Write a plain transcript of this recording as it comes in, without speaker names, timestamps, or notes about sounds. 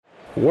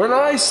When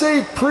I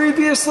say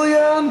previously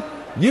on,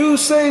 you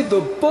say the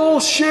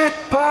Bullshit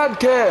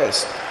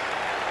Podcast.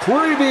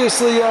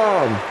 Previously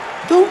on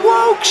the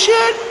Woke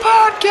Shit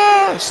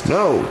Podcast.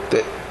 No,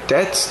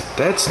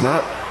 that's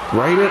not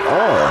right at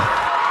all.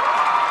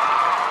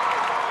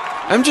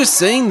 I'm just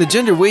saying the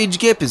gender wage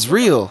gap is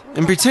real,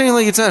 and pretending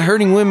like it's not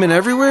hurting women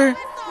everywhere?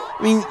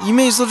 I mean, you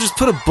may as well just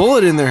put a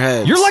bullet in their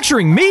heads. You're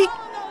lecturing me?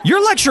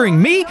 You're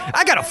lecturing me?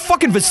 I got a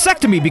fucking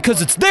vasectomy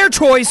because it's their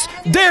choice,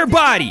 their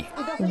body.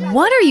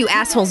 What are you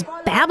assholes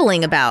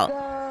babbling about?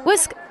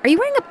 Whisk, are you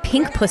wearing a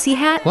pink pussy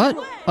hat? What?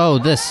 Oh,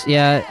 this.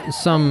 Yeah,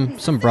 some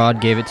broad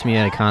gave it to me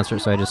at a concert,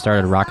 so I just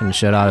started rocking the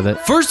shit out of it.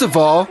 First of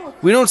all,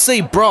 we don't say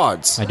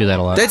broads. I do that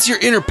a lot. That's your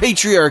inner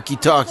patriarchy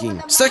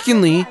talking.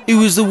 Secondly, it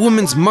was the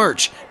women's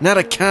march, not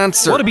a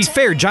concert. Well, to be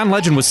fair, John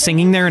Legend was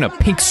singing there in a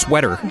pink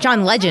sweater.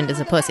 John Legend is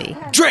a pussy.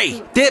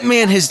 Dre, that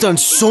man has done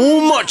so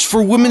much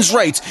for women's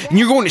rights, and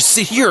you're going to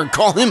sit here and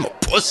call him a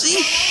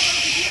pussy?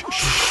 Shh.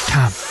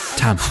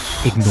 Tom,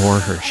 ignore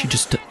her. She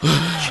just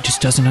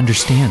doesn't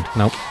understand.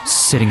 Nope.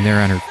 Sitting there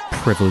on her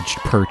privileged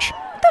perch.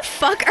 What the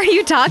fuck are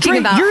you talking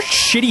about? Your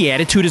shitty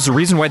attitude is the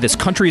reason why this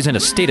country is in a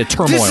state of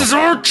turmoil. This is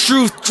our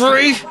truth,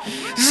 Dre.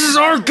 This is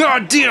our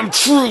goddamn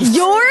truth.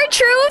 Your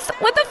truth?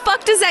 What the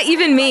fuck does that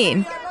even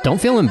mean?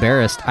 Don't feel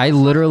embarrassed. I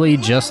literally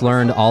just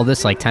learned all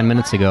this like 10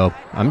 minutes ago.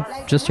 I'm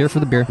just here for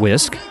the beer.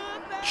 Whisk,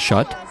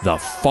 shut the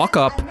fuck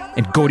up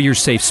and go to your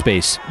safe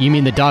space. You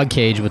mean the dog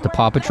cage with the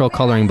Paw Patrol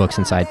coloring books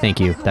inside. Thank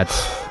you.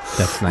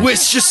 That's nice.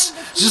 Whisk,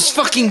 just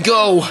fucking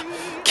go.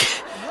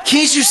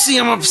 Can't you see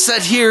I'm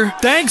upset here?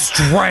 Thanks,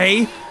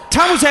 Dre.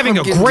 Tom was having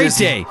a great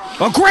day.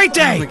 A great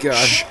day! Oh my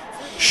god.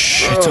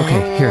 Shh, it's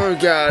okay.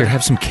 Here,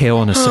 have some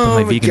kale and a sip of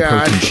my vegan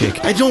protein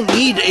shake. I don't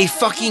need a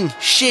fucking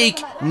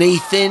shake,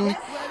 Nathan.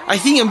 I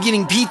think I'm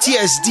getting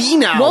PTSD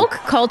now. Woke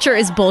culture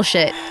is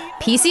bullshit.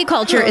 PC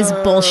culture is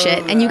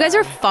bullshit, and you guys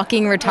are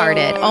fucking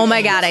retarded. Oh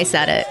my god, I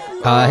said it.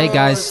 Hey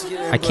guys,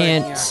 I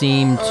can't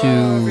seem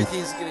to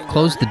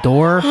close the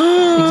door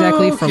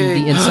exactly from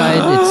the inside.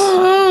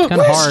 It's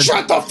kind of hard.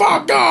 Shut the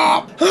fuck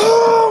up!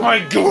 Oh my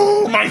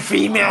god, my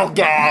female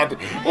god.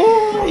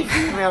 Oh, my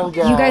female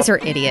god. You guys are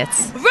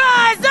idiots.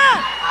 Rise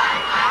up!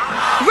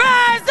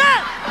 Rise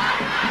up!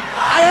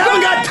 I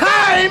haven't got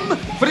time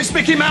for this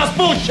Mickey Mouse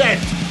bullshit.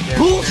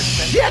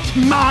 Bullshit,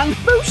 man.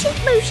 Bullshit.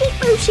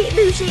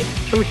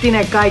 Everything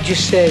that guy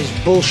just says,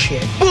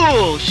 bullshit.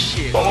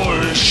 Bullshit.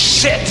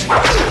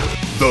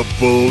 The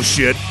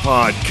Bullshit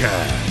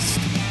Podcast.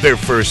 Their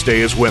first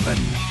day as women,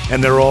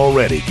 and they're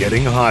already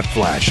getting hot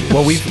flashes.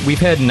 Well, we've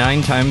had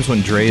 9 times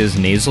when Dre is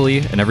nasally,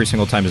 and every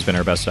single time has been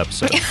our best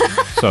episode.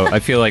 So I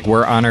feel like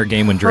we're on our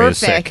game when Dre is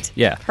sick.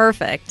 Yeah.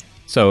 Perfect.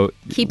 So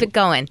keep it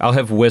going. I'll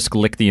have Whisk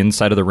lick the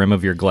inside of the rim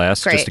of your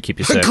glass just to keep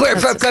you sick.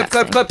 Clap.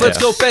 Let's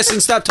go fast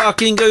and stop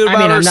talking good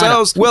about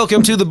ourselves.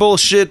 Welcome to the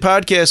Bullshit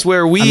Podcast,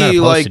 where we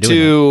like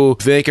to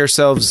make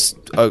ourselves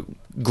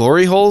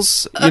glory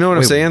holes. You know what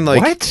I'm saying?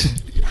 Like,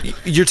 what?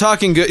 You're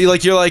talking good.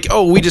 You're like,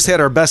 oh, we just had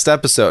our best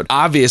episode.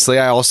 Obviously,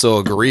 I also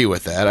agree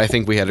with that. I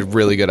think we had a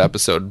really good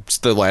episode.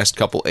 The last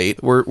couple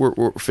 8.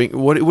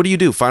 What do you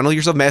do? Final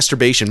yourself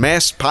masturbation,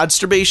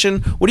 podsturbation.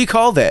 What do you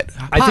call that?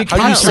 I think how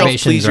do you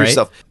self-please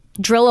yourself?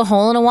 Drill a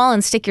hole in a wall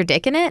and stick your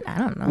dick in it? I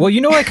don't know. Well, you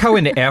know like how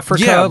in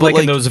Africa,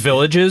 in those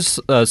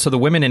villages, so the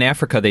women in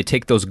Africa, they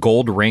take those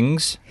gold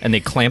rings and they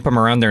clamp them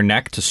around their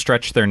neck to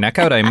stretch their neck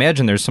out. I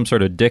imagine there's some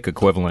sort of dick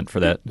equivalent for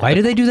that. Why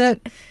do they do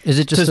that? Is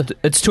it just...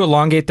 It's to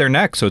elongate their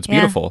neck, so it's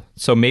beautiful.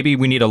 So maybe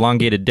we need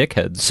elongated dick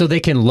heads. So they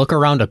can look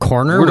around a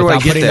corner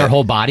without putting their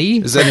whole body?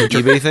 Is that an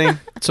eBay thing?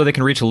 So they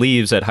can reach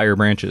leaves at higher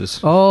branches.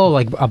 Oh,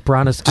 like a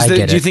bronze... Do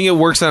you think it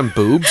works on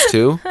boobs,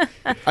 too?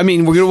 I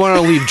mean, we're going to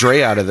want to leave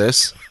Dre out of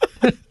this.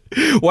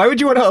 Why would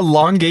you want to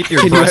elongate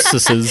your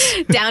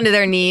breasts? Down to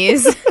their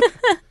knees.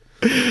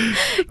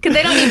 Because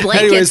they don't need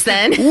blankets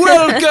then.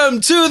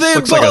 Welcome to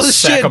the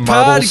Bullshit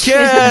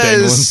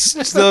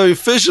Podcast. The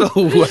official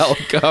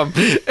welcome.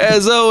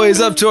 As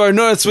always, up to our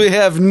north, we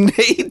have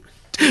Nate,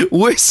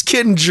 Whisk,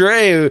 and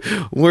Dre.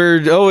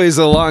 We're always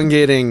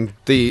elongating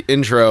the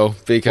intro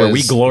because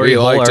we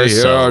like to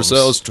hear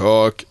ourselves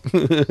talk.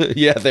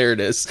 Yeah, there it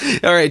is.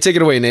 All right, take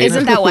it away, Nate.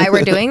 Isn't that why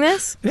we're doing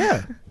this?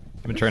 Yeah.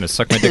 I've been trying to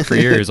suck my dick for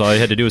years. All I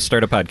had to do was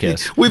start a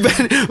podcast. We've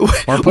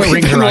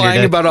been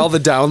lying about all the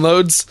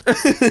downloads.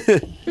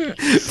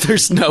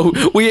 There's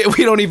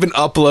we don't even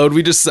upload.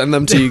 We just send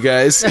them to you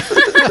guys.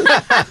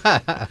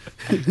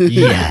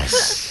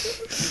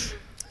 Yes.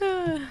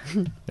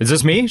 Is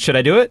this me? Should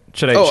I do it?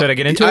 Should I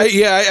get into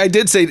it? I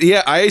did say,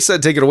 I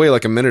said take it away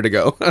like a minute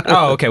ago.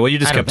 Oh, okay. Well, you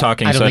just kept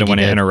talking, so I didn't want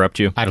to interrupt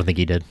you. I don't think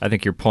he did. I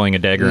think you're pulling a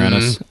dagger on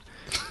us.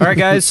 All right,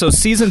 guys, so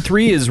Season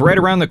 3 is right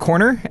around the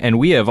corner, and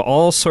we have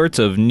all sorts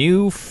of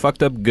new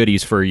fucked up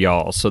goodies for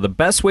y'all. So the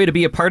best way to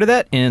be a part of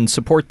that and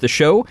support the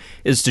show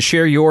is to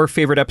share your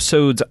favorite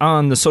episodes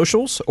on the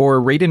socials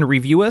or rate and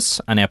review us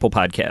on Apple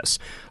Podcasts.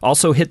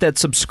 Also, hit that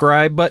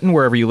subscribe button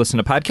wherever you listen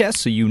to podcasts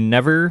so you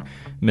never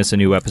miss a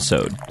new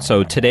episode.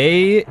 So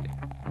today,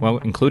 Well,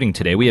 including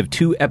today, we have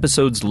 2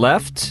 episodes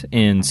left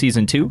in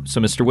Season 2. So,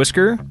 Mr.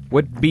 Whisker,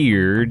 what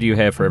beer do you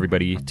have for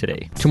everybody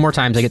today? 2 more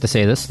times I get to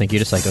say this. Thank you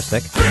to Psycho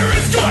Stick. Beer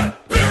is good!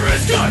 Beer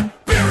is good!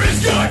 Beer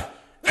is good!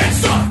 It's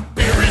stop!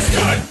 Beer is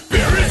good!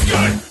 Beer is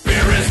good!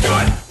 Beer is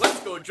good! Let's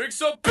go drink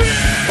some beer!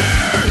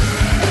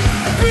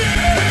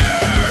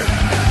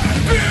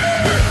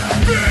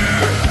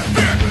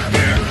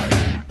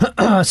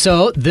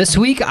 So this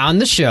week on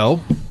the show,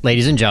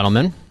 ladies and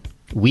gentlemen,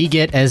 we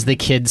get, as the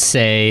kids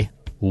say,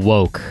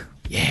 woke.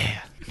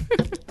 Yeah.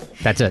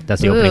 That's it.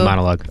 That's the opening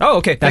monologue. Oh,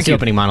 okay. That's the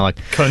opening monologue.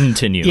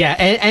 Continue. Yeah,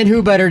 and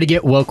who better to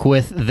get woke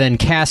with than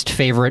cast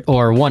favorite,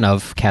 or one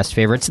of cast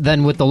favorites,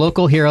 than with the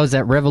local heroes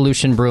at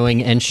Revolution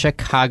Brewing in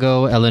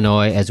Chicago,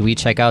 Illinois, as we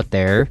check out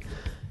their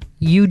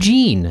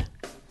Eugene.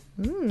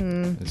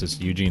 Is this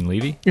Eugene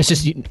Levy? It's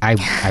just,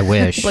 I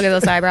wish. Look at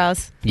those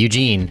eyebrows.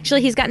 Eugene.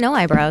 Actually, he's got no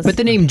eyebrows. But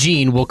the name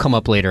Gene will come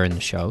up later in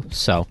the show,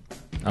 so.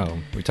 Oh,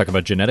 we talk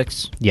about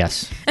genetics?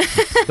 Yes.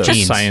 The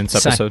Genes. science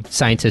episode?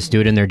 Scientists do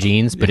it in their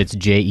genes, but it's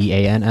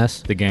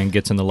Jeans. The gang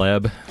gets in the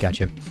lab.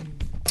 Gotcha.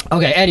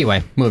 Okay,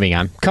 anyway, moving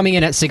on. Coming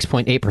in at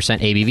 6.8%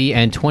 ABV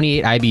and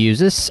 28 IBUs,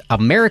 this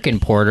American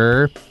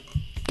Porter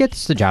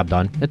gets the job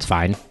done. It's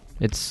fine.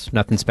 It's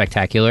nothing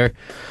spectacular.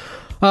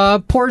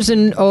 Pours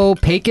in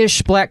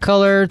opaquish black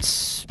color.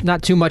 It's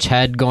not too much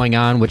head going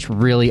on, which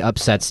really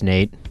upsets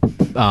Nate.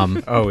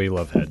 Oh, we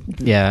love head.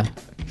 Yeah,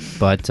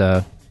 but,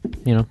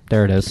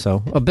 there it is.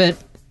 So a bit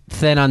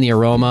thin on the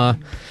aroma.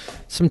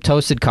 Some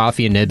toasted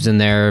coffee and nibs in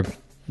there.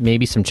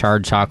 Maybe some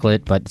charred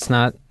chocolate, but it's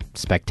not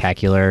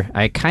spectacular.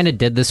 I kind of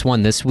did this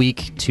one this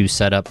week to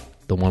set up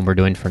the one we're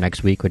doing for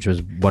next week, which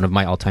was one of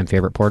my all-time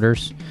favorite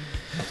porters.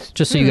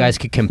 Just so you guys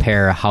could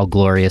compare how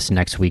glorious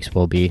next week's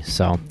will be.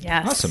 So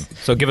yes. Awesome.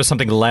 So give us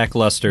something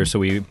lackluster so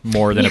we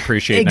more than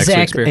appreciate next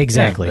week's beer.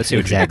 Exactly. Yeah, I see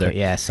what you did there.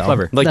 Yeah, so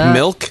clever. Like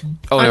milk?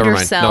 Oh, never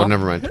mind. No,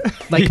 never mind.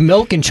 Like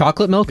milk and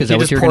chocolate milk? Is that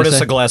what just you're poured going to us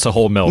say? a glass of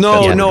whole milk. No,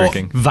 That's what no. I'm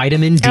drinking.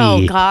 Vitamin D.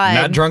 Oh, God.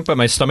 Not drunk, but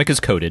my stomach is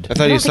coated. I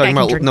thought he was think talking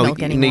I about can drink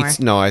milk anymore. Nate's.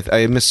 No,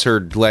 I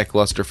misheard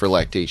lackluster for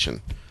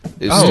lactation.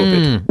 It's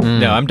stupid.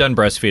 No, I'm done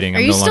breastfeeding. Are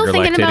I'm you no still longer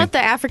thinking lactating. about the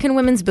African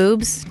women's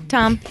boobs,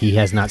 Tom? He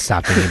has not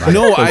stopped thinking about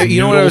No, it.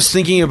 you know what I was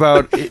thinking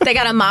about? They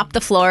gotta mop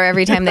the floor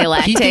every time they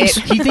He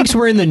lactate. thinks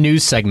we're in the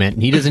news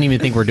segment. He doesn't even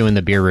think we're doing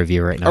the beer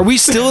review right now. Are we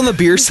still in the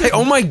beer segment?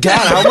 Oh my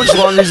god, how much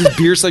longer is this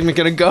beer segment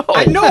going to go?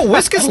 I know,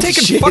 Whisk is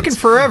taking shit. fucking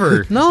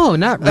forever. No,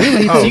 not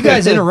really. It's you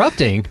guys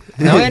interrupting.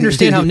 Now I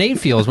understand how Nate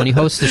feels when he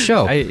hosts the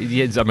show. I'm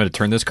going to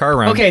turn this car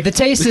around. Okay, the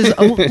taste is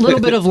a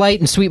little bit of light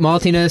and sweet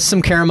maltiness,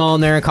 some caramel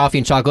in there, coffee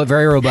and chocolate.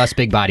 Very robust,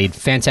 big-bodied,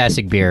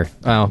 fantastic beer.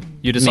 Oh,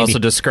 You just maybe. also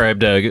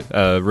described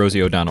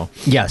Rosie O'Donnell.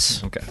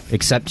 Yes. Okay.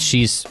 Except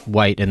she's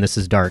white and this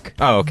is dark.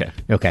 Oh, okay.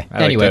 Okay. I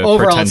like Anyway, to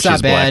overall pretend it's not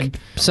she's bad.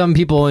 black. Some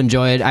people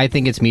enjoy it. I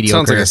think it's mediocre.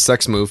 Sounds like a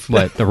sex move.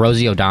 What, the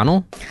Rosie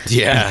O'Donnell?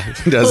 Yeah,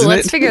 Ooh, doesn't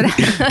let's it? figure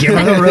that out. Give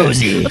her the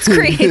Rosie. Let's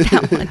create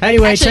that one.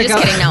 Anyway, Actually, check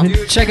just out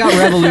kidding, no. check out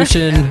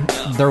Revolution.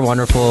 They're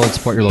wonderful. And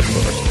support your local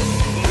stores.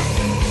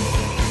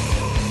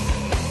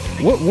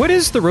 What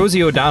is the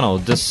Rosie O'Donnell?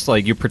 Just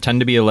like you pretend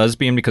to be a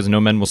lesbian because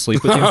no men will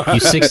sleep with you? You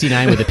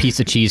 69 with a piece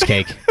of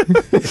cheesecake.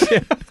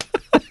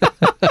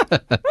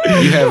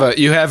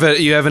 You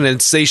have an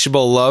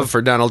insatiable love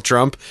for Donald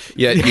Trump,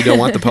 yet you don't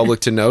want the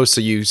public to know,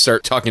 so you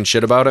start talking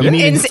shit about him.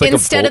 It's like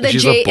Instead of the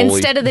she's a bully.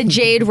 instead of the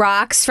jade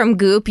rocks from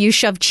Goop, you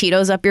shove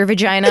Cheetos up your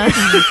vagina.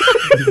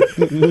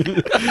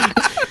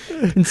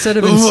 Instead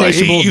of Ooh, I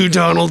insatiable, hate you,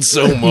 Donald,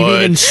 so you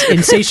mean much.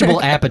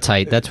 insatiable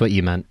appetite. That's what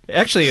you meant.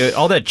 Actually,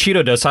 all that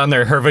Cheeto dust on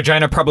there, her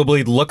vagina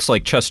probably looks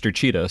like Chester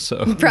Cheetah,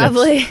 so...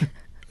 Probably.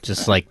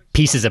 Just like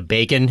pieces of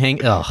bacon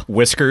hang. Ugh.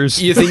 Whiskers.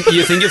 You think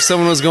if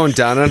someone was going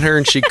down on her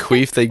and she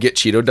queefed, they'd get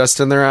Cheeto dust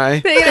in their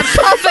eye? They get a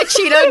puff of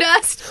Cheeto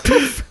dust.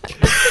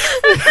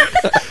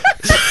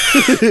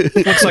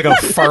 Looks like a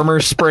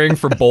farmer spraying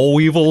for boll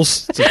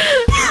weevils.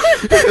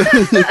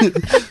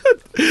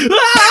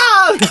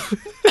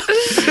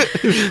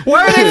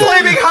 Why are they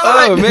flaming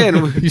hot? Oh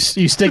man,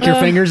 You stick your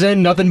fingers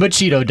in, nothing but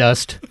Cheeto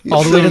dust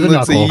all the way to the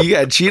Let's see, knuckle. you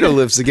got Cheeto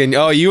lips again.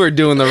 Oh, you were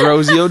doing the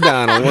Rosie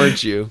O'Donnell,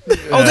 weren't you?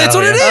 Oh, that's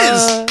what it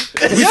is.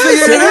 We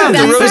figured it out. The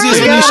That's Rosie's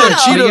the when you shove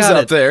O'Donnell. Cheetos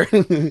up there.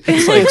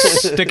 It's like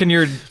sticking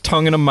your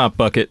tongue in a mop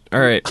bucket. All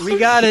right. We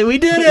got it. We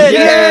did it.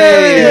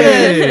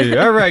 Yay!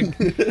 All right.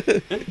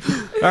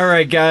 All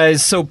right,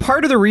 guys. So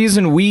part of the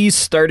reason we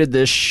started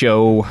this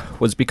show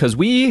was because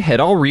we had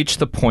all reached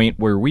the point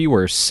where we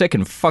were sick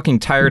and fucking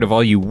tired of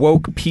all you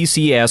woke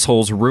PC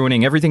assholes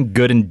ruining everything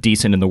good and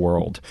decent in the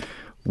world.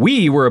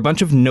 We were a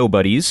bunch of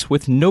nobodies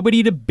with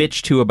nobody to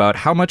bitch to about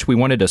how much we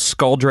wanted to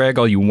skull drag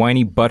all you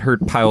whiny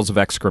butthurt piles of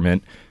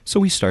excrement, so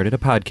we started a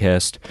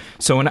podcast.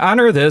 So in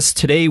honor of this,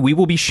 today we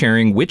will be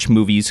sharing which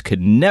movies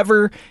could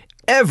never,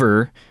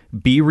 ever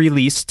be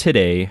released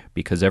today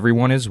because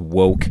everyone is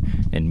woke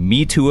and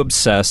Me Too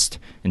obsessed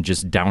and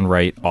just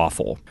downright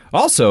awful.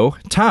 Also,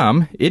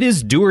 Tom, it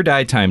is do or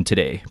die time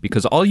today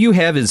because all you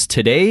have is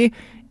today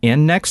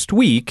and next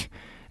week.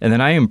 And then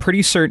I am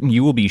pretty certain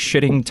you will be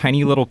shitting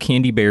tiny little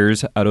candy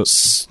bears out of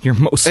your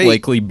most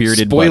likely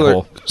bearded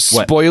butthole.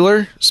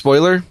 What?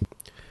 Spoiler.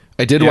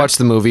 I did watch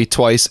the movie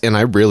twice, and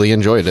I really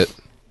enjoyed it.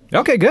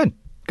 Okay, good.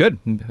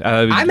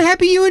 I'm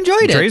happy you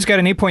enjoyed it. Dre's got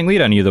an 8-point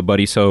lead on you, though,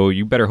 buddy, so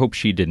you better hope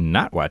she did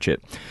not watch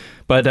it.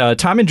 But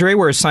Tom and Dre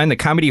were assigned the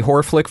comedy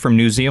horror flick from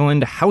New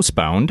Zealand,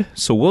 Housebound,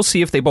 so we'll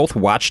see if they both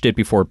watched it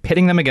before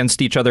pitting them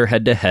against each other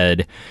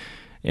head-to-head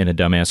in a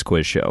dumbass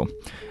quiz show.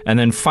 And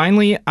then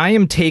finally, I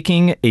am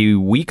taking a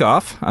week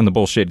off on the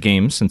bullshit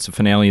game since the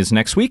finale is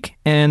next week,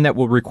 and that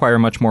will require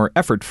much more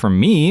effort from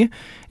me,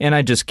 and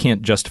I just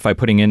can't justify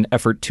putting in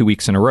effort 2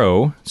 weeks in a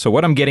row. So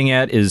what I'm getting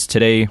at is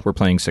today we're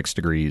playing 6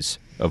 Degrees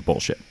of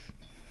Bullshit.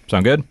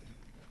 Sound good?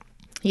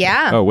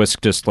 Yeah. Oh,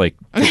 Whisk just took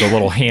a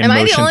little hand Am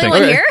I motion the only thing.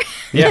 one here?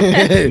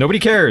 Yeah, nobody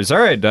cares. All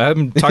right,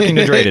 I'm talking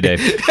to Dre today.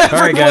 All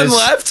right, guys.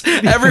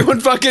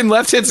 Everyone fucking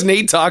left. It's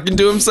Nate talking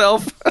to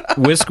himself.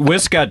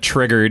 Whisk got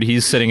triggered.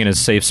 He's sitting in his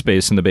safe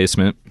space in the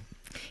basement.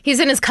 He's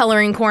in his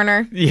coloring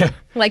corner. Yeah.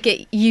 Like at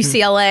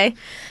UCLA.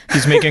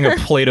 He's making a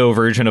Play-Doh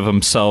version of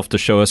himself to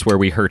show us where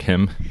we hurt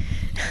him.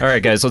 All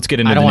right, guys, let's get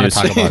into the news.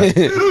 I don't want to talk about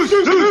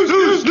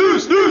it.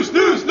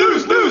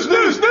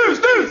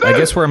 I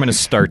guess where I'm going to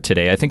start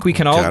today. I think we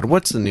can all... God,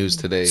 what's the news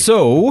today?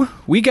 So,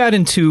 we got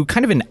into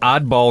kind of an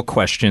oddball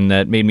question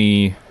that made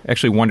me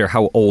actually wonder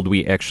how old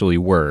we actually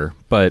were.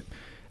 But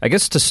I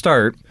guess to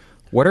start,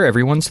 what are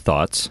everyone's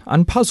thoughts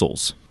on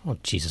puzzles? Oh,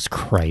 Jesus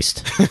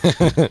Christ.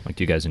 Like,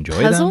 do you guys enjoy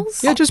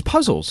Puzzles? them? Yeah, just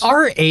puzzles.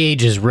 Our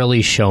age is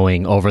really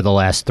showing over the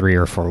last 3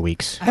 or 4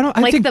 weeks. I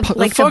Like think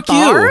the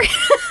bar?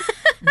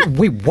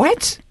 Wait,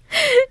 what?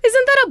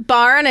 Isn't that a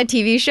bar on a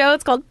TV show?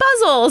 It's called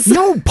Puzzles.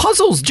 No,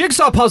 puzzles,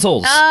 jigsaw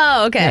puzzles.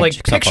 Oh, okay. Like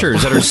Jigsaw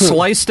pictures that are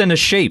sliced into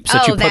shapes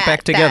that Oh, you put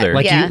back together.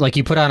 Like Yeah.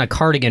 you put on a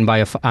cardigan by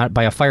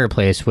a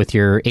fireplace with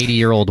your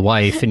 80-year-old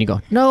wife, and you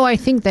go, "No, I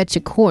think that's a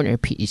corner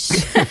piece."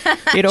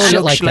 It all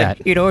Shit like that.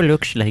 It all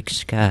looks like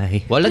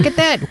sky. Well, look at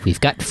that.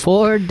 We've got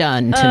 4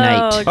 done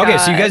tonight. Oh, Okay,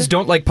 so you God. guys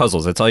don't like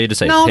puzzles. That's all you had to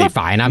say. No, Hey, they're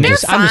fine. I'm They're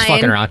just fine.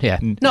 fucking around. Yeah.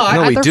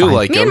 No, we they're do fine.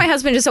 like Me them. and my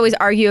husband just always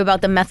argue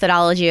about the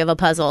methodology of a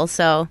puzzle.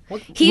 So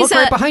look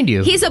right behind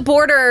you. He's a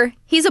border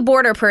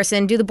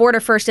person. Do the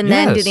border first and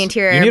then do Yes. the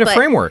interior. You need a but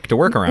framework to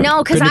work around.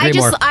 No, because Couldn't agree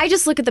more. I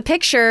just look at the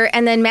picture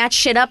and then match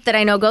shit up that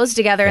I know goes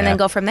together and Yeah. then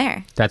go from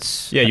there.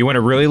 That's Yeah, you want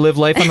to really live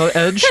life on the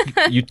edge?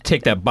 You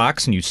take that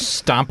box and you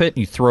stomp it,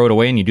 you throw it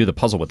away, and you do the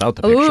puzzle without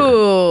the picture.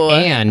 Ooh.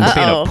 and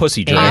Being a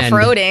pussy and drive.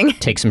 Off-roading.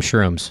 Take some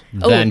shrooms,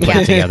 Ooh, then put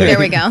yeah. it together. There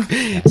we go.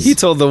 He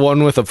told the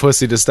one with a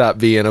pussy to stop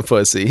being a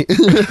pussy.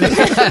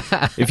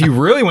 If you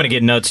really want to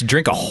get nuts,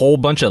 drink a whole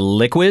bunch of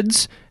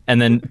liquids and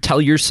then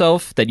tell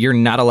yourself that you're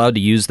not allowed to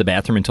use the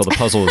bathroom until the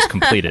puzzle is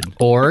completed.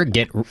 Or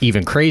get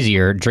even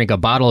crazier, drink a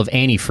bottle of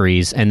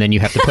antifreeze, and then you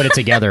have to put it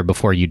together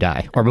before you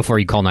die, or before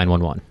you call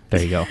 911.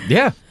 There you go.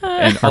 Yeah.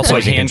 And also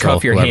poison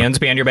handcuff control, your whoever. hands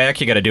behind your back.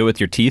 You got to do it with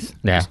your teeth.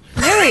 Yeah.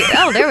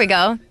 There we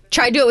go.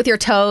 Try to do it with your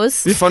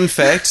toes. Fun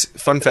fact.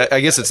 I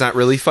guess it's not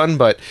really fun,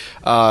 but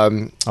I'll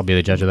be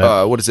the judge of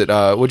that. what is it?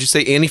 What'd you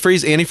say?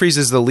 Antifreeze. Antifreeze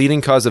is the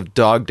leading cause of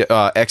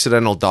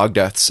accidental dog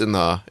deaths in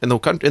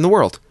the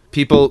world.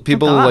 People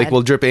God. like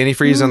will drip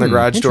antifreeze on their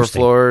garage door interesting.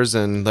 floors,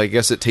 and I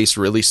guess it tastes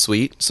really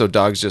sweet. So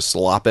dogs just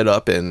slop it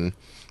up and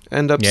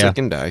end up Yeah. sick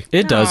and die.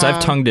 It does. I've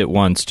tongued it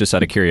once just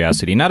out of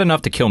curiosity. Not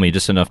enough to kill me,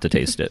 just enough to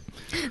taste it.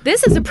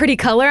 This is a pretty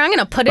color. I'm going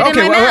to put it in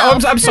my well,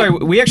 mouth. I'm sorry.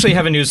 We actually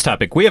have a news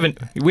topic. We have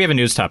a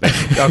news topic.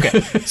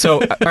 Okay. So,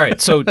 all right.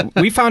 So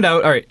we found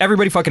out. All right.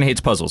 Everybody fucking hates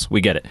puzzles. We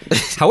get it.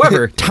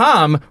 However,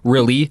 Tom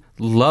really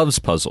loves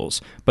puzzles,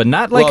 but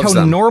not like Loves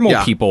how them. normal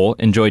Yeah. people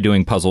enjoy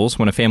doing puzzles.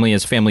 When a family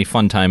has family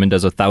fun time and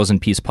does a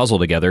 1,000-piece puzzle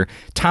together,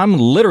 Tom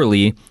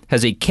literally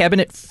has a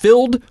cabinet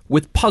filled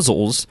with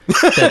puzzles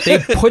that they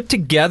put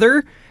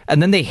together.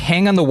 And then they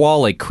hang on the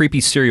wall like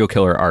creepy serial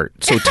killer art.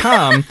 So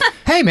Tom,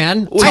 Hey,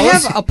 man, I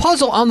have a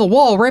puzzle on the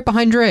wall right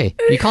behind Dre.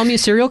 You call me a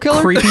serial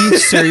killer? creepy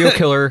serial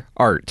killer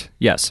art.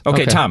 Yes.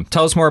 Okay, Okay. Tom,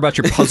 tell us more about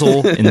your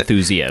puzzle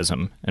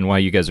enthusiasm and why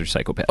you guys are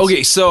psychopaths.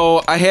 Okay,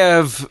 so I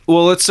have.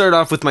 Well, let's start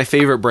off with my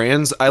favorite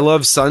brands. I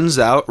love Suns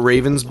Out,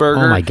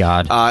 Ravensburger. Oh, my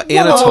God.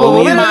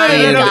 Anatolian. my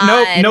and-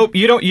 God. Nope.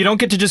 You don't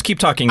get to just keep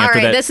talking All after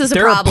right, that. this is a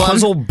there problem. are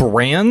puzzle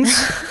brands.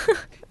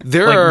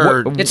 There Like,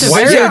 are. what- It's a Why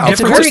very, is there yeah, it's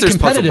a of course very there's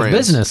puzzle competitive brands.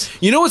 business.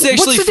 You know what's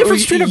actually What's the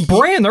difference between a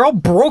brand? They're all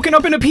broken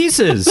up into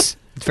pieces.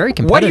 It's very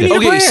Why do you competitive. need a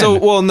Okay, brand? so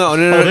well, no.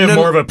 they have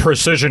more of a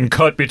precision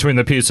cut between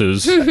the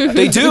pieces.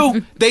 They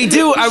do. They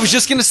do. I was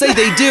just gonna say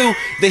they do.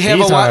 They have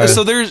These a lot. are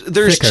So there's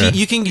thicker. cheap,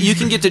 you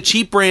can get the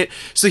cheap brand.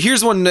 So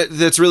here's one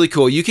that's really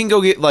cool. You can go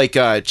get like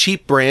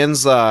cheap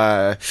brands.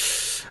 I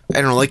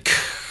don't know, like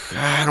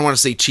I don't want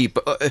to say cheap.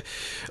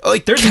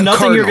 Like There's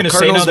nothing you're going to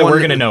say now Cardinal's that we're one-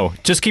 going to know.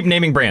 Just keep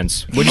naming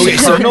brands. Would you Okay,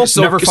 say Cardinal?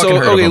 Never fucking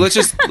heard of okay, them. let's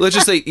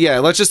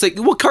just say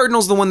well,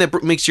 Cardinal's the one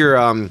that makes your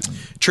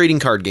trading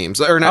card games,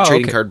 or not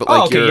trading okay. card, but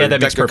like okay, your yeah,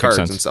 that makes deck of perfect cards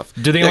sense. and stuff.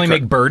 Do they Deck only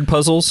card. make bird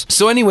puzzles?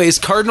 So, anyways,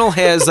 Cardinal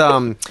has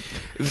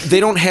they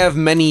don't have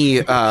many.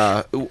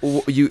 I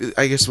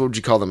guess what would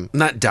you call them?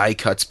 Not die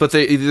cuts, but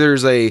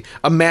there's a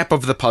map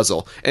of the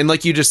puzzle, and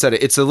like you just said,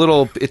 it's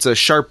a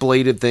sharp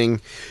bladed thing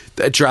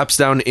that drops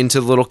down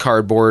into the little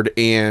cardboard,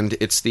 and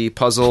it's the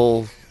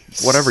puzzle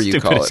whatever you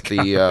call it,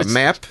 the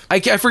map. I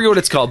forget what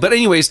it's called. But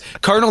anyways,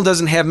 Cardinal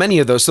doesn't have many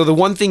of those. So the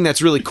one thing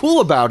that's really cool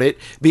about it,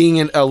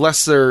 being a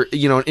lesser,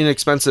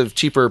 inexpensive,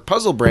 cheaper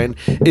puzzle brand,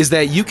 is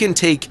that you can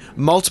take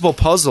multiple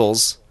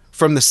puzzles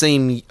from the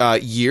same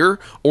year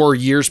or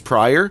years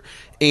prior,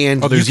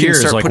 and you can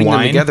start putting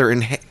them together.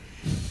 And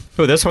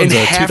this one's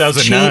a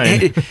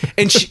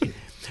 2009.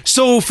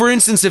 So, for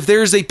instance, if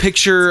there's a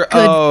picture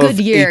of good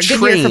year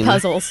for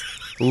puzzles.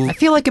 I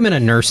feel like I'm in a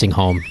nursing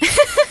home.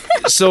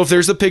 So if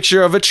there's a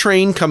picture of a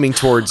train coming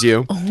towards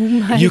you,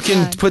 you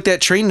can put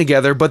that train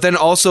together, but then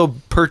also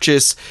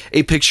purchase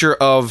a picture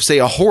of, say,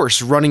 a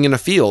horse running in a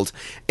field.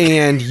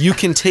 And you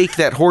can take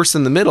that horse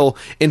in the middle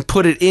and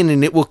put it in,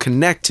 and it will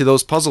connect to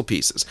those puzzle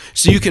pieces.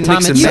 So you can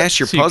mix and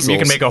match your puzzles. You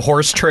can make a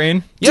horse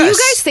train? Yes. Do you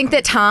guys think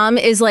that Tom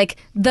is like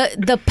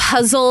the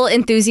puzzle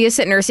enthusiast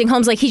at nursing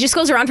homes? Like, he just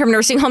goes around from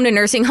nursing home to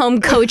nursing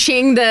home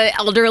coaching the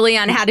elderly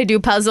on how to do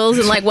puzzles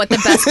and like what the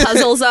best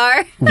puzzles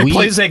are? He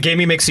plays that game.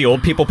 He makes the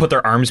old people put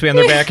their arms behind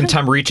their back, and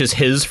Tom reaches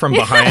his from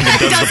behind and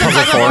does the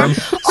puzzle for them,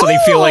 so they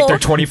feel like they're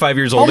 25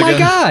 years old again. Oh my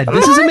God,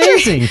 this is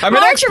amazing.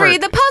 Marjorie,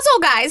 the puzzle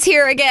guy's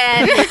here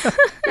again.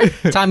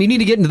 Tom, you need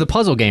to get into the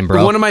puzzle game,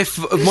 bro. One of my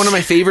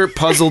favorite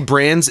puzzle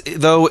brands,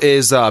 though,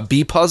 is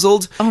Be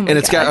Puzzled, and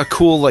it's got a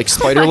cool like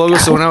spider logo.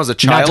 So when I was a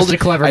child,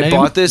 I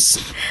bought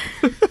this.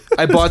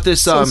 I bought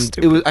this.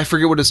 I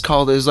forget what it's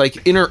called. It was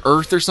like Inner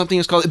Earth or something.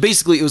 It's called.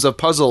 Basically, it was a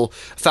puzzle,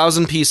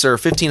 1,000-piece or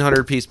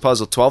 1,500-piece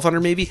puzzle,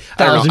 1,200 maybe.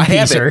 I don't know. I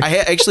have it. I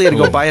actually had to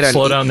go buy it on.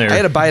 Slow down there. I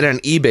had to buy it on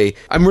eBay.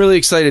 I'm really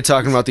excited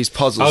talking about these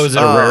puzzles. Oh, is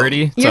it a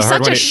rarity? You're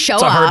such a show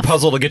off. It's a hard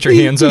puzzle to get your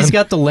hands on. He's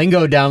got the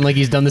lingo down like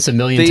he's done this a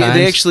million times.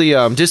 They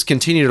actually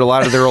discontinued a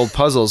lot of their old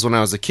puzzles when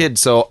I was a kid.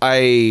 So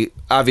I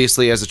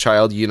obviously, as a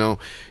child,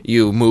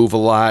 you move a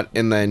lot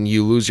and then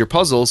you lose your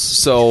puzzles.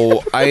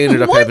 So I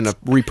ended up having to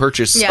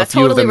repurchase a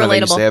few of them that I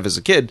used to have as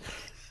a kid.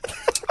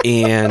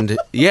 And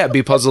yeah,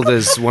 Be Puzzled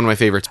is one of my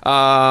favorites.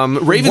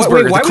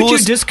 Ravensburger. Why would you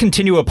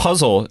discontinue a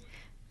puzzle?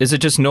 Is it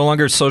just no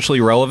longer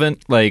socially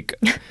relevant? Like,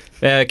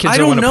 kids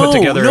don't want to put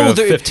together a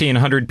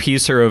 1,500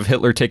 piecer of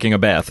Hitler taking a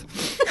bath.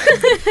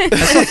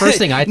 That's the first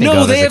thing I think of.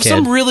 No, they as a have kid.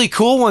 some really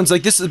cool ones.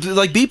 Like this,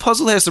 like Be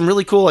Puzzled has some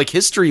really cool like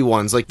history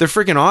ones. Like they're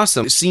freaking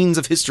awesome. Scenes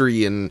of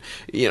history and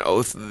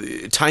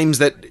times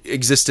that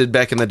existed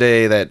back in the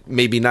day that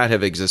maybe not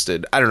have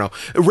existed. I don't know.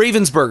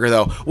 Ravensburger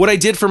though. What I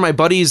did for my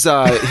buddies,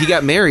 he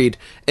got married,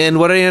 and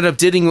what I ended up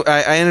doing,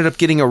 I ended up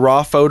getting a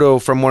raw photo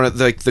from one of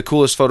the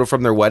coolest photo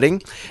from their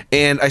wedding,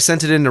 and I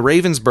sent it into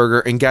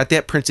Ravensburger and got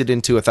that printed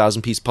into a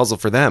 1,000-piece puzzle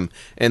for them,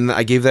 and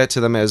I gave that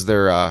to them as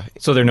their.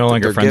 So they're no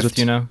longer friends gift. with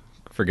you now?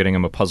 For getting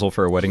him a puzzle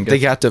for a wedding gift? They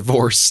got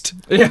divorced.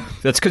 Yeah,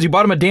 that's because you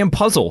bought him a damn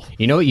puzzle.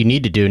 You know what you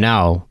need to do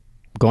now,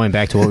 going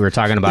back to what we were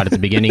talking about at the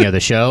beginning of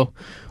the show?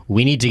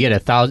 We need to get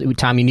 1,000...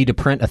 Tom, you need to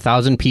print a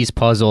 1,000-piece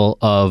puzzle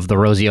of the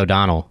Rosie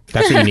O'Donnell.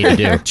 That's what you need to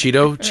do.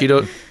 Cheeto,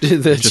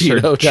 the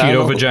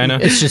Cheeto vagina.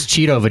 It's just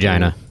Cheeto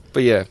vagina.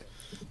 But yeah.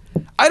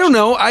 I don't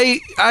know.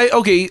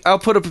 Okay, I'll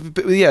put up...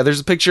 Yeah, there's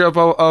a picture of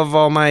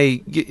all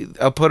my...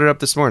 I'll put it up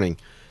this morning.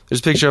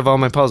 There's a picture of all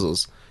my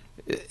puzzles.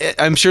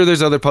 I'm sure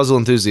there's other puzzle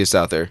enthusiasts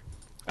out there.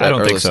 I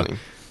don't think so.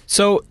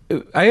 So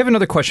I have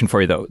another question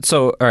for you, though.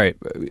 So, all right,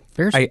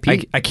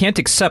 I can't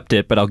accept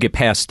it, but I'll get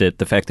past it,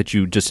 the fact that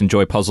you just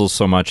enjoy puzzles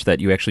so much that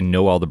you actually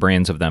know all the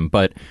brands of them.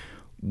 But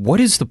what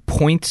is the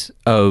point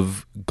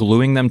of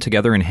gluing them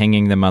together and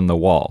hanging them on the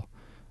wall?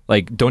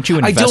 Like, don't you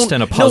invest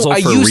in a puzzle for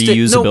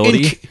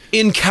reusability?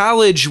 In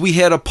college, we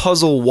had a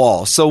puzzle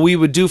wall. So we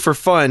would do for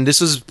fun. This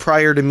was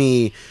prior to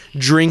me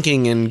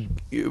drinking,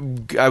 and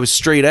I was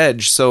straight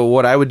edge. So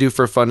what I would do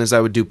for fun is I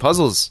would do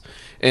puzzles.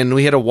 And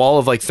we had a wall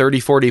of like 30,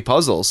 40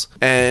 puzzles.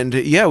 And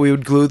yeah, we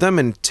would glue them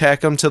and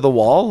tack them to the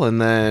wall. And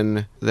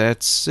then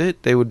that's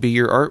it. They would be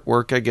your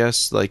artwork, I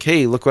guess. Like,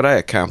 hey, look what I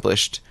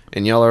accomplished.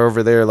 And y'all are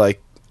over there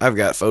like, I've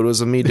got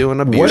photos of me doing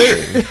a beer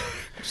thing.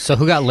 So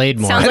who got laid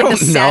more? Sounds like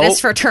the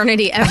saddest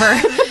fraternity ever.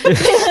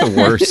 The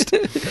worst.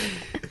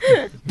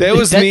 That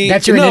was me.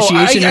 That's your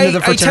initiation into the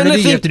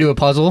fraternity? You have to do a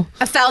puzzle?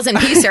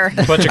 1,000-piecer.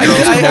 A bunch of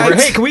girls come over.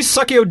 Hey, can we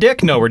suck your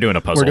dick? No, we're doing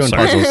a puzzle. We're doing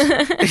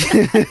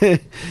puzzles.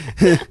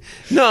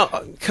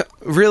 No,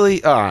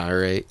 really? All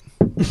right.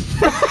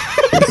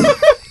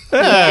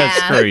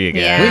 Screw you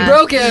guys. Yeah. We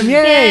broke him.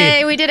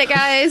 Yay, we did it,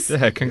 guys.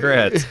 Yeah,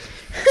 congrats.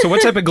 So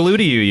what type of glue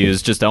do you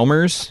use? Just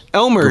Elmer's?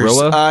 Elmer's.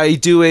 Gorilla? I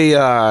do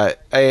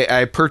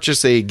I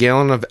purchase a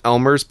gallon of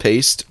Elmer's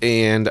paste,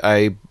 and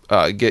I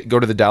go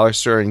to the dollar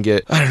store and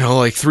get, I don't know,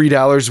 like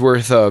 $3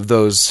 worth of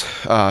those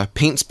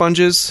paint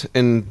sponges,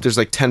 and there's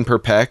like 10 per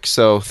pack,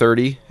 so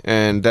 30,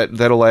 and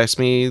that'll last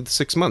me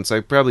 6 months. I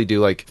probably do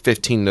like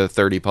 15 to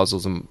 30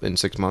 puzzles in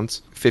 6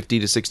 months, 50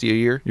 to 60 a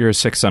year. You're a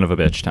sick son of a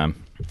bitch, Tom.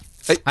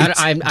 They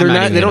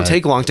don't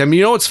take a long time.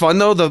 You know what's fun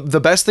though? The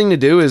best thing to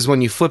do is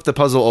when you flip the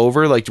puzzle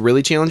over, like to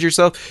really challenge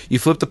yourself, you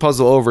flip the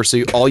puzzle over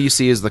so all you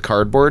see is the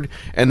cardboard,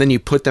 and then you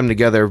put them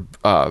together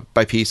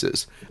by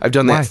pieces. I've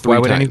done that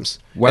 3 times.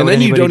 And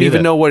then you don't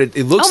even know what it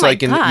looks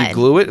like, and you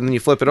glue it, and then you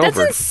flip it over.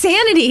 That's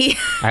insanity.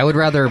 I would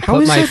rather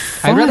put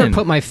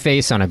my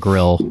face on a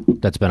grill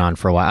that's been on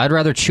for a while. I'd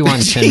rather chew on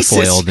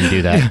tinfoil than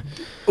do that.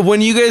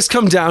 when you guys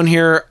come down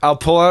here, I'll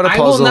pull out a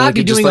puzzle. I will not and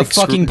be we can doing just,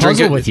 a fucking puzzle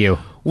drink it. with you.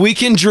 We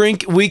can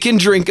drink.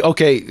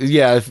 Okay,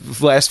 yeah.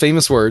 Last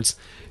famous words.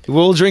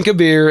 We'll drink a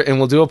beer and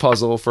we'll do a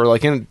puzzle for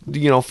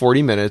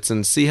 40 minutes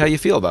and see how you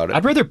feel about it.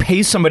 I'd rather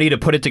pay somebody to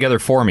put it together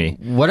for me.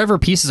 Whatever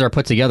pieces are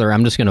put together,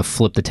 I'm just going to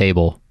flip the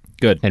table.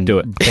 Good. And do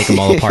it. Take them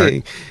all apart.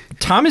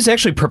 Tom is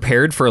actually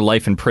prepared for a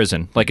life in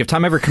prison. Like, if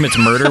Tom ever commits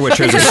murder, which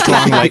there's a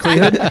strong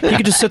likelihood, he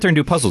could just sit there and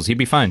do puzzles. He'd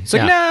be fine. He's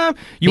like, nah.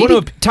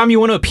 Tom, you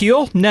want to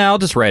appeal? No, I'll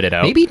just write it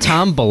out. Maybe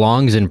Tom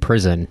belongs in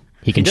prison.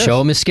 He can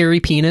show him his scary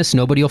penis.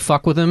 Nobody will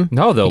fuck with him.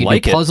 No, they'll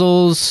like do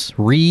puzzles,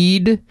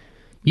 read.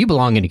 You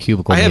belong in a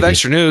cubicle. I have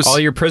extra news. All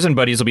your prison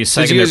buddies will be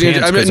sagging their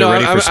pants because they're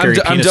ready for scary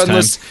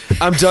penis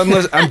time.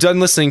 I'm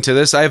done listening to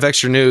this. I have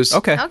extra news.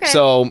 Okay.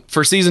 So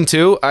for season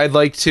 2, I'd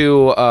like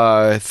to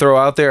throw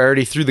out there. I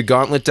already threw the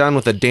gauntlet down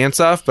with a dance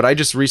off, but I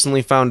just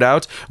recently found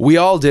out. We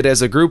all did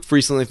as a group.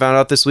 Recently found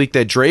out this week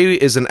that Dre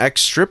is an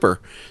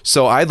ex-stripper.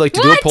 So I'd like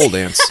to do a pole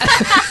dance.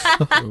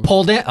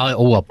 Pole dance?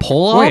 A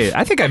pole off? Wait,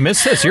 I think I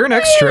missed this. You're an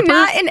ex-stripper. You're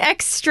not an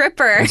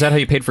ex-stripper. Is that how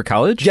you paid for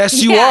college?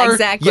 Yes, you are.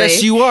 Exactly.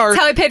 Yes, you are.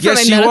 That's how I paid for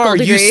yes, my medical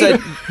degree.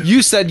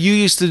 You said you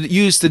used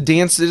to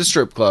dance at a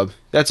strip club.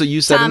 That's what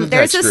you said in the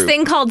there's text this group.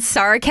 thing called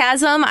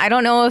sarcasm. I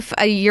don't know if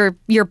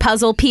your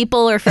puzzle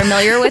people are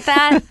familiar with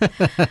that.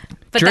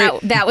 But Dre,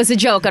 that was a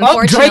joke,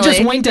 unfortunately. Dre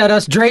just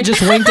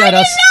winked at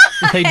us.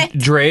 Hey,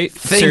 Dre,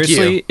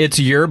 seriously, it's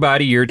your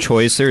body, your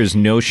choice. There is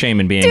no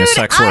shame in being Dude, a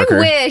sex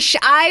worker.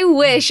 I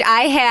wish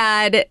I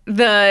had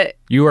the...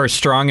 You are a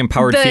strong,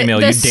 empowered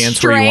female. You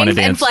dance where you want to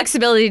dance. And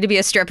flexibility to be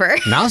a stripper.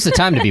 Now's the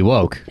time to be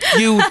woke.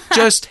 You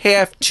just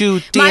have to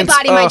dance. My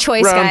body, my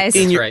choice, guys.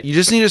 You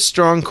just need a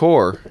strong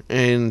core,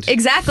 and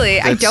exactly.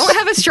 I don't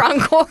have a strong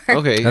core.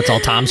 Okay, that's all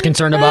Tom's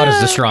concerned about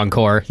is the strong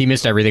core. He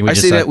missed everything we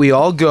just said. I say that we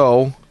all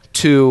go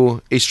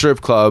to a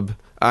strip club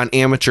on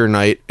amateur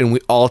night, and we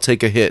all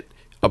take a hit.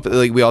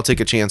 We all take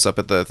a chance up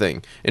at the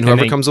thing, and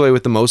whoever comes away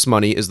with the most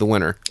money is the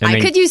winner.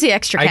 I could use the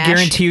extra cash. I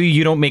guarantee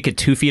you don't make it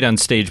 2 feet on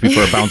stage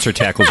before a bouncer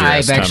tackles your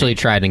ass. I've actually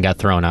tried and got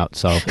thrown out,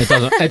 so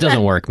it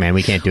doesn't work, man.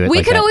 We can't do it.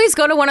 We could always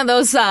go to one of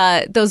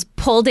those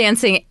pole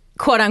dancing,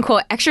 quote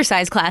unquote,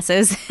 exercise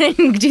classes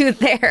and do it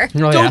there.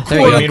 Oh,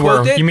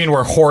 yeah. You mean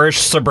where whorish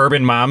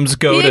suburban moms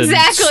go to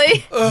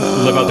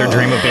live out their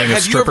dream of being a stripper?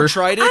 Have you ever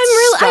tried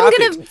it? I'm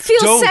gonna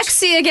feel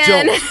sexy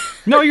again.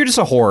 No, you're just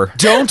a whore.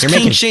 Don't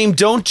kink shame.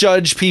 Don't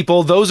judge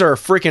people. Those are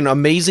freaking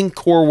amazing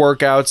core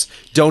workouts.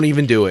 Don't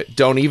even do it.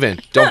 Don't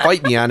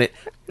fight me on it.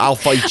 I'll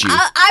fight you.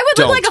 I would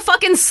look like a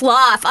fucking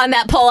sloth on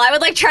that pole. I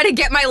would try to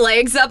get my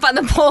legs up on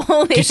the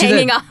pole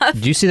hanging off.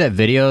 Did you see that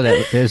video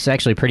that is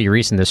actually pretty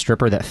recent? The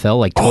stripper that fell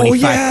like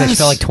 25. She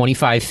fell like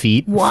 25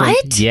 feet.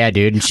 What? Yeah,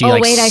 dude. And she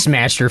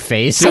smashed her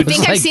face. I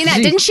think I've seen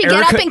that. Didn't she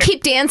get up and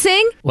keep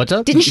dancing? What's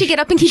up? Didn't she get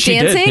up and keep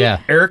dancing? Did.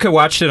 Yeah. Erica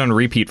watched it on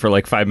repeat for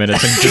like 5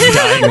 minutes and just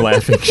dying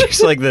laughing.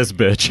 She's like, this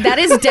bitch. That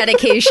is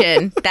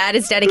dedication. That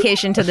is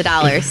dedication to the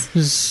dollars.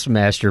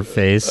 Smashed her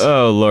face.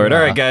 Oh, Lord. All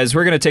right, guys.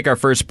 We're going to take our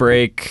first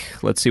break.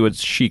 Let's see what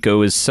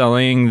Chico is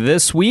selling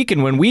this week.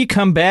 And when we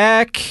come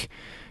back,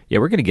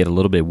 we're going to get a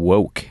little bit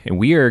woke. And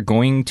we are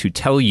going to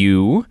tell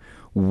you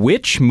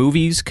which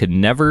movies could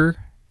never,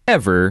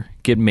 ever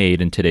get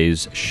made in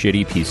today's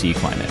shitty PC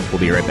climate. We'll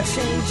be right back.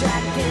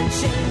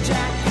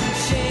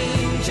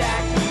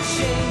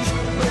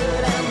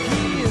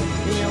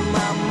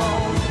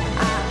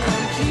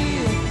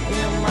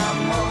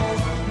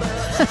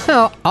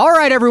 All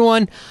right,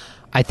 everyone.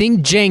 I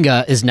think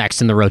Jenga is next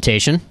in the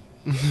rotation.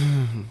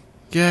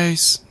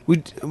 Guys, we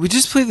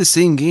just play the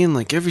same game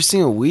like every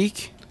single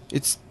week.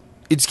 It's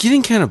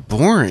getting kind of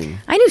boring.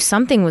 I knew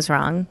something was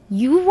wrong.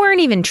 You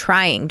weren't even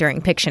trying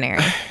during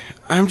Pictionary.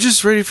 I'm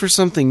just ready for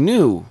something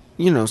new.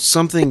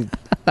 Something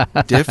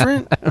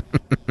different.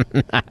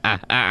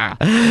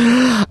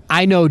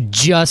 I know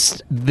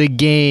just the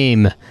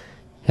game.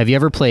 Have you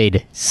ever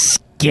played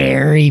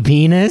Scary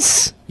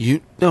Penis? You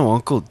know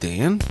Uncle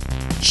Dan?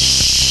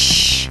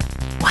 Shh.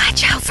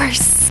 Watch out for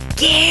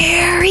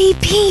Scary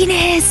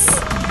Penis.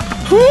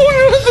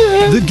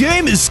 The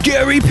game is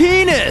Scary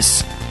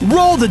Penis.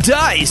 Roll the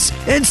dice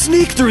and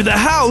sneak through the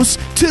house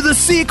to the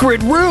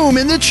secret room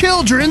in the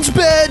children's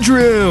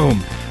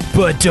bedroom.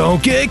 But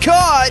don't get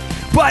caught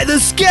by the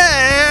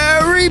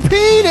scary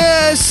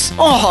penis.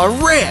 Oh,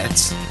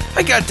 rats.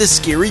 I got the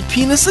scary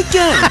penis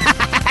again.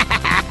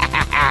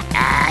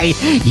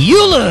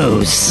 You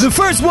lose. The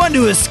first one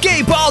to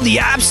escape all the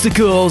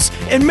obstacles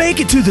and make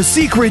it to the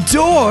secret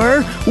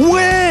door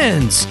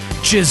wins.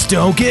 Just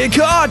don't get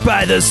caught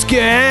by the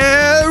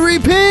scary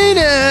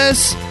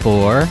penis.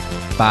 4,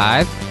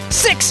 5,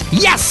 6.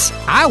 Yes,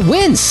 I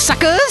win,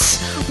 suckers.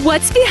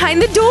 What's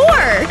behind the door?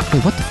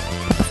 Wait, what the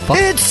fuck?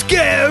 It's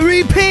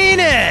Scary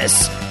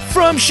Penis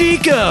from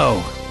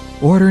Chico.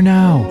 Order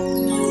now.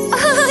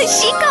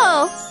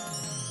 Chico.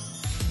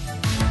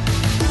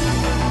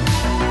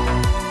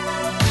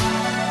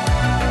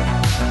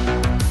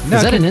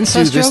 Is that an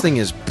incest Dude, this joke? thing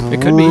is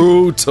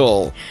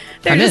brutal.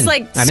 They're just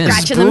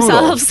scratching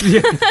themselves.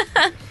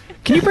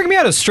 Can you bring me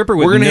out a stripper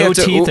with no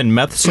teeth and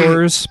meth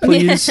sores,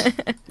 please?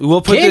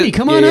 We'll put Candy,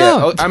 come on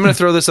out. I'm going to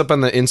throw this up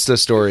on the Insta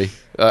story,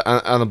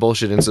 on the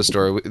bullshit Insta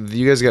story.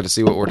 You guys got to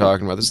see what we're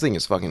talking about. This thing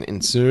is fucking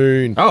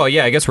insane. Oh,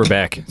 yeah, I guess we're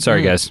back.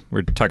 Sorry, guys.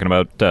 We're talking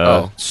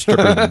about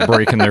stripper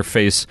breaking their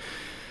face.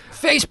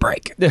 Face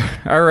break.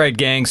 All right,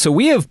 gang. So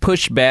we have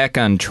pushed back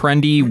on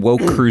trendy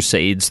woke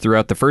crusades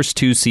throughout the first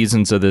 2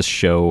 seasons of this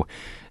show,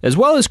 as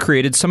well as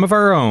created some of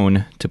our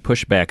own to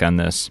push back on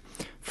this.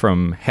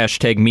 From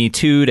hashtag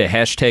 #MeToo to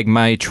hashtag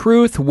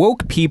 #MyTruth,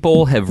 woke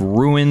people have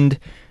ruined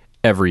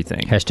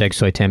everything. Hashtag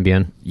soy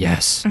tambien.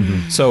 Yes.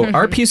 So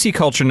our PC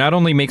culture not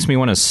only makes me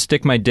want to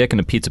stick my dick in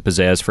a pizza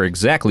pizzazz for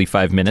exactly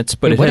 5 minutes,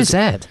 but What is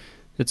that?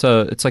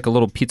 It's like a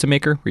little pizza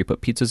maker where you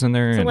put pizzas in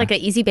there. Is it and like an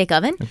easy bake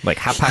oven? like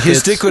Hot Pockets.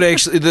 His dick would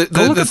actually.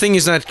 The thing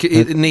is not.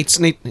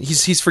 Nate.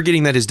 He's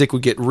forgetting that his dick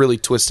would get really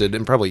twisted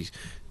and probably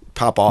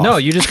pop off. No,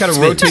 you just got to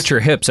rotate your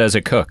hips as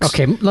it cooks.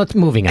 Okay, let's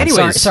moving on.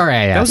 Anyways, sorry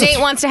I asked. Nate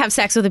wants to have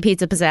sex with a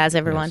pizza pizzazz,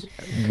 everyone.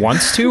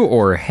 Wants to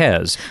or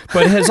has,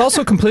 but has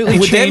also completely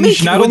Would that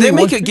changed.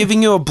 make it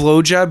giving you a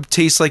blowjob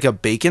taste like a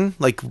bacon?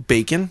 Like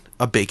bacon?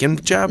 A bacon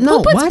job? No,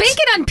 Who puts what?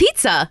 bacon on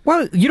pizza?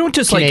 Well, you don't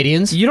just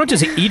Canadians? you don't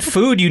just eat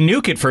food. You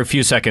nuke it for a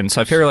few seconds.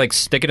 I figure like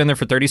stick it in there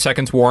for 30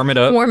 seconds, warm it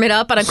up. Warm it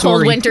up on a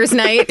cold winter's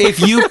night. If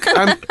you,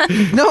 I'm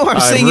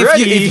saying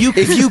ready.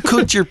 if you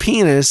cooked your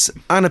penis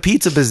on a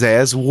pizza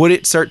pizzazz, would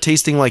it start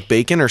tasting like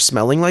bacon or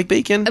smelling like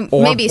bacon?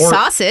 Maybe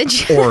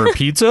sausage. Or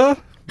pizza.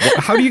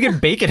 How do you get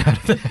bacon out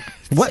of that?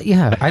 What?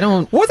 Yeah, I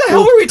don't. What the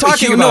hell are we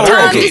talking about? No,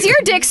 Tom, okay. does your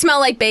dick smell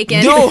like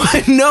bacon?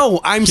 No,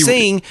 I'm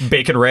saying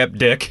bacon wrapped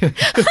dick.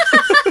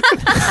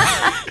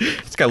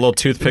 It's got little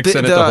toothpicks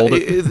in it to hold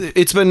it.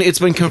 It's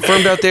been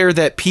confirmed out there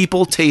that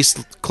people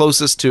taste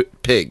closest to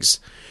pigs.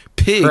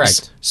 Pigs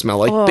Correct. smell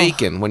like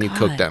bacon when you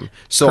cook them.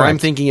 So Correct. I'm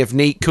thinking if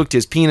Nate cooked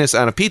his penis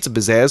on a pizza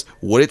pizzazz,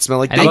 would it smell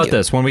like How bacon? about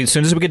this? As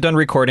soon as we get done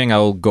recording,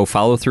 I'll go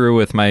follow through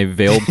with my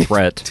veiled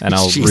threat, and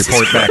I'll Jesus.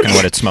 report back on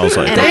what it smells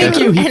like. Thank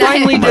you. He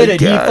finally did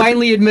it. He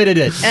finally admitted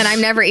it. And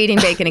I'm never eating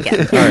bacon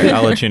again. All right,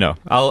 I'll let you know.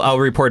 I'll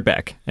report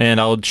back, and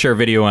I'll share a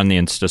video on the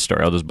Insta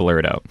story. I'll just blur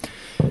it out.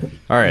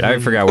 All right, I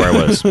forgot where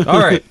I was. All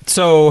right,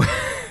 so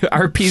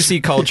our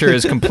PC culture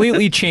has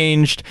completely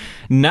changed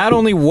not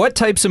only what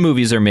types of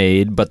movies are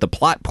made, but the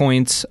plot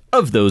points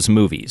of those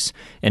movies.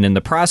 And in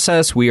the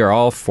process, we are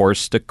all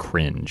forced to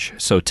cringe.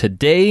 So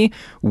today,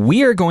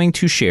 we are going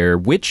to share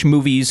which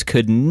movies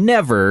could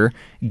never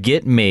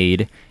get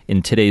made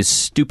in today's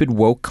stupid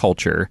woke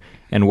culture,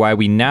 and why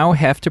we now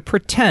have to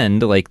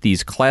pretend like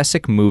these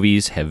classic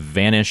movies have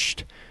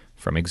vanished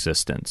from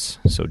existence.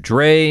 So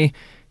Dre,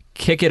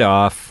 kick it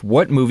off.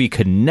 What movie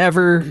could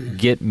never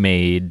get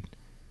made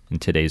in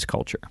today's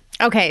culture?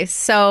 Okay,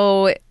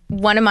 so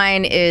one of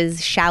mine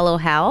is Shallow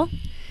Hal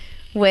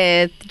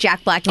with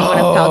Jack Black and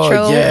Gwyneth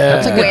Paltrow.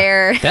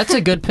 yeah. That's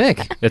a good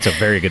pick. It's a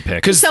very good pick.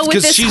 Because So with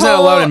this she's not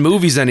allowed whole- in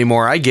movies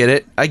anymore. I get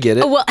it.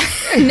 Well,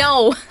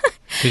 no.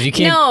 Because you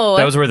can't. No.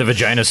 That was where the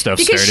vagina stuff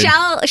Because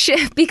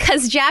started.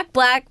 because Jack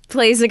Black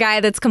plays a guy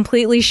that's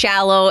completely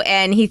shallow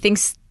and he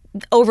thinks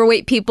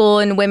overweight people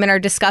and women are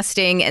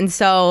disgusting, and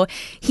so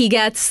he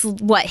gets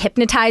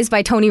hypnotized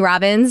by Tony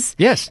Robbins.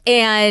 Yes.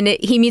 And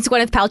he meets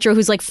Gwyneth Paltrow,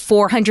 who's like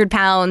 400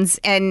 pounds,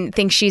 and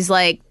thinks she's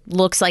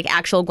looks like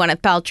actual Gwyneth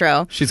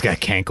Paltrow. She's got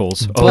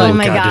cankles. Oh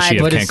my Does she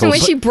have God. So when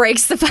cankles? she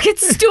breaks the fucking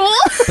stool.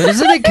 But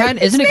isn't it kind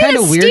made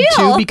of of weird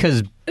steel. too?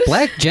 Because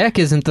Black Jack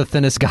isn't the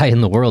thinnest guy in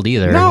the world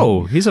either.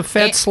 No, he's a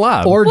fat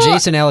slob. Or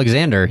Jason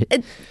Alexander.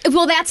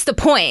 Well, that's the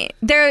point.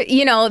 There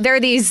are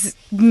these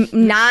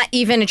not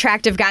even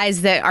attractive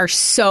guys that are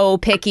so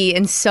picky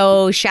and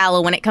so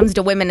shallow when it comes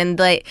to women, and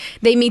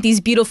they meet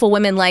these beautiful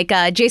women like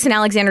Jason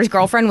Alexander's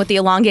girlfriend with the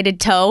elongated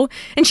toe,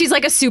 and she's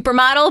like a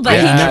supermodel. But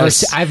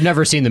I've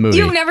never seen the movie.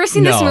 You've never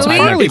seen this movie?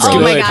 It's Oh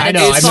my good. god, I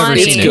know. it's I've never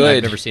funny. seen it. good.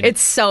 I've never seen it.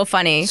 It's so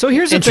funny. So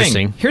here's the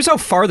Interesting. thing. Here's how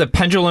far the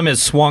pendulum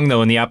has swung,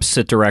 though, in the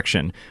opposite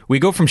direction. We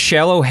go from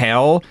Shallow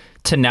Hal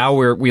to now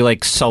where we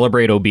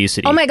celebrate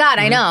obesity. Oh my god,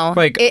 I know.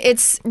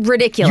 It's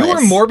ridiculous. You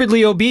are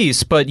morbidly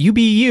obese, but you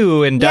be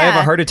you and die of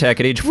a heart attack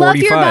at age 45. Love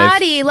your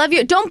body. Love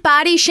your. Don't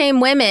body shame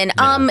women.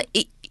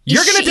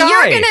 You're gonna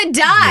die. You're gonna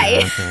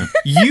die.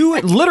 You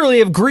literally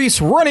have grease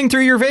running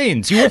through your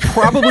veins. You will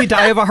probably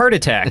die of a heart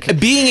attack.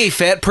 Being a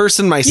fat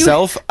person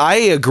myself, I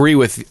agree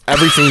with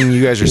everything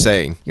you guys are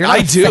saying. You're not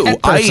I a do.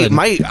 fat person.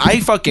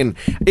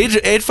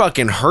 It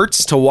fucking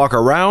hurts to walk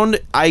around.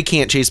 I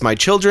can't chase my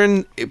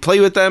children, play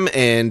with them,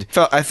 and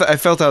I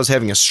felt I was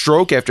having a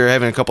stroke after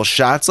having a couple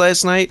shots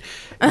last night.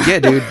 Yeah,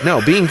 dude.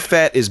 No, being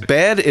fat is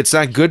bad. It's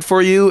not good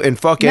for you. And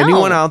fuck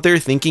anyone out there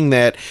thinking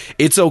that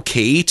it's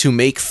okay to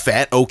make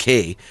fat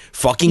okay.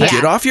 Fucking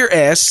get off your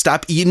ass.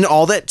 Stop eating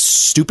all that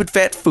stupid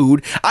fat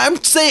food. I'm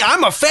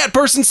a fat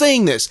person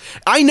saying this.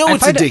 I know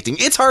it's addicting.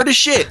 It's hard as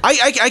shit.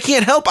 I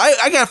can't help.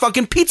 I got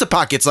fucking pizza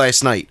pockets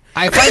last night.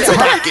 I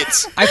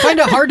find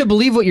it hard to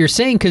believe what you're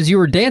saying because you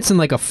were dancing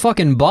like a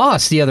fucking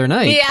boss the other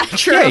night. Yeah,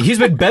 true. Yeah, he's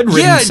been bedridden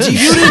Yeah, since.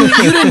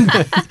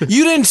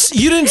 you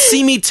didn't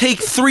see me take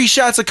 3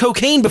 shots of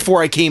cocaine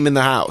before I came in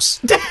the house.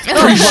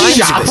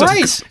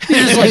 Christ! You're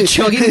just like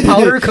chugging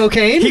powder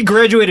cocaine? He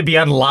graduated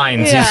beyond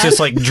lines. Yeah. He's just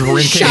like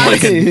drinking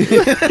like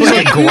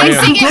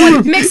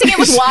Mixing it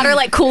with water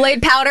like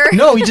Kool-Aid powder.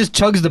 No, he just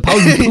chugs the powder.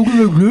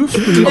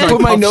 I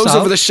put my nose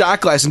over the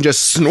shot glass and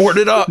just snort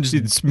it up.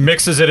 Just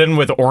mixes it in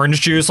with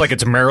orange juice like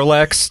it's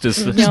Miralax.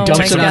 Just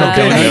dumps it on a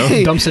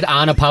donut. Dumps it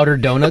on a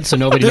powdered donut so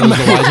nobody knows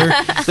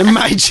the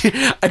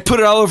wiser. I put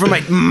it all over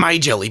my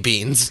jelly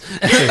beans.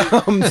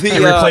 He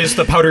replaced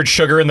the powdered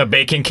sugar in the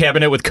baking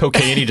cabinet with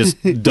cocaine. He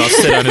just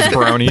dusts it on his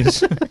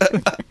brownies.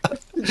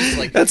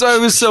 That's why I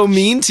was so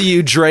mean to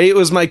you, Dre. It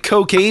was my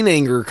cocaine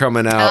anger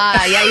coming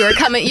out. Yeah,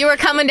 you were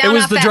coming down. It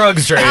was off the that,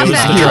 drugs, Dre. off It was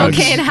that the drugs.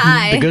 cocaine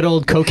high. The good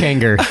old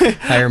cocanger.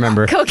 I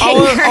remember.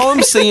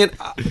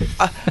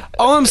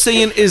 All I'm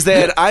saying is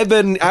that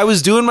I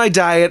was doing my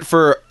diet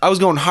I was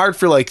going hard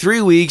for like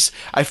 3 weeks.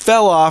 I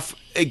fell off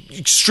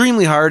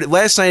extremely hard.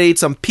 Last night I ate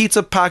some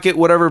pizza pocket,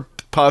 whatever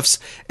puffs,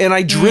 and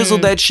I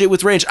drizzled that shit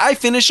with ranch. I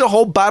finished a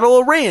whole bottle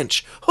of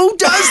ranch. Who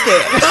does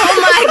that?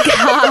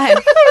 Oh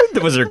my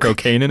god! Was there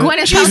cocaine in it?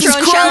 Gwyneth Jesus Paltrow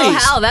and Shallow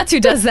Christ. Hal. That's who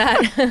does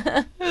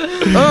that.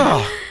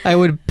 I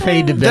would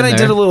pay to be Then I there.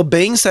 did a little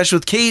bang sesh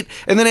with Kate,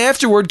 and then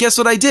afterward, guess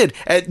what I did?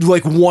 At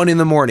like 1 in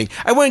the morning,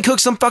 I went and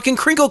cooked some fucking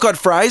crinkle cut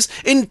fries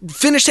and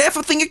finished half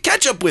a thing of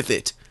ketchup with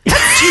it.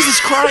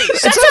 Jesus Christ!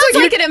 That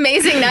sounds like an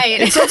amazing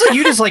night. It sounds like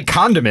you just like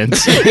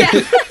condiments.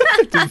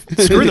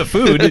 Screw the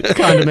food.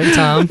 Condiment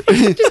Tom.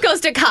 Just goes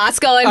to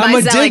Costco and I'm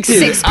buys that like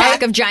addicted.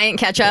 6-pack of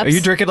giant ketchups. Are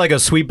you drinking like a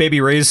Sweet Baby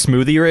Ray's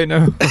smoothie right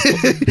now?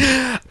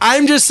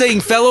 I'm just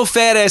saying, fellow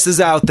fat asses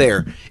out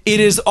there, it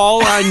is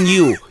all on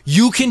you.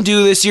 You can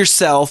do this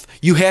yourself.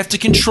 You have to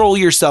control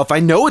yourself. I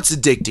know it's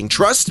addicting,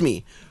 trust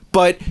me,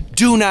 but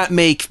do not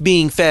make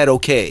being fat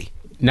okay.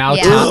 Now,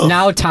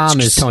 Yeah. Tom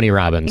is Tony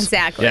Robbins.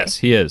 Exactly. Yes,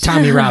 he is.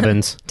 Tommy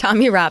Robbins.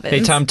 Tommy Robbins. Hey,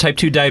 Tom, type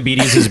 2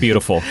 diabetes is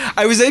beautiful.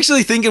 I was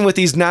actually thinking with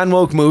these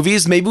non-woke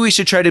movies, maybe we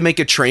should try to make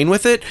a train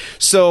with it.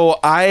 So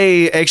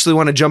I actually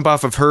want to jump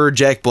off of her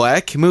Jack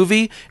Black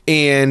movie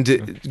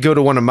and go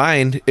to one of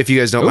mine, if you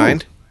guys don't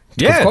mind.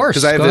 Yeah, of course.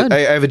 Because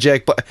I have a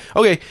Jack Black.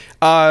 Okay,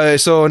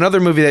 so another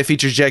movie that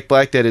features Jack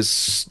Black that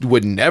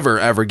would never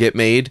ever get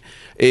made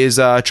is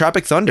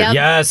Tropic Thunder. Yep.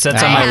 Yes,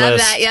 that's I on my have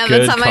list. that. Yeah,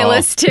 Good that's on my call.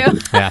 list too.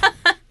 Yeah.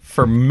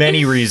 For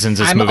many reasons,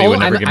 this movie would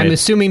never get I'm made.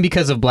 assuming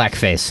because of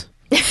blackface.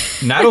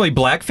 Not only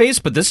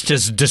blackface, but this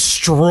just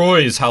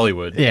destroys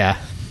Hollywood. Yeah.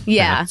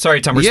 Yeah.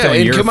 Sorry, Tom, we're Yeah, still in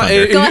and your come on,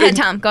 thunder. Go ahead,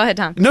 Tom. Go ahead,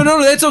 Tom. No,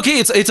 that's okay.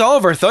 It's all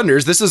of our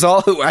thunders. This is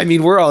all. I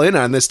mean, we're all in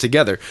on this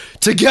together.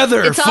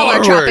 Together, It's all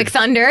our forward. Tropic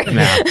Thunder.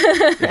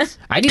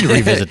 I need to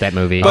revisit that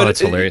movie. Oh, it's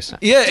hilarious.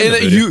 Yeah, and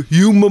It's you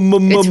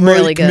It's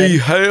really make good. me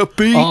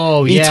happy.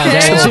 Oh, yeah.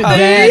 Eternal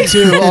That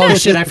too. Oh,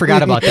 shit. I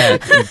forgot about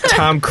that.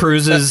 Tom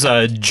Cruise's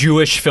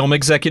Jewish film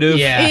executive.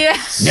 Yeah. Yeah.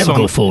 Never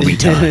go full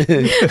retard.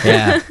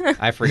 Yeah.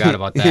 I forgot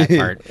about that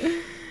part.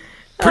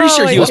 Pretty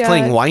sure my he was God.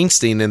 playing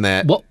Weinstein in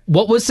that.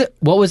 What was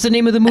the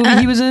name of the movie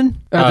he was in?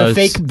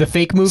 The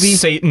fake movie?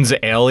 Satan's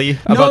Alley,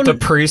 about the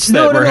priests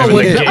that were no, having a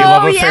wait. gay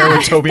love affair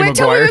with Tobey With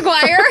Maguire. Tobey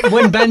Maguire.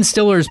 When Ben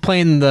Stiller's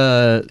playing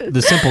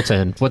the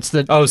simpleton. What's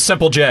the Oh,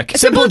 Simple Jack.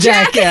 Simple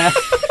Jack? Yeah.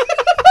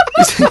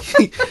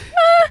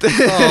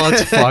 Oh,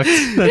 it's fucked.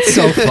 That's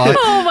so fucked.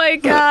 Oh my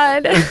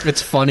God.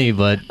 It's funny,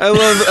 but I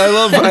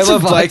love That's fun.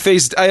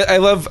 blackface. I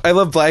love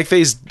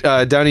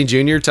blackface Downey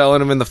Jr.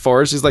 telling him in the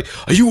forest. He's like,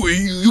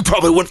 you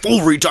probably went full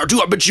retard too.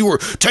 I bet you were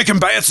taking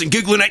baths and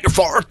giggling at your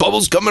fart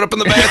bubbles coming up in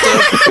the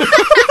bathtub.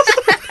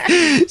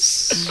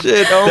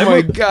 Shit! Oh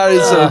my God,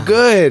 it's so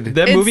good.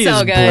 That movie it's so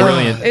is good.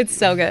 brilliant. It's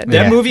so good.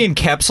 That movie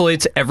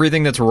encapsulates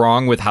everything that's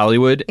wrong with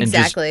Hollywood and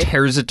Exactly. just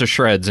tears it to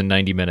shreds in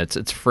 90 minutes.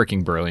 It's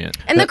freaking brilliant.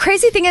 And the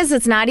crazy thing is,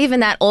 it's not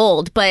even that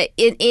old, but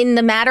in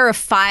the matter of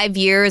 5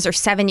 years or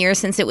 7 years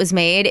since it was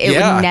made, it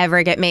Yeah. would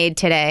never get made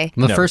today.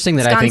 the first thing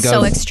that It's I think gone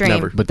so of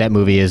extreme. with that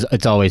movie is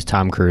it's always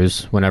Tom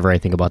Cruise whenever I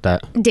think about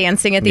that.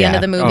 Dancing at the end Yeah.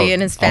 of the movie Oh,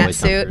 in his fat always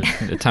Tom suit.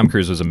 Cruise. Tom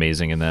Cruise was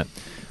amazing in that.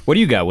 What do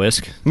you got,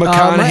 Whisk?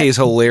 McConaughey's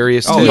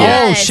hilarious too.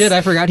 yeah. Oh, shit,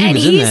 I forgot he and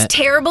was in he's that.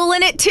 terrible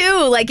in it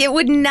too. Like it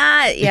would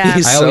not. Yeah.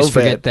 He's I always so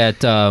forget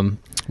that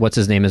what's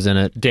his name is in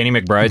it. Danny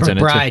McBride's in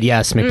it. McBride, too.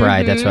 yes,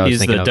 McBride. That's what I was He's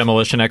thinking the of.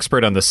 demolition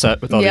expert on the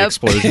set with all the Yep.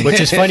 explosions. Which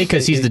is funny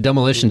because he's the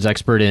demolitions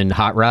expert in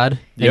Hot Rod, and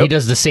Yep. he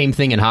does the same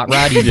thing in Hot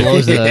Rod. He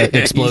blows the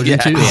explosion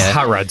too. Yeah.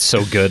 Hot Rod's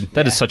so good.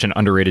 That is such an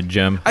underrated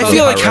gem. I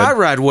feel like Hot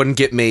Rod wouldn't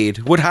get made.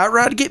 Would Hot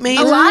Rod get made?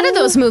 A lot of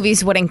those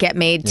movies wouldn't get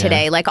made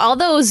today. Like all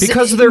those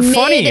Because they're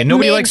funny and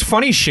nobody likes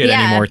funny shit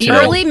anymore today.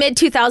 Early mid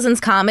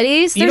 2000s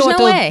comedies. You There's know what,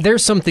 no though? way.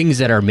 There's some things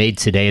that are made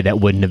today that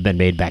wouldn't have been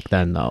made back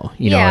then, though.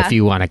 You know, Yeah. if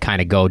you want to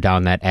kind of go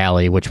down that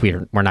alley, which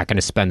we're not going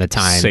to spend the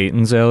time.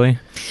 Satan's Alley.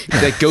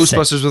 Like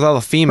Ghostbusters with all the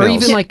Or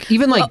females. even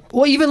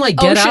like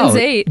Get Ocean's Out.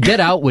 8. Get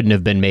Out wouldn't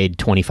have been made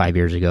 25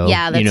 years ago.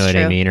 Yeah, that's you know what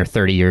I true. mean, or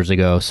 30 years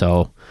ago.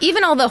 So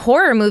Even all the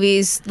horror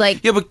movies,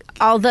 like Yeah, but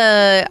all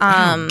the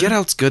Get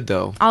Out's good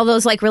though. all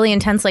those like really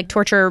intense like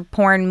torture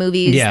porn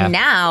movies Yeah.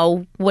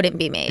 now wouldn't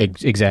be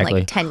made exactly.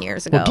 like 10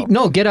 years ago.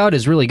 no, Get Out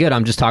is really good.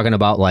 I'm just talking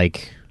about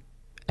like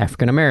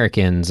African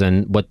Americans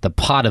and what the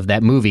plot of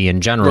that movie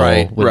in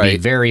general would be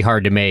very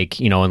hard to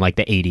make, in like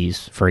the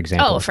 80s, for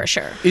example. Oh, for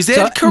sure. Is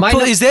that So,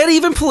 is that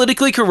even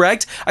politically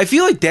correct? I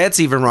feel like that's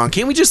even wrong.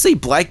 Can't we just say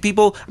black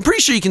people? I'm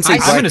pretty sure you can say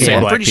black gonna people. say I'm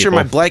black pretty sure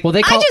people. my black. Well,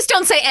 they I call just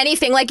don't say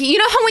anything. Like, you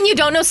know how when you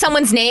don't know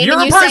someone's name You're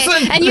and a you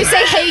person!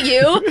 say hey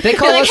you, They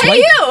call you're us like, hey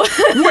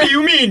you. What do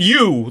you mean,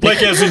 you?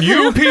 Like, as in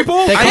you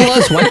people? they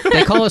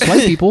call us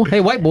white people.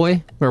 Hey, white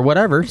boy or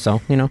whatever.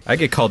 So I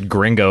get called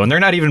gringo, and they're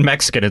not even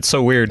Mexican. It's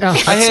so weird. Oh,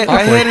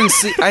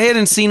 I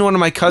hadn't seen one of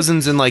my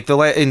cousins in like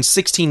in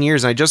 16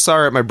 years, and I just saw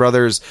her at my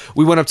brother's.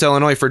 We went up to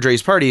Illinois for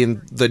Dre's party,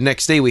 and the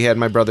next day we had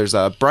my brother's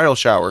bridal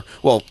shower.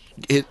 Well,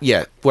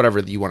 whatever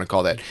you want to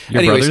call that.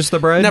 Your brother's the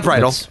bride? Not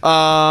bridal.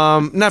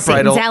 Not bridal.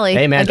 Satan's Alley.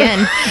 Hey, man.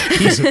 Again.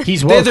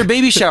 he's They woke. had their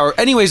baby shower.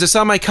 Anyways, I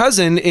saw my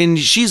cousin, and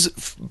she's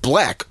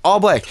black, all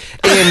black,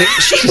 and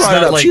she brought it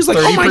not up. like She's like,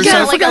 "Oh my 30%? god,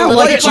 I Like forgot a how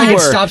little white bit you like were."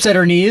 stops at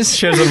her knees.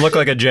 She doesn't look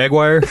like a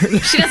jaguar.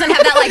 She doesn't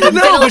have that like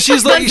No, but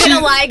she's like- the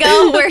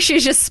vitiligo where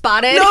she's just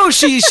spotted. No,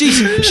 she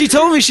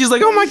told me, she's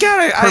like, "Oh my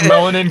god, Her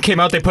melanin came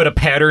out. They put a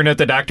pattern at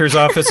the doctor's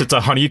office. It's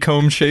a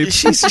honeycomb shape.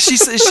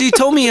 she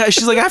told me,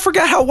 she's like, I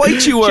forgot how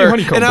white you were,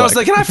 honeycomb and I was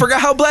black. like, and I forgot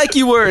how black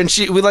you were, and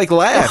we like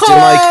laughed, and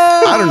like,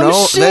 I don't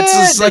know, shit! that's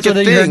just like That's a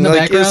what you heard in thing, the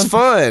like it's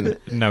fun.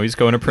 Now he's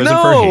going to prison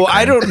for No, hate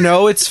I crime. don't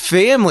know. It's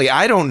family.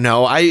 I don't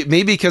know.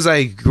 Maybe because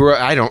I grew.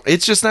 I don't.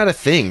 It's just not a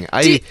thing.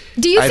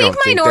 Do you I think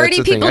don't minority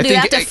that's a thing. people I do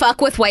think- that to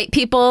fuck with white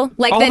people?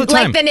 Like All the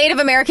time. like the Native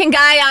American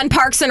guy on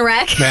Parks and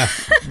Rec? Yeah.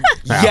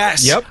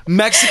 Yes. Yep.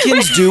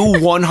 Mexicans do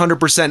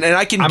 100%, and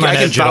I can I'm on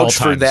edge at all vouch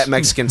for times. that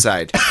Mexican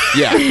side.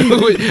 Yeah. My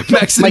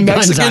gun's on me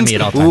Mexicans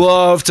at all times.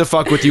 love to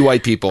fuck with you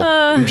white people.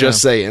 I'm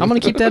just saying. I'm going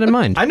to keep that in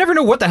mind. I never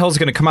know what the hell's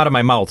going to come out of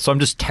my mouth, so I'm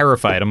just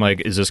terrified. I'm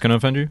like, is this going to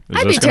offend you? Is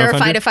I'd be this gonna offend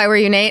terrified you? if I were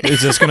you, Nate.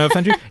 Is this going to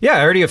offend you? Yeah,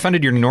 I already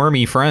offended your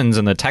normie friends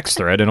in the text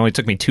thread. It only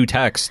took me 2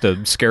 texts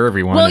to scare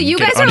everyone. Well, and you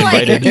get guys are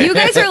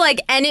like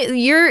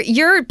uninvited.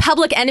 you're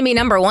public enemy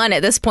number 1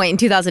 at this point in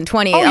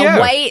 2020. Oh, yeah. A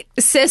white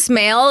cis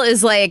male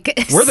is like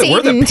We're the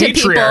Satan to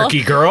people.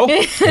 patriarchy, girl.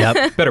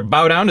 Yep. Better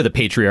bow down to the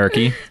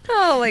patriarchy.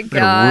 Oh my Better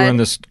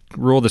god.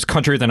 rule this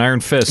country with an iron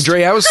fist.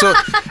 Dre, I was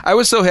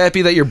so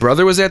happy that your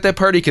brother was at that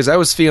party because I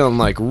was feeling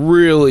like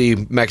really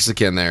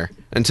Mexican there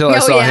until I Oh,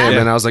 saw yeah. him,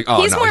 and I was like,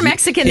 oh, He's no, more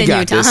Mexican he than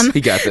got you, this. Tom. He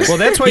got this. Well,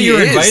 that's why He you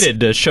were is. invited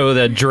to show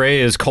that Dre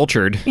is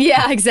cultured,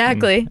 Yeah,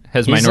 exactly.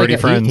 has He's minority like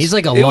a- friends. He's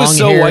like a It was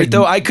so long-haired- white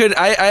though. I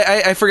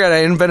forgot I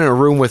hadn't been in a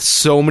room with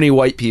so many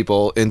white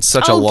people in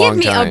such a Oh, long give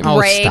me a time. Oh,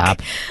 break.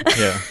 stop.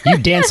 yeah. You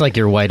dance like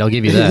you're white. I'll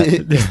give you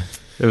that.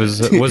 It was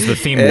the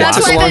theme. That's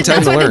last a long time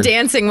That's to why the learn.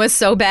 dancing was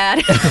so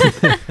bad.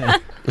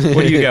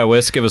 What do you got,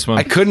 Wes? Give us one.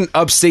 I couldn't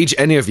upstage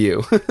any of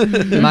you.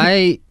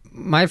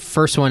 My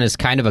first one is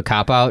kind of a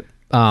cop out.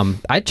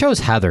 I chose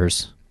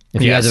Heathers.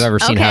 If you Yes. guys have ever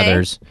seen Okay.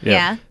 Heathers,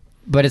 Yeah.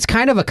 but it's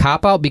kind of a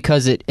cop out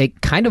because it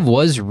kind of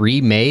was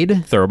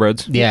remade.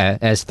 Thoroughbreds. Yeah,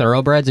 as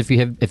Thoroughbreds. If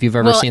you've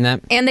ever Well, seen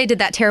that. And they did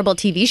that terrible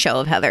TV show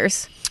of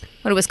Heathers.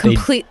 But it was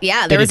complete.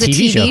 Yeah, there did was a a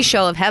TV TV show.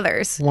 show of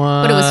Heathers.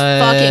 But it was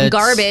fucking What?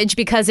 garbage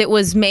because it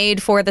was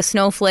made for the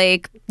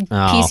Snowflake Oh,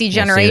 well, PC see,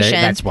 generation.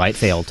 that's why it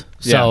failed.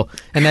 So,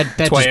 and that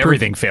That's why just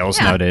everything fails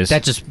nowadays.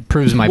 That just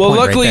proves my well, point.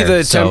 luckily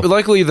right there.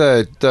 luckily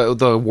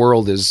the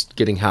world is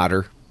getting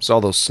hotter, so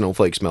all those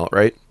snowflakes melt,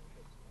 right?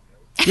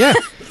 yeah.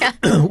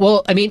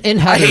 Well, I mean, in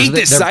Heathers, I hate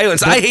this they're-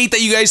 silence. I hate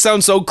that you guys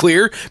sound so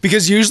clear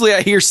because usually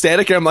I hear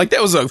static and I'm like,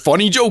 that was a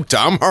funny joke,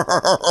 Tom.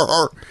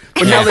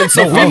 But now that it's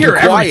so we hear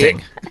quiet.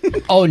 everything.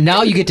 Oh,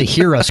 now you get to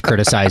hear us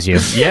criticize you.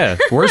 Yeah,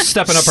 we're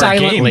stepping up our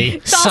Silently. game.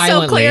 it's all so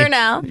silently. clear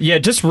now. Yeah,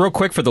 just real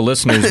quick for the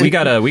listeners, we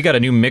got a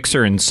new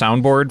mixer and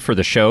soundboard for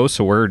the show,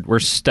 so we're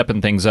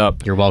stepping things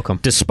up. You're welcome.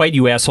 Despite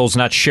you assholes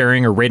not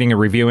sharing or rating or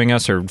reviewing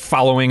us or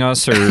following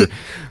us or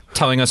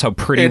telling us how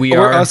pretty we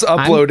or are. us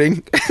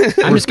uploading.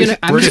 I'm just gonna.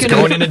 we're just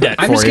going into debt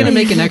I'm for just you. gonna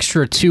make an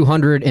extra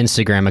 200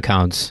 Instagram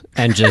accounts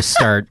and just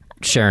start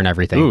sharing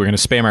everything. Ooh, we're gonna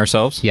spam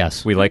ourselves.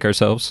 Yes. we like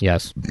ourselves.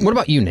 Yes. What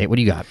about you, Nate? What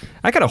do you got?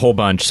 I got a whole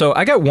bunch. So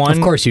I got one.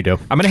 Of course you do.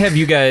 I'm going to have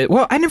you guys.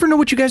 Well, I never know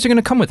what you guys are going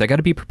to come with. I got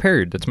to be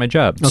prepared. That's my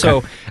job.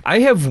 So I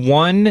have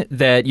one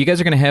that you guys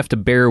are going to have to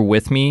bear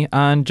with me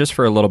on just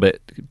for a little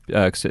bit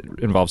because it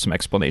involves some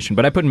explanation.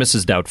 But I put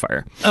Mrs.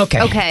 Doubtfire.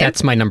 Okay.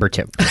 That's my number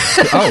 2.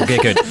 Oh, okay,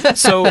 good.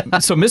 So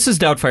Mrs.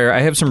 Doubtfire, I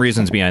have some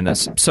reasons behind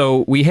this.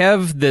 So we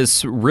have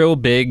this real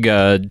big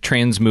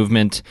trans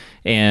movement,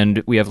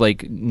 and we have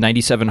like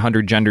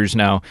 9,700 genders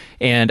now.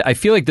 And I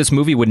feel like this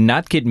movie would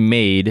not get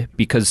made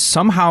because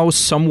somehow,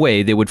 some way,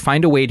 they would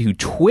find a way to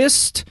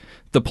twist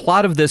the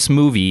plot of this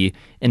movie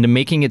into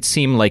making it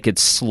seem like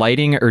it's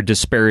slighting or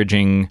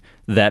disparaging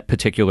that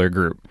particular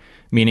group.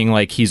 meaning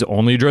like he's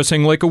only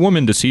dressing like a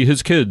woman to see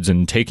his kids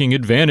and taking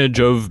advantage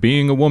of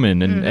being a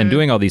woman and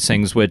doing all these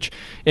things, which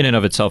in and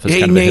of itself is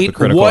kind of a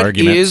hypocritical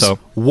argument.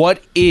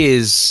 What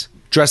is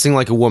dressing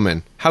like a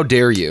woman? How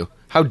dare you?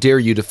 How dare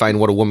you define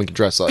what a woman can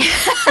dress like?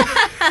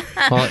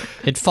 Well,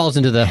 it falls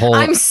into the whole...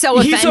 I'm so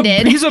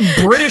offended. He's a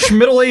British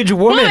middle-aged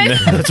woman.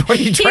 That's what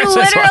he dresses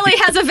like. He literally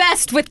has a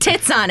vest with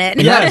tits on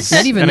it. Yes,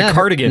 not even and that. A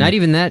cardigan. Not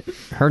even that.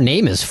 Her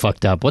name is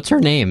fucked up. What's her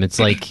name? It's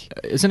like...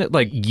 Isn't it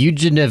like...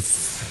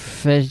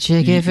 Eugenics?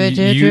 Eugenics?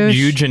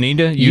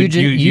 Eugenics.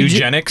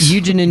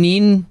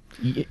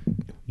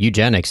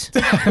 Eugenics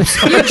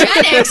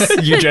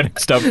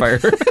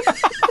Doubtfire.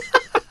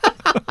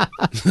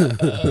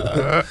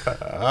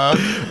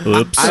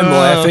 Oops. I'm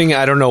laughing.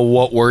 I don't know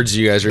what words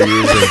you guys are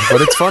using,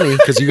 but it's funny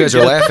because you guys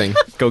are laughing.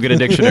 Go get a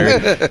dictionary.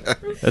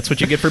 That's what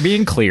you get for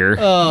being clear.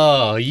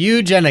 Oh,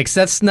 eugenics.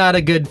 That's not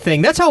a good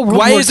thing. That's how World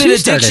Why War is it II a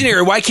started.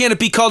 dictionary? Why can't it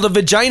be called a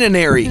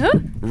vaginary? Huh?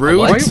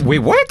 Rude. Wait,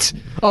 what?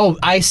 Oh,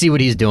 I see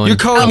what he's doing. You're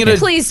calling it a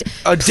please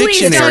dictionary.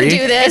 Please don't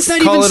do this. It's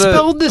not even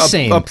spelled the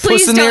same. A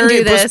Please don't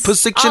do this.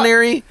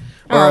 Pusictionary?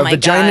 Oh Or a my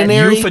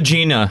vaginary?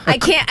 Euphagina. I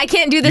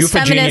can't do this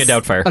feminist.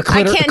 Doubtfire.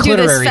 I can't do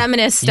this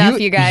feminist stuff,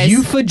 you guys.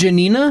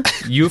 Euphagina?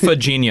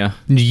 Euphagenia.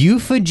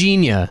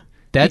 Euphagenia.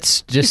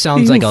 That just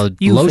sounds like a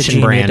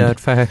lotion brand.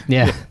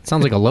 Yeah, it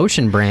sounds like a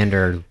lotion brand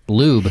or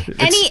lube.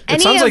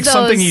 It sounds like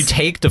something you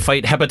take to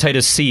fight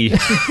hepatitis C.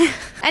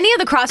 Any of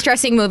the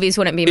cross-dressing movies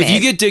wouldn't be made. If you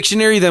get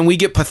dictionary, then we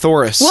get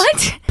Pythagoras.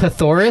 What?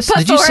 Pythagoras?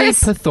 Did you say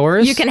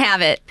Pythagoras? You can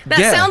have it. That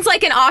sounds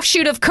like an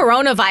offshoot of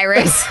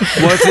coronavirus.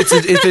 Well,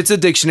 if it's a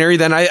dictionary,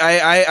 then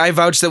I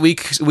vouch that we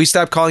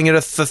stop calling it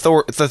a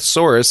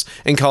thesaurus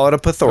and call it a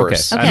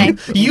Pythagoras. Okay.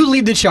 You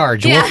lead the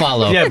charge. Yeah. We'll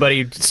follow. Yeah,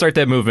 buddy, start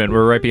that movement.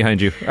 We're right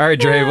behind you. All right,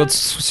 Dre, let's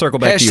circle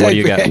back to you. What do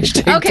you got?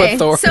 Okay,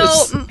 Pythagoras. so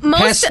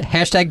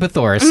Hashtag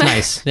Pythagoras.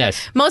 Nice.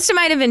 Yes. Most of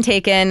mine have been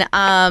taken,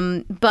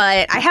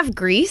 but I have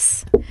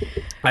Grease.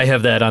 I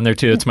have that on there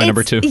too. It's my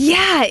number 2.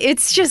 Yeah,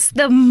 it's just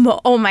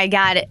oh my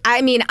God.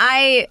 I mean,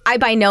 I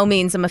by no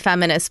means am a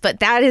feminist, but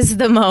that is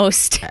the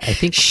most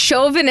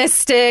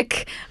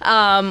chauvinistic,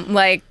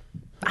 like,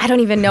 I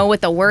don't even know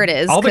what the word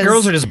is. All the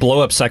girls are just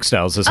blow up sex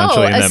dolls,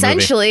 essentially, in that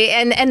essentially.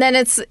 movie. And then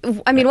it's,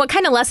 I mean, what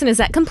kind of lesson is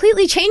that?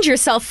 Completely change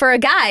yourself for a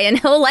guy and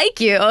he'll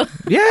like you.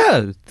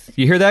 Yeah.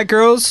 You hear that,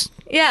 girls?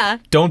 Yeah.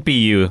 Don't be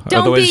you.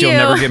 Don't Otherwise, be you'll you.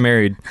 never get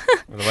married.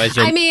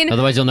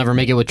 Otherwise, you'll never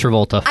make it with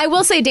Travolta. I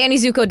will say Danny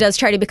Zuko does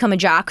try to become a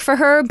jock for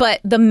her,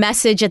 but the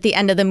message at the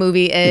end of the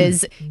movie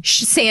is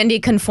Sandy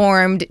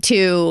conformed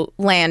to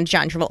land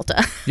John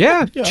Travolta.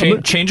 Yeah.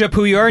 Change up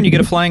who you are and you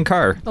get a flying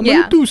car. I'm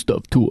going to do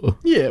stuff to her.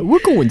 Yeah,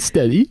 we're going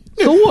steady.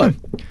 So what?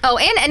 Oh,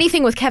 and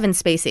anything with Kevin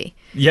Spacey.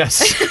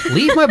 Yes.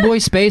 Leave my boy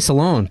Space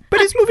alone. But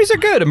his movies are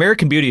good.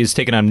 American Beauty has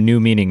taken on new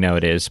meaning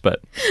nowadays,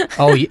 but...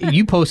 Oh,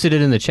 you posted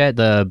it in the chat,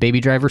 the Baby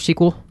Driver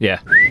sequel? Yeah.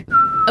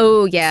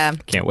 Oh, yeah.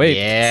 Can't wait.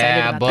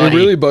 Yeah, It buddy.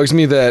 really bugs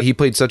me that he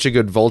played such a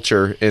good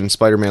Vulture in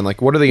Spider-Man.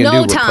 Like, what are they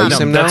going to do? Tom. Replace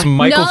him now? That's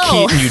Michael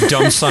No. Keaton, you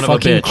dumb son of a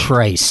Fucking bitch.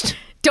 Christ.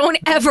 Don't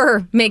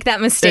ever make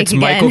that mistake It's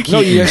again. Michael Keaton. No,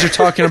 you guys are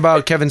talking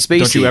about Kevin Spacey.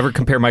 Don't you ever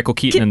compare Michael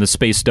Keaton and the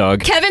Space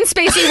Dog. Kevin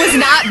Spacey was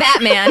not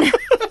Batman.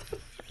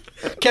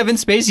 Kevin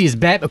Spacey is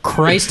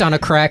Christ on a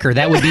cracker.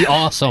 That would be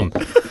awesome.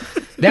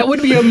 That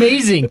would be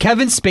amazing.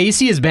 Kevin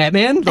Spacey is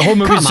Batman? The whole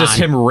movie's Come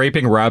just on. him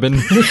raping Robin.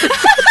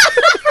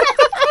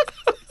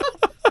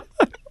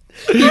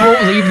 He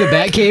won't leave the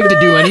Batcave to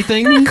do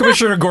anything?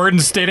 Commissioner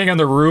Gordon's standing on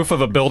the roof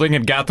of a building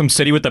in Gotham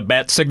City with the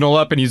bat signal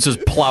up, and he's just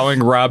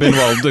plowing Robin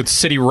while the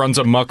city runs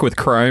amok with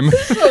crime.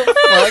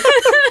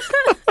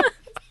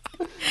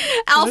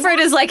 Alfred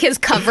is like his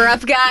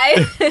cover-up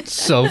guy.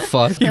 So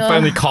fucked. He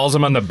finally calls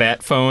him on the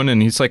bat phone,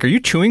 and he's like, "Are you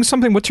chewing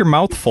something? What's your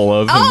mouth full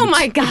of?" Oh And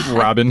my it's God.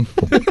 Robin.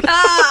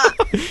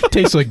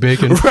 Tastes like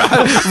bacon.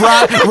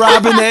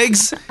 Robin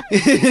eggs?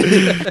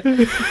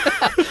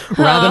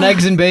 Robin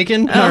eggs and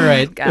bacon? All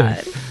right.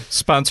 God.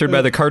 Sponsored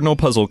by the Cardinal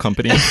Puzzle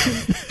Company. All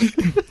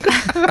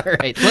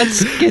right.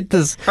 Let's get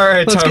this. All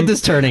right, Let's Tom. get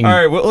this turning. All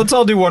right, well, let's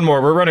all do one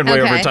more. We're running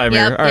way Okay, over time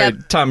yep, here. All right,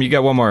 yep. Tom, you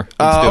got one more.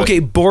 Let's do it. Okay,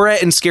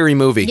 Borat and Scary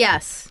Movie.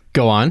 Yes.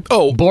 Go on.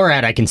 Oh.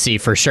 Borat I can see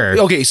for sure.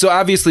 Okay, so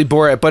obviously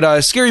Borat,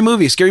 but Scary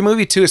Movie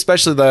 2,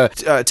 especially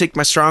the Take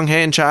My Strong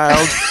Hand,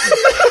 Child.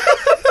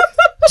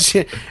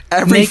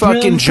 Every Make room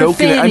fucking for joke. I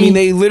Fanny. mean,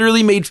 they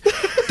literally made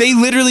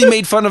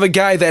fun of a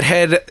guy that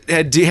had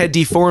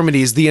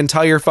deformities the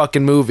entire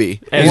fucking movie.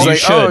 As He's you like,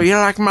 should. oh, you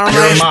like my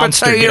You're a mashed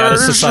monster. Get out of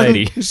potatoes?"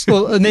 society.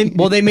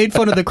 Well, they made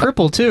fun of the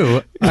cripple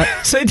too.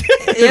 Say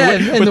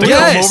Yeah, with the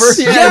Yes. comb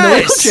over? Yeah, in the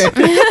Yes.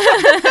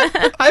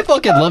 wheelchair. I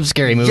fucking love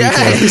Scary Movie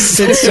Yes.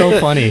 too. It's so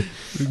funny.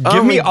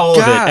 Give me my all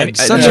God, of it. And,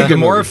 such the a good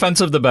more movie.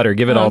 offensive, the better.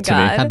 Give it all to me.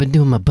 God. I've been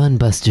doing my bun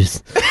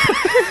busters.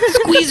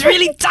 Squeeze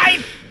really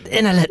tight,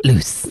 and I let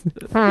loose.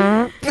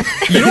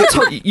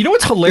 You know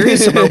what's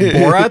hilarious about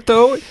Borat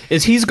though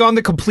is he's gone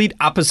the complete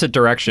opposite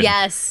direction.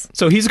 Yes.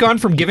 So he's gone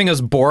from giving us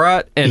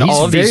Borat and He's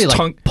all of very these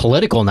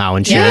political now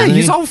and shit. Yeah, isn't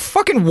he's he? all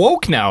fucking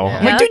woke now.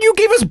 I'm Yeah. like, dude, you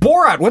gave us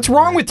Borat. What's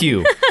wrong with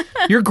you?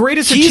 Your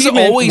greatest He's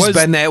achievement always was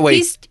been that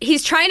way.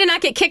 He's trying to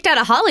not get kicked out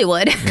of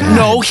Hollywood.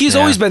 No, he's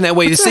always been that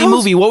way. The same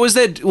movie. What was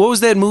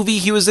that movie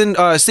he was in?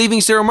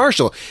 Saving Sarah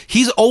Marshall.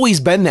 He's always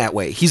been that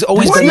way. He's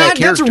always been that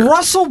character. That's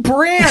Russell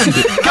Brand.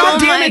 God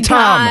damn it,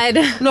 Tom.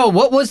 God. No,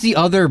 what was the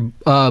other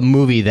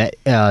movie that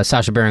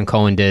Sacha Baron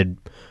Cohen did?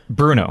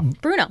 Bruno.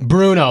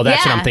 Bruno,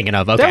 that's what I'm thinking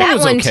of. Okay. That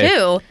was one okay.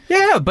 too.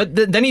 Yeah, but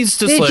then he's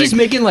just like... He's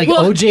making like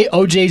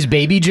OJ's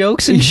baby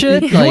jokes and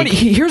shit. You know what? Like,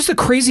 Here's the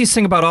craziest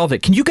thing about all of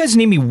it. Can you guys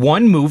name me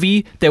one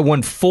movie that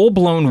went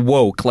full-blown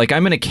woke, like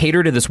I'm going to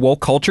cater to this woke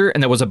culture,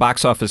 and that was a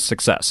box office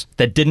success,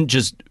 that didn't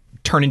just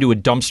turn into a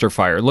dumpster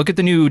fire? Look at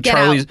the new Get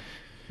Charlie's... Out.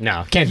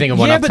 no, can't think of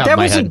one Yeah, off the but top that of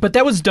my wasn't. head. But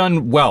that was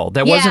done well.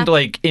 That Yeah. wasn't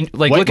like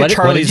look What at did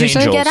Charlie's you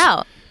say? Angels. Get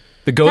Out.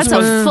 The That's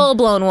Ghostbusters. a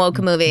full-blown woke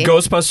movie.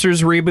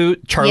 Ghostbusters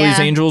reboot, Charlie's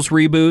Yeah. Angels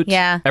reboot.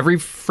 Yeah. Every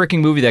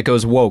freaking movie that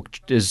goes woke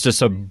is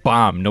just a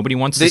bomb. Nobody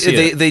wants to see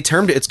it. They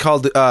termed it. It's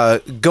called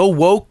 "Go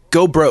Woke,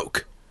 Go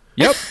Broke."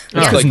 Yep. It's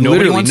Like like nobody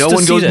literally, wants no to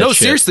one see goes. that No, shit.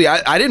 seriously,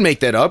 I didn't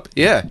make that up.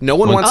 Yeah, no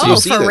one wants Oh, you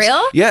to see for this.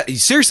 real? Yeah,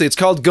 seriously, it's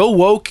called "Go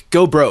Woke,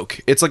 Go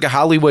Broke." It's like a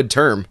Hollywood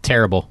term.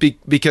 Terrible.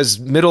 Because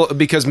middle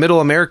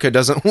America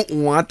doesn't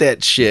want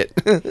that shit.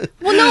 Well,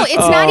 no, it's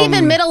not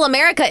even middle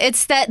America.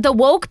 It's that the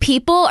woke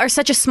people are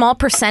such a small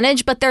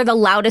percentage, but they're the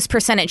loudest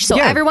percentage. So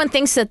Yeah. everyone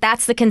thinks that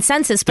that's the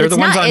consensus, but They're it's the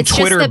ones not. on It's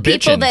Twitter just the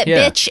people bitching. that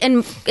Yeah. bitch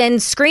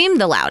and scream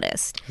the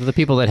loudest. The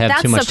people that have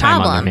That's too much the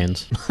time on problem. their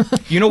hands.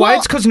 You know why? Well-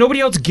 It's because nobody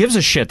else gives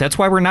a shit. That's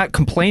why we're not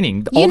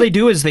complaining. All they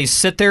do is they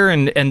sit there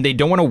and they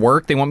don't want to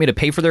work. They want me to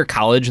pay for their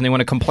college, and they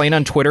want to complain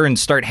on Twitter and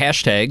start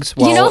hashtags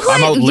while know who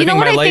I'm out you living know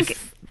what my I life think-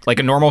 like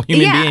a normal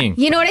human yeah. being.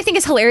 You know what I think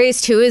is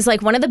hilarious too is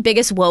like one of the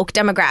biggest woke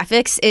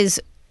demographics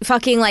is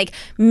fucking like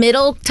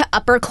middle to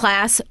upper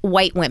class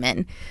white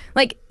women.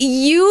 Like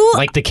you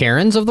Like the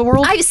Karens of the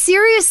world? I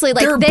seriously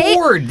like They're they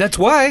bored. That's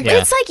why.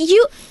 It's like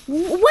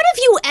what have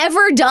you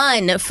ever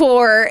done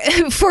for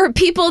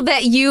people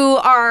that you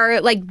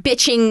are like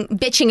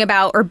bitching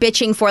about or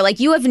bitching for? Like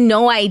you have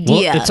no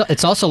idea. Well,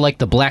 it's also like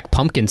the Black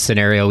Pumpkin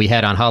scenario we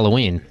had on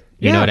Halloween.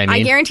 You know what I mean?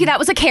 I guarantee that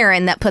was a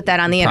Karen that put that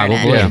on the Probably.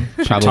 internet.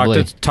 Yeah.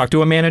 Probably. Talk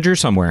to a manager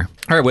somewhere.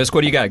 All right, Whisk,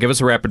 what do you got? Give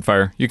us a rapid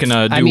fire. You can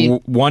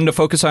do one to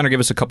focus on, or give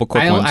us a couple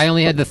quick ones. I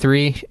only had the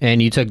 3,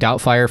 and you took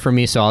Doubtfire from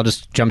me, so I'll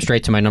just jump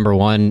straight to my number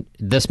 1.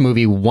 This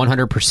movie,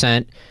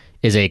 100%,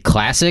 is a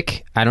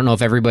classic. I don't know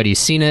if everybody's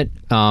seen it.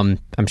 I'm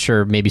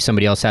sure maybe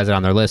somebody else has it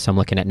on their list. I'm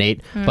looking at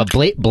Nate. But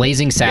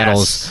Blazing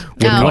Saddles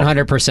would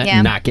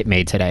 100% not get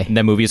made today.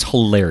 That movie is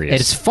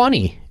hilarious. It's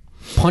funny.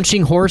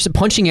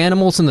 Punching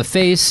animals in the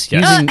face,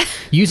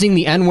 using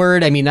the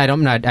N-word. I mean, I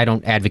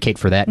don't advocate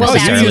for that Well,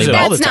 necessarily. You use it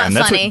all the That's time.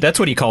 not funny. That's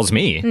what he calls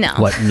me. No.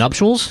 What,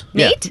 nuptials?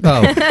 Nate?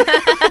 Oh.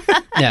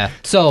 Yeah.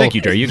 So Thank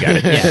you, Dre. You got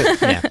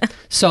it. yeah.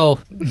 So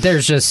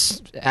there's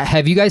just.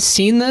 Have you guys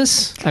seen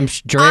this?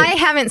 Dre, I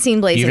haven't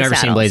seen Blazing You've never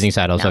Saddles. seen Blazing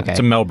Saddles, No. okay? It's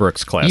a Mel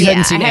Brooks classic. You Yeah,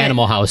 hadn't seen I hadn't-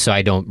 Animal House, so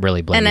I don't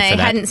really blame And you I for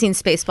that. hadn't seen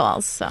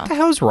Spaceballs, so What the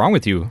hell is wrong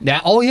with you?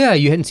 Oh yeah,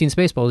 you hadn't seen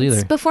Spaceballs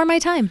either. before my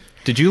time.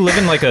 Did you live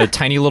in like a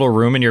tiny little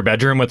room in your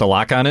bedroom with a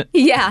lock on it?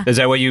 Yeah. Is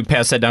that why you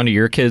passed that down to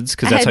your kids?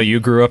 Because I that's had- how you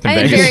grew up in I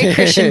had Vegas? very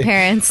Christian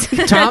parents.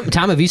 Tom,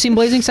 have you seen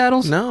Blazing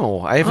Saddles?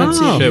 No, I haven't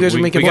seen. Shit, You guys are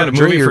we making got fun a of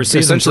Dre. movie You're for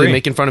season essentially 3.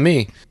 making fun of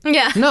me.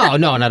 Yeah. No,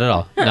 not at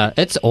all. No,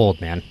 it's old,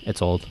 man.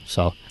 It's old.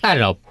 So I don't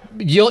know.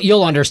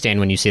 You'll understand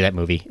when you see that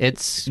movie.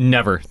 It's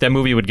Never. That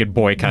movie would get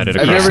boycotted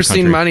I've across never the seen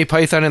country. Monty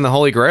Python and the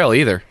Holy Grail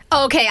either.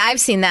 Okay, I've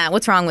seen that.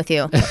 What's wrong with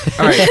you? All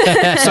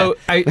right. So,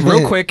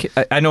 real quick,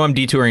 I know I'm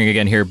detouring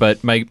again here,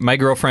 but my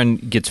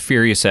girlfriend gets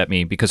furious at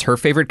me because her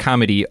favorite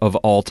comedy of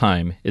all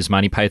time is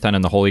Monty Python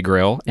and the Holy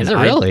Grail. And Is it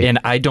really? And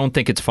I don't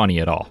think it's funny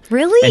at all.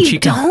 Really? And You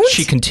don't?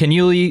 she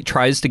continually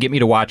tries to get me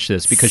to watch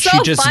this because So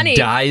she just funny.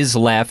 dies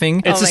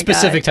laughing. it's Oh a my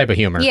specific God. type of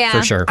humor, Yeah.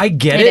 for sure. I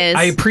get It it. is.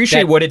 I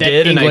appreciate That- what it that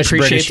did, and I English,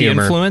 appreciate British the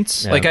humor. influence.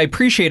 Yeah. Like, I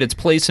appreciate its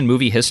place in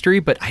movie history,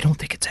 but I don't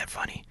think it's that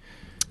funny.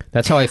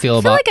 That's how I feel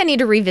I feel about. like I need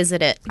to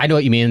revisit it. I know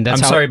what you mean. That's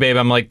I'm how, sorry, babe.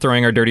 I'm like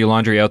throwing our dirty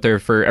laundry out there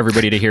for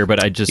everybody to hear,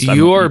 but I just You're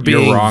you're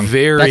being wrong.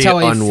 very That's how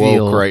I unwoke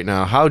feel. right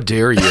now. How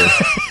dare you?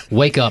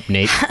 Wake up,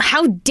 Nate.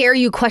 How dare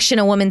you question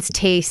a woman's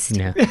taste?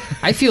 Yeah,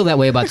 I feel that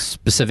way about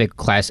specific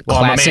Well,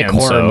 I'm a classic man,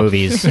 horror so.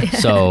 movies.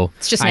 So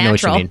It's just I know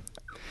natural. what you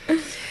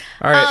mean.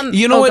 All right.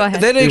 You know Oh, go what?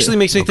 ahead. That actually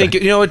makes me think.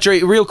 You know what,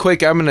 Dre? Real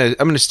quick, I'm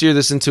gonna steer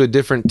this into a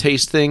different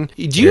taste thing.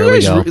 Do you There we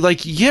guys go.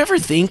 like? You ever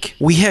think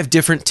we have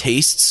different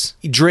tastes,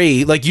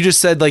 Dre? Like you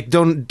just said, like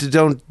don't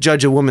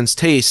judge a woman's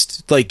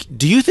taste. Like,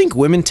 do you think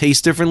women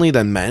taste differently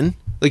than men?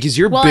 Like, is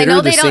your Well, I bitter know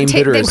the they same don't.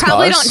 bitter They as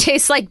probably us? don't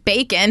taste like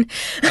bacon.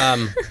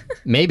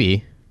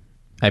 Maybe.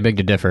 I beg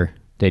to differ.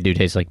 They do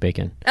taste like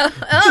bacon. But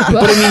I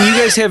mean,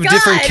 you guys have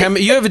different God.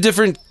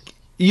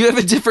 you have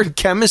a different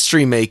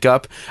chemistry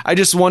makeup. I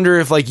just wonder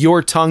if like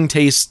your tongue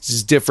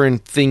tastes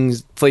different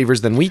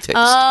flavors than we taste.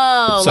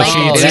 Oh, So like she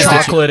Oh, eats that's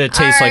chocolate. It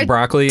tastes our like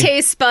broccoli.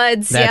 Taste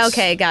buds. Yeah. That's-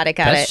 Okay. Got it.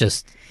 That's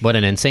just what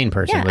an insane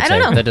person Yeah, would I say.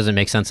 don't know. That doesn't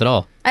make sense at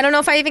all. I don't know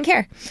if I even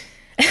care.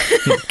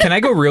 Can I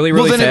go really,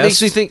 well, really then fast? it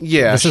makes me think.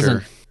 Yeah,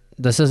 sure.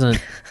 This isn't.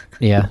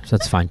 Yeah,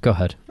 that's fine. Go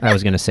ahead. I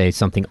was going to say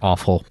something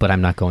awful, but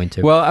I'm not going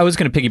to. Well, I was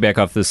going to piggyback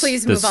off this.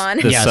 Please this, move on.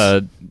 This Yes.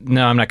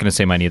 No, I'm not going to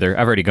say mine either.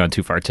 I've already gone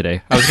too far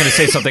today. I was going to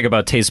say something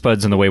about taste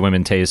buds and the way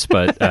women taste,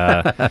 but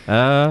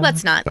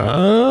Let's not.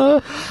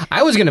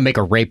 I was going to make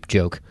a rape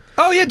joke.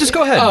 oh yeah, just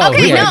go ahead.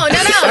 Okay, no.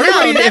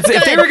 Everybody, That's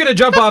if they good. were going to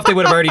jump off, they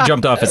would have already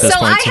jumped off at this So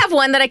point. I have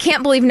one that I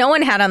can't believe no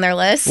one had on their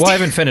list. Well, I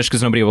haven't finished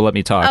because nobody will let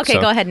me talk. Okay,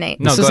 so. go ahead, Nate.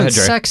 No, This go isn't ahead,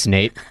 Dre. sex,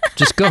 Nate.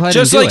 Just go ahead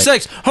Just and do like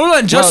it. sex. Hold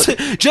on,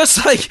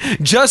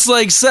 just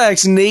like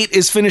sex, Nate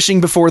is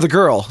finishing before the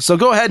girl. So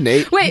go ahead,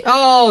 Nate. Wait,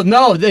 Oh,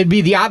 no. It'd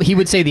be he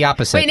would say the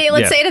opposite. wait, Nate,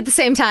 let's Yeah. say it at the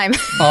same time.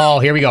 Oh,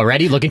 here we go.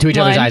 Ready? Look into each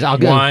other's One, eyes. I'll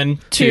go. 1,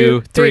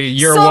 2, 3.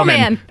 You're Soul a woman.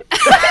 Man.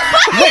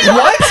 Wait,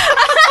 what?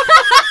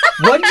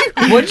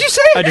 What'd you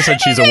say? I just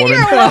said she's a woman.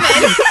 You're a woman.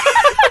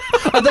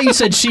 I thought you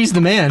said she's the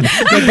man.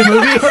 Like the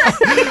movie.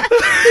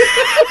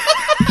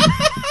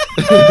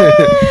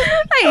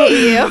 I hate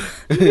you.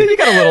 You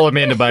got a little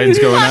Amanda Bynes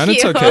going on.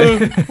 It's Fuck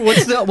okay.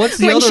 What's the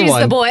When other she's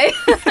one? the boy.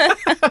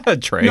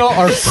 Trey. No,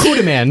 or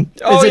Huda Man.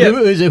 Oh, yeah.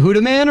 Is it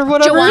Huda Man or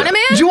whatever? Joanna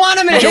Man?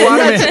 Joanna Man.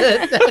 Joanna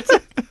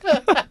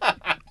Man.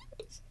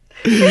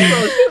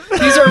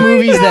 These are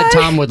movies that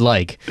Tom would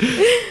like.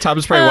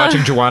 Tom's probably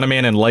watching Joanna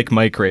Man and Like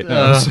Mike right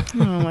now.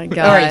 Oh my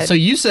god. All right, so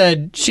you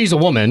said she's a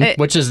woman,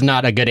 which is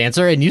not a good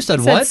answer, and you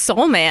said what?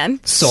 Soul Man.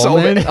 Soul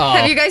Man? Oh.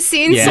 Have you guys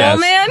seen Yes. Soul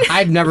Man?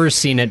 I've never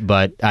seen it,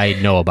 but I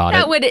know about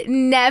That it. would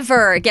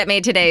never get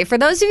made today. For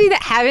those of you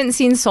that haven't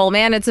seen Soul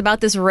Man, it's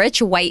about this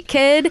rich white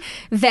kid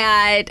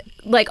that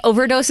like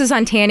overdoses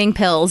on tanning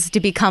pills to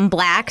become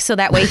black so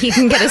that way he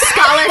can get a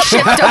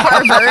scholarship to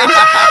Harvard.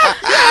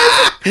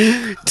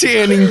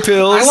 Tanning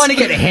pills. I want to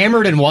get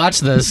hammered and watch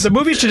this. The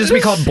movie should just be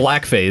called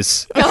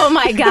Blackface. Oh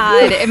my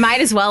god, it might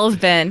as well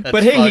have been.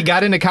 But hey, he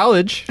got into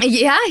college.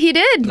 Yeah, he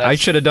did. I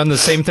should have done the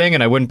same thing,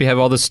 and I wouldn't have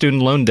all the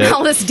student loan debt.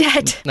 All this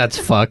debt. That's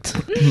fucked.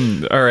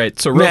 All right,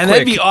 so real Man, quick,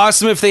 that'd be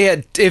awesome if they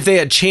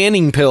had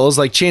Channing pills,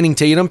 like Channing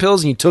Tatum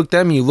pills, and you took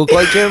them and you look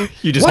like him.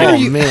 You just oh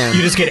get- man,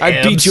 you just get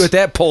I'd beat abs. you at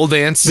that pole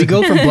dance. We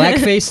go from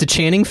blackface to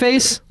Channing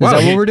face? Is that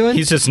what we're doing?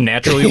 He's just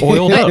naturally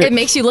oiled up. It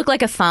makes you look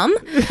like a thumb?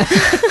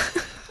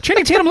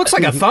 Channing Tatum looks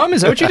like a thumb.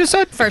 Is that what you just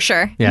said? For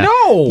sure. Yeah.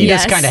 No. He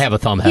Yes. does kind of have a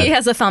thumb head. He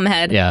has a thumb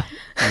head. Yeah.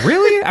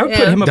 Really? I would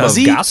put him Does above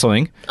he?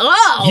 Gosling.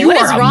 Oh, You what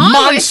are is a wrong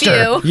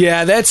monster. with you?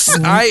 Yeah, that's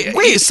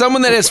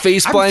someone that has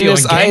face I'm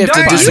blindness. feeling I have ganged to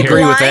up on disagree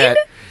here. with that.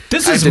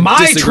 This I is have to my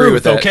disagrue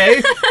with truth,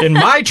 that. okay? In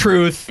my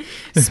truth.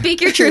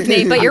 Speak your truth,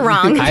 Nate, but you're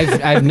wrong.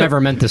 I've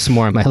never meant this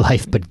more in my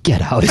life, but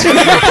get out.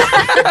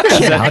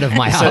 Get out of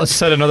my house.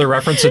 Said another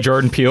reference to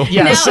Jordan Peele.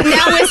 Yes.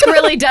 Now Whisk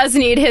really does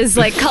need his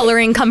like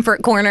coloring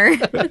comfort corner.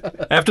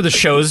 After the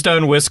show's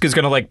done, Whisk is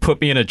going to like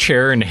put me in a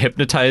chair and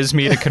hypnotize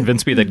me to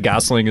convince me that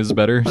Gosling is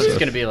better. It's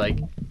going to be like...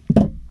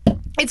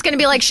 It's going to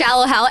be like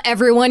Shallow Hal.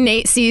 Everyone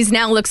Nate sees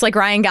now looks like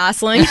Ryan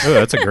Gosling. Oh,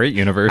 that's a great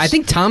universe. I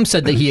think Tom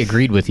said that he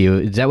agreed with you.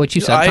 Is that what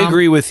you said, I Tom?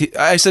 agree with you.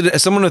 I said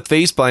as someone with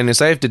face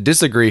blindness, I have to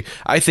disagree.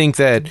 I think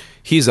that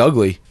he's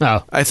ugly.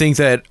 Oh. I think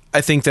that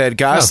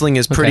Gosling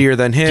is okay. prettier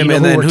than Do you him, know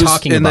and who then we're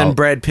talking and then about?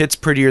 Brad Pitt's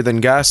prettier than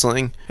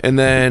Gosling, and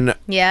then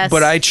Yes.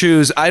 But I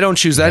don't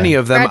choose any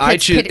of them. Brad Pitt's I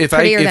choose if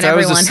prettier than I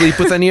was everyone. asleep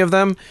with any of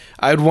them,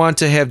 I'd want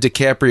to have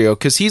DiCaprio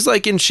because he's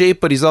like in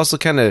shape, but he's also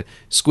kind of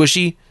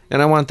squishy,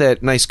 and I want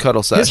that nice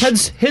cuddle sesh.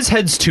 his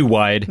head's too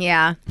wide.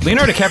 Yeah.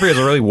 Leonardo DiCaprio has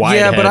a really wide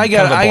Yeah, head. but I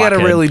got a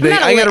blockhead. really big I'm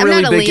not a I got a I'm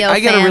really not a big Leo I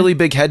got a fan. really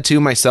big head too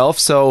myself,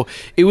 so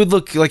it would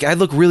look like I'd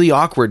look really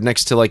awkward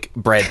next to like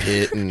Brad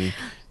Pitt and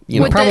you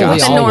know With probably the, we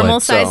with the all would, normal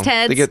so sized they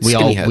heads. get We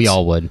skinny heads.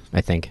 all would, I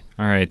think.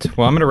 All right.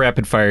 Well, I'm going to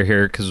rapid fire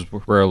here because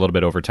we're a little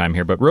bit over time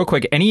here. But real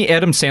quick, any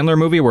Adam Sandler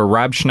movie where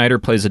Rob Schneider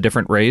plays a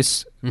different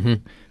race.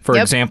 Mm-hmm. For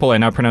Yep. example, I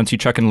Now Pronounce You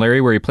Chuck and Larry,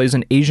 where he plays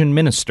an Asian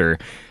minister.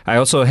 I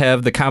also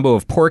have the combo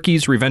of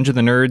Porky's, Revenge of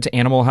the Nerds,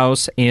 Animal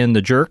House, and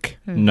The Jerk.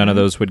 None of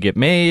those would get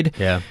made.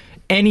 Yeah.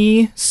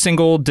 Any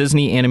single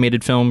Disney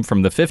animated film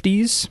from the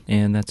 50s.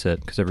 And that's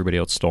it, because everybody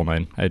else stole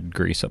mine. I had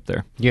Grease up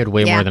there. You had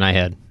way Yeah. more than I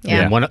had.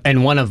 Yeah.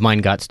 And one of mine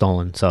got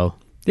stolen, so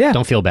Yeah.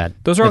 don't feel bad.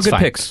 Those are all It's good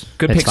fine. picks.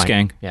 Good It's picks, fine.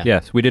 gang. Yeah.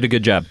 Yes, we did a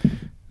good job.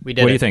 We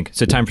did What do it. you think?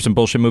 Is it time for some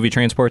bullshit movie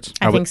transports?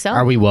 I think so.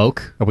 Are we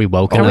woke? Are we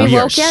woke Are enough? we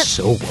woke yet?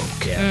 So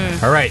woke. Yeah.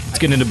 All right, let's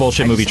get into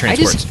bullshit movie I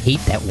transports. just hate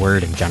that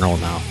word in general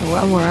now.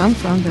 Well, where I'm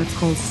from, that's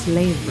called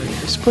slavery.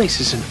 This place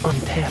is an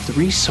untapped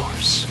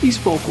resource. These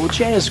vocal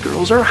jazz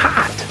girls are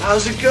hot.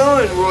 How's it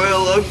going,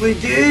 Royal Ugly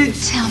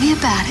Dudes? Tell me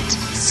about it,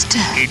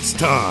 Stud. It's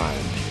time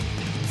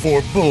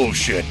for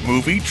Bullshit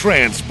Movie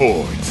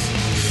Transports.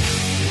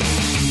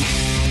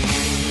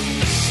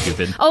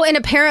 Stupid. Oh, and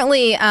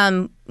apparently,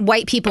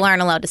 white people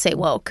aren't allowed to say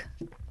woke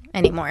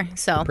anymore.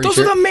 So Those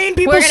are the main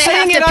people we're gonna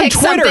saying have it to on pick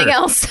Twitter. something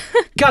else.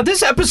 God,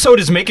 this episode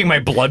is making my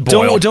blood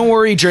boil. Don't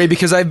worry, Dre,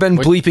 because I've been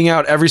bleeping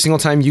out every single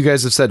time you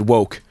guys have said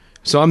woke.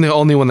 So I'm the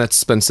only one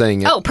that's been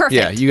saying it. Oh, perfect.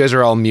 Yeah, you guys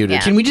are all muted.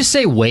 Yeah. Can we just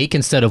say wake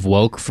instead of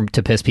woke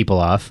to piss people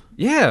off?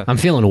 Yeah. I'm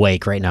feeling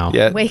wake right now.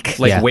 Yeah. Wake.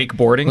 Like Yeah.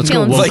 wakeboarding. Let's go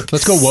Feeling woke. like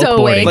Let's go woke so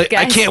boarding. wake. Like,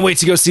 I Guys. can't wait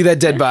to go see that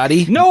dead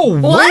body. No,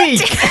 What?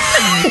 wake.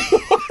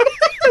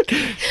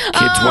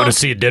 Kids want to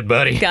see a dead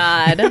body.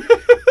 God.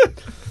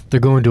 They're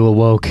going to a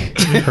woke.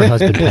 Her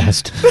husband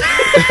passed.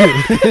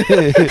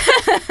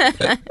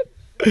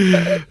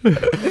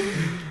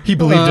 He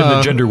believed in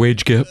the gender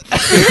wage gap.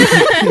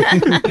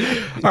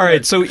 All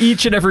right, so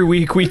each and every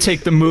week we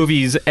take the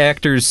movies,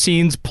 actors,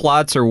 scenes,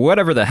 plots, or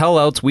whatever the hell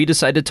else we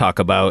decide to talk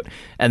about,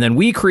 and then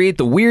we create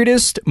the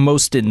weirdest,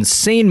 most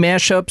insane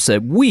mashups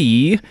that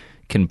we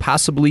can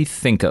possibly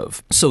think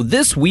of. So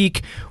this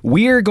week,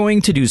 we are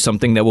going to do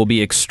something that will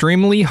be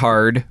extremely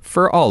hard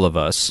for all of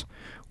us.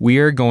 We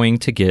are going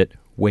to get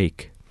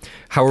Wake.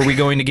 How are we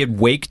going to get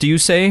Wake, do you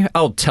say?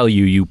 I'll tell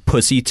you, you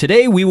pussy.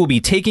 Today we will be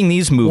taking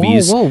these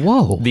movies,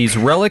 these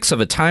relics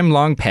of a time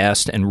long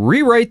past, and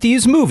rewrite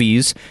these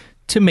movies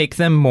to make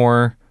them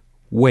more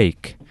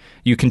Wake.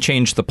 You can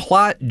change the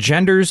plot,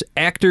 genders,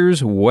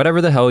 actors,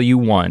 whatever the hell you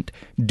want.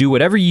 Do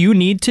whatever you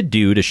need to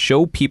do to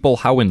show people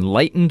how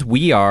enlightened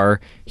we are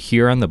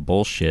here on the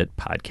Bullshit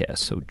Podcast.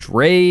 So,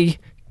 Dre,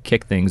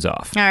 kick things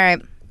off. All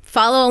right.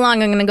 Follow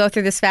along. I'm going to go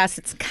through this fast.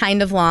 It's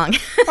kind of long.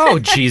 Oh,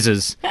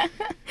 Jesus.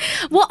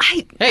 Well,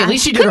 at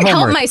least she did her homework.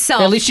 Help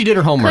myself. At least she did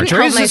her homework.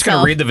 Dre's just going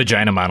to read the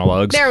vagina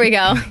monologues. There we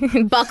go.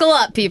 Buckle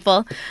up,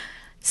 people.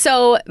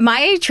 So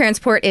my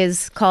transport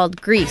is called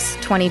Grease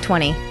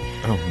 2020.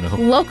 Oh, no.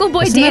 Local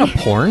boy Isn't Danny... that a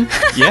porn?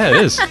 Yeah, it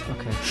is.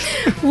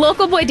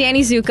 Local boy Danny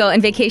Zuko and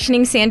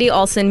vacationing Sandy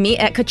Olsen meet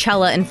at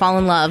Coachella and fall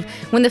in love.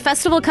 When the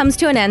festival comes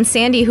to an end,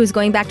 Sandy, who's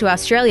going back to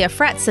Australia,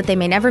 frets that they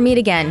may never meet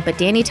again, but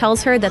Danny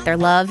tells her that their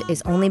love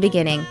is only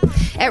beginning.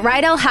 At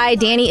Rydell High,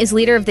 Danny is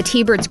leader of the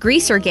T-Birds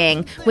Greaser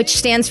Gang, which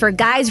stands for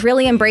Guys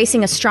Really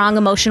Embracing a Strong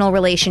Emotional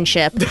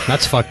Relationship.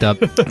 That's fucked up.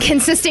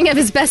 Consisting of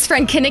his best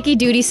friend Kinnicky,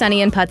 Duty, Sunny,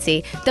 and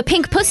Putsy. The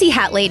Pink Pussy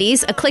Hat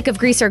Ladies, a clique of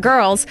greaser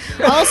girls,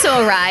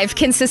 also arrive,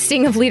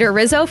 consisting of leader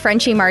Rizzo,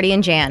 Frenchie, Marty,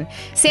 and Jan.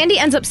 Sandy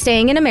ends up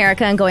staying in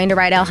America and going to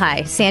Rydell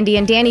High. Sandy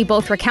and Danny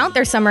both recount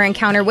their summer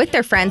encounter with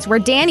their friends, where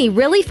Danny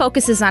really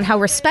focuses on how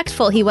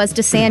respectful he was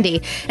to Sandy,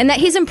 and that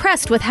he's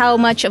impressed with how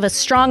much of a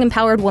strong,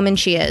 empowered woman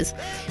she is.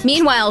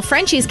 Meanwhile,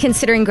 Frenchie's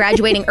considering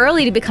graduating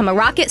early to become a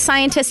rocket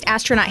scientist,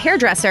 astronaut,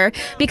 hairdresser,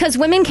 because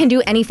women can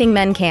do anything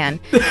men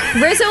can.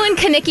 Rizzo and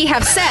Kinnicky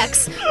have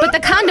sex, but the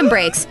condom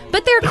breaks.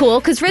 But they're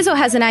cool, because Rizzo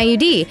has an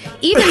IUD.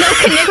 Even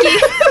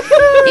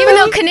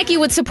though Kinnicky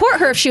would support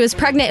her if she was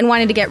pregnant and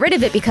wanted to get rid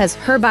of it, because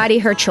her body,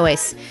 her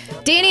choice.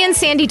 Danny and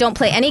Sandy don't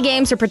play any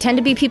games or pretend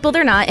to be people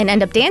they're not, and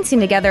end up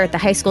dancing together at the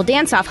high school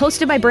dance-off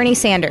hosted by Bernie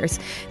Sanders.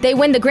 They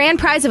win the grand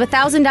prize of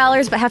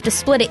 $1,000, but have to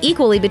split it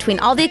equally between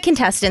all the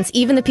contestants,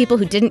 even the people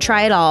who didn't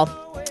try at all.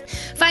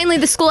 Finally,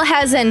 the school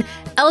has an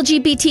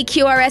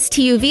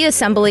LGBTQRSTUV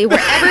assembly where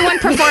everyone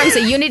performs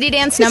a unity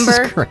dance number.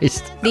 Jesus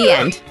Christ. The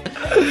end.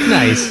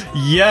 Nice.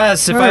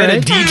 Yes, if I had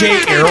a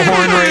DJ air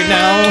horn right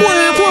now.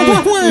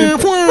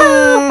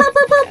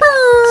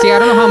 See, I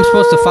don't know how I'm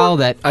supposed to follow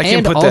that. I can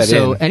and put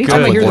also, that in.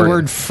 anytime Good I hear the word.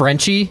 word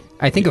Frenchie,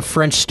 I think of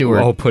French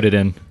Stewart. Oh, put it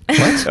in.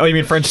 What? Oh, you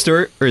mean French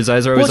Stewart? Or his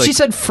eyes are always Well, she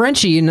said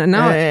Frenchie, and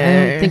now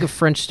I think of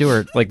French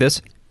Stewart. like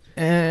this?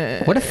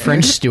 What if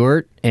French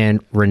Stewart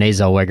and Renee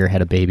Zellweger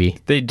had a baby?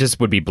 They just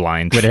would be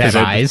blind. Would it have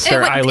eyes?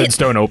 Their eyelids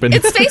don't open.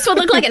 Its face would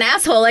look like an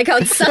asshole, like how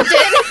it's sucked in.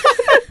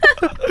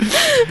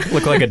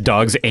 Look like a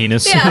dog's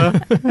anus. Yeah.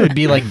 It'd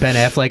be like Ben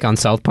Affleck on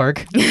South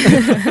Park.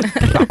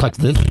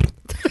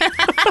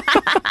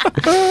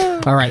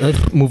 All right,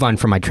 let's move on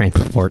from my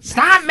transport.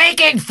 Stop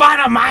making fun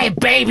of my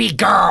baby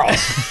girl.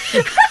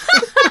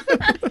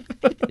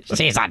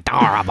 She's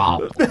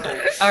adorable.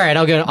 All right,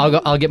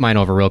 I'll get mine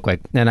over real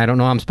quick. And I don't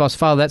know how I'm supposed to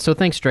follow that, so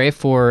thanks, Dre,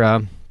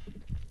 for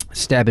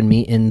stabbing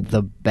me in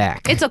the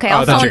back. It's okay.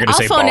 I'll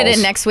phone it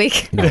in next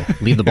week. No,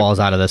 leave the balls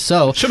out of this.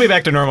 So she'll be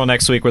back to normal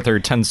next week with her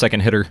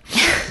 10-second hitter.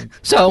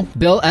 So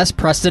Bill S.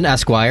 Preston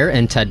Esquire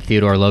and Ted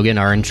Theodore Logan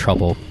are in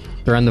trouble.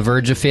 They're on the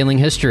verge of failing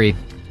history,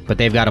 but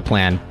they've got a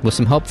plan. With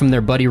some help from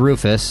their buddy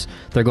Rufus,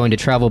 they're going to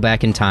travel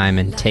back in time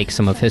and take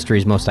some of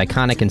history's most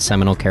iconic and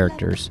seminal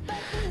characters,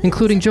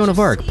 including Joan of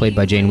Arc, played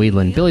by Jane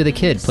Wheadland, Billy the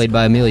Kid, played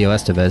by Emilio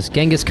Estevez,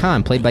 Genghis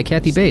Khan, played by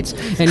Kathy Bates,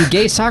 and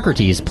Gay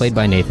Socrates, played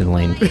by Nathan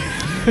Lane.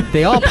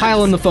 They all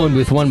pile in the phone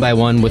booth one by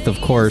one, with, of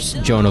course,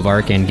 Joan of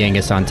Arc and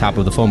Genghis on top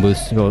of the phone booth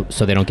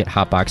so they don't get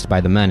hotboxed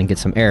by the men and get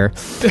some air.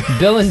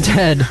 Bill and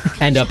Ted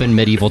end up in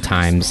medieval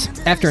times.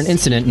 After an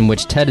incident in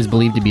which Ted is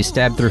believed to be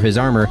stabbed through his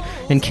armor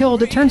and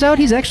killed, it turns out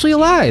he's actually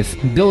alive.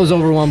 Bill is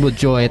overwhelmed with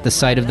joy at the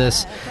sight of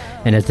this,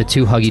 and as the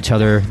two hug each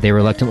other, they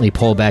reluctantly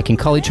pull back and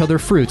call each other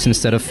fruits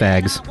instead of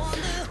fags.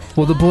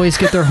 Will the boys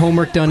get their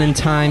homework done in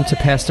time to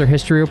pass their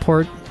history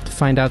report? To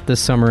find out this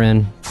summer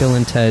in Bill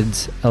and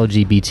Ted's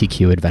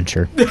LGBTQ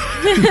adventure.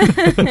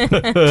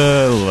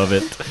 Love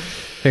it.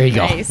 There you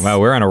go. Nice. Wow,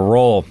 we're on a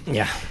roll.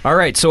 Yeah. All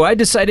right, so I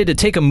decided to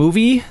take a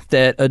movie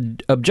that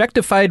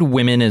objectified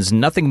women as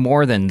nothing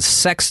more than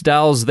sex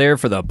dolls there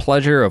for the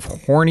pleasure of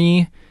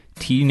horny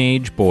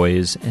teenage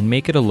boys and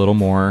make it a little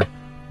more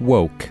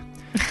woke.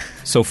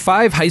 So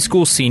 5 high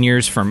school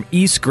seniors from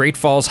East Great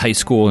Falls High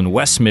School in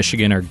West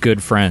Michigan are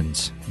good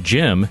friends.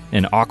 Jim,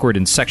 an awkward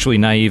and sexually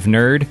naive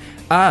nerd.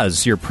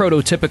 Oz, your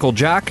prototypical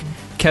jock.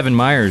 Kevin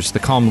Myers, the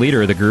calm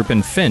leader of the group.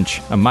 And Finch,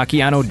 a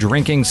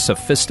macchiato-drinking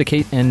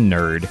sophisticate and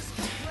nerd.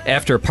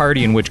 After a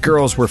party in which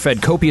girls were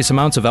fed copious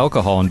amounts of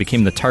alcohol and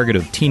became the target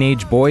of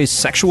teenage boys'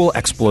 sexual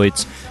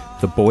exploits,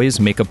 the boys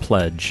make a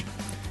pledge.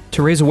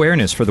 to raise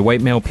awareness for the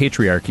white male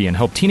patriarchy and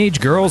help teenage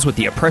girls with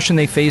the oppression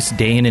they face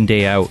day in and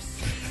day out.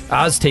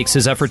 Oz takes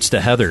his efforts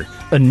to Heather,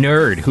 a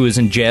nerd who is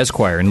in jazz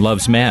choir and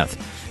loves math,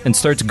 and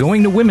starts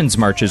going to women's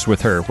marches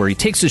with her, where he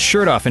takes his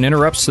shirt off and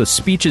interrupts the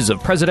speeches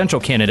of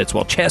presidential candidates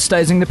while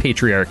chastising the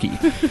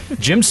patriarchy.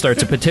 Jim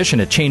starts a petition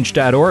at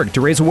Change.org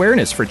to raise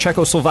awareness for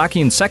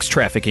Czechoslovakian sex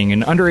trafficking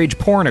and underage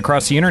porn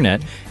across the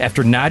internet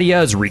after Nadia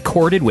is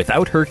recorded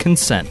without her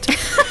consent.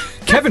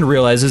 Kevin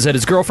realizes that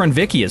his girlfriend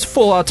Vicky has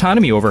full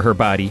autonomy over her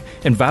body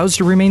and vows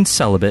to remain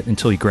celibate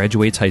until he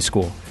graduates high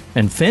school.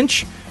 And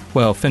Finch?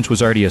 Well, Finch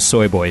was already a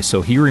soy boy,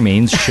 so he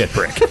remains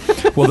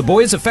shitbrick. Will the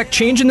boys affect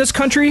change in this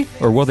country,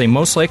 or will they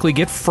most likely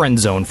get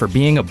friend-zoned for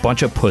being a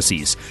bunch of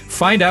pussies?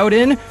 Find out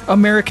in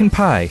American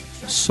Pie.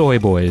 Soy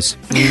boys.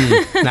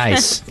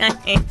 Nice.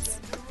 Nice.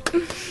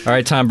 All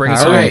right, Tom, bring us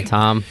All home. right,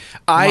 Tom.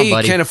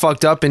 I kind of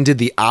fucked up and did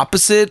the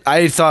opposite.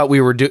 I thought we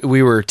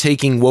were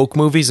taking woke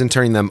movies and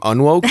turning them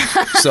unwoke.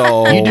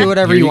 So You do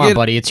whatever you want,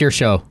 buddy. It's your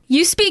show.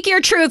 You speak your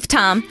truth,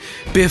 Tom.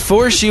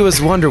 Before she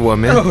was Wonder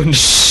Woman,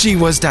 she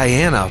was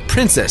Diana,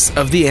 Princess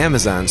of the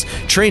Amazons,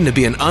 trained to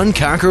be an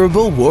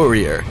unconquerable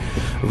warrior.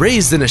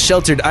 Raised in a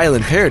sheltered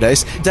island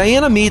paradise,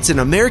 Diana meets an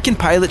American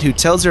pilot who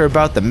tells her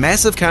about the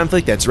massive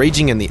conflict that's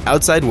raging in the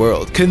outside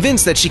world.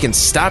 Convinced that she can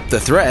stop the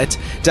threat,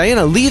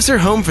 Diana leaves her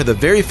home for the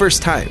very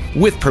first time,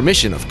 with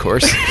permission, of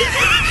course.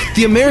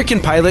 The American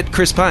pilot,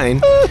 Chris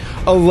Pine,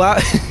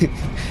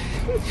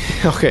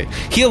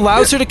 he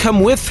allows her to come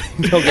with...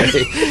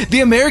 Okay.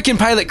 The American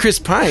pilot, Chris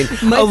Pine,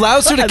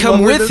 allows her to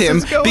come with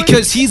him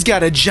because he's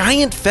got a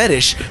giant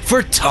fetish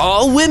for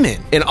tall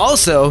women. And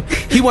also,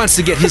 he wants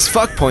to get his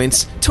fuck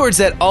points towards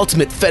that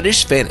ultimate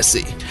fetish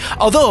fantasy.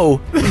 Although,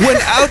 when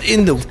out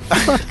in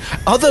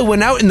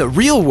the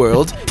real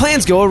world,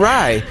 plans go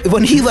awry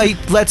when he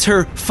lets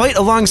her fight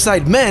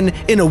alongside men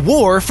in a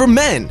war for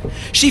men.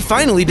 She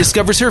finally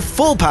discovers her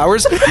full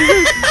powers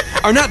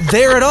are not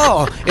there at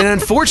all, and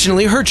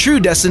unfortunately her true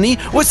destiny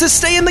was to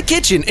stay in the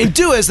kitchen and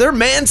do as their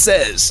man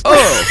says.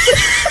 Oh.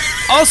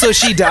 Also,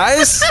 she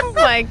dies. Oh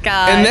my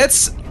God. And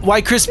that's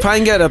why Chris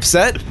Pine got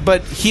upset,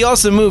 but he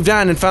also moved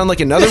on and found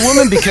another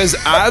woman because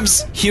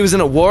he was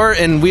in a war,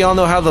 and we all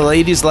know how the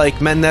ladies like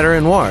men that are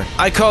in war.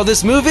 I call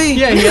this movie...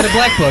 Yeah, he had a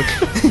black book.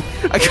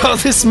 I call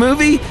this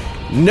movie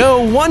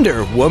No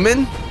Wonder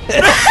Woman.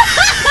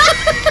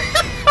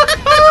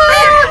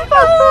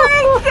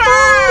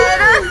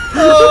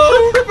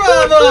 Oh,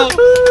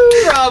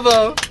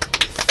 bravo.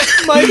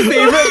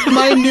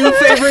 My new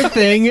favorite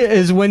thing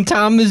is when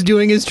Tom is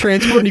doing his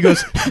transport and he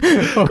goes,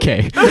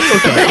 okay. He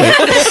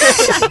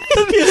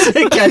has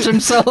to catch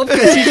himself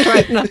because he's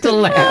trying not to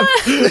laugh.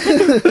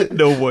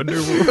 No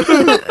Wonder Woman.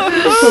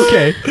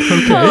 Okay.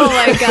 Oh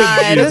my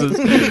God.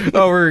 Jesus.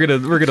 Oh, we're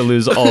gonna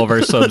lose all of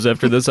our subs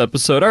after this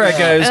episode. All right,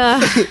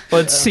 guys,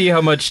 let's see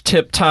how much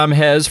tip Tom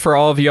has for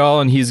all of y'all,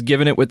 and he's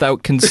giving it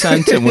without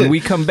consent. And when we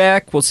come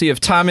back, we'll see if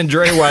Tom and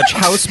Dre watch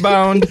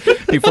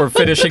Housebound before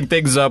finishing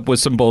things up with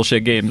some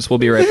bullshit games. We'll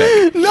be right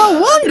back. No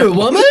Wonder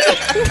Woman.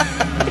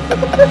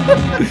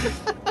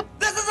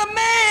 This is a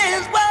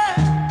man's world.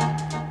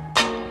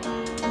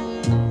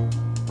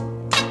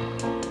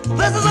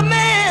 This is a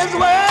man's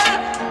world.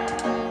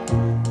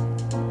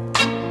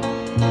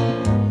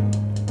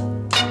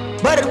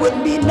 But it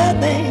wouldn't be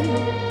nothing.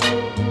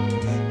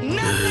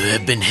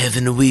 I've been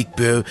having a week,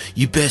 bro.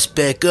 You best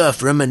back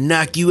off or I'm gonna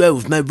knock you out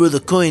with my roll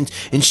of coins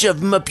and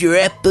shove them up your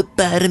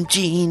apple-bottom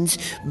jeans.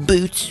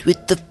 Boots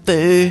with the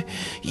fur.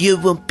 You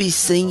won't be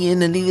saying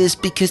any of this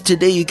because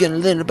today you're gonna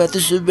learn about the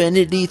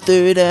Serenity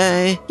Third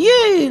Eye.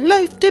 Yay,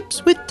 life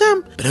tips with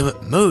Tom. But I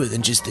want more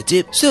than just a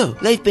tip. So,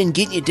 life been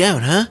getting you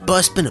down, huh?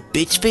 Boss been a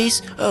bitch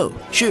face? Oh,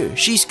 sure,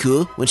 she's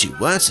cool when she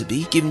wants to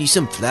be, giving you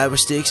some flower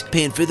sticks,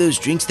 paying for those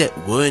drinks that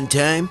one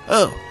time.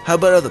 Oh, how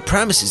about all the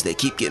promises that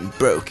keep getting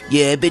broke?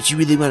 Yeah, I bet you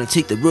really want to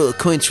take the roll of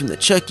coins from the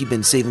Chuck you've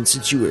been saving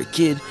since you were a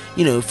kid,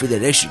 you know, for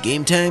that extra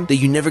game time that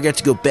you never got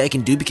to go back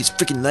and do because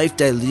freaking life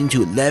dilated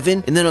into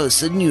 11, and then all of a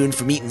sudden you earned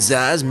from eating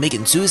Zaz and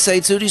making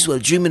suicide sodas while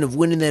dreaming of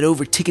winning that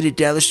over-ticketed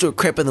dollar store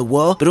crap on the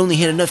wall, but only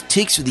had enough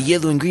ticks for the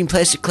yellow and green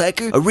plastic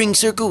clacker, a ring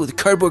circle with a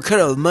cardboard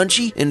cutout of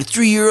Munchie, and a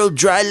 3-year-old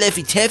dry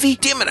Laffy Taffy?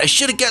 Damn it, I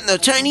should have gotten the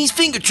Chinese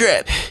finger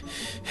trap.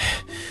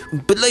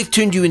 But life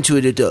turned you into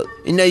an adult,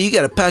 and now you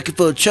got a pocket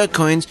full of Chuck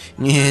coins,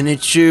 and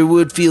it sure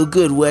would feel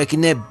good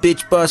whacking that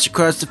bitch boss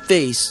across the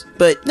face.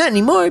 But not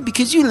anymore,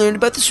 because you learned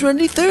about the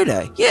Serenity Third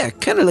Eye. Yeah,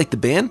 kinda like the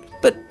band,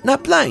 but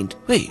not blind.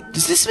 Wait,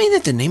 does this mean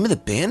that the name of the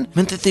band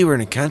meant that they were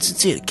in a constant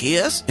state of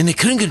chaos, and they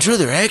couldn't control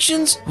their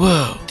actions?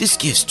 Whoa, this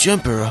gives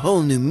Jumper a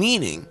whole new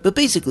meaning. But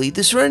basically,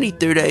 the Serenity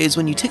Third Eye is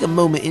when you take a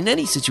moment in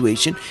any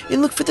situation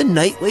and look for the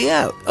night way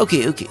out.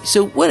 Okay,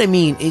 so what I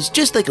mean is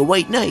just like a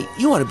white knight,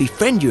 you want to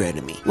befriend your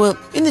enemy. Well,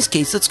 in this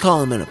case, let's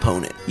call him an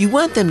opponent. You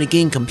want them to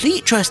gain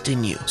complete trust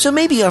in you, so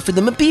maybe offer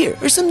them a beer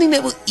or something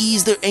that will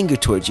ease their anger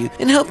towards you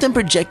and help them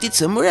project it it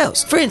somewhere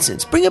else. For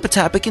instance, bring up a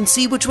topic and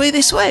see which way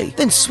they sway.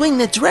 Then swing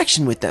that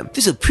direction with them.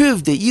 This'll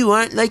prove that you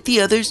aren't like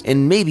the others,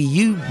 and maybe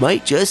you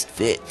might just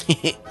fit.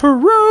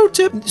 Pro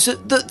tip. So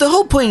the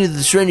whole point of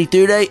the Serenity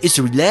Third Eye is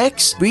to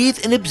relax, breathe,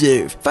 and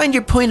observe. Find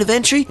your point of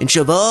entry and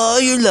shove all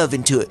your love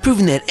into it,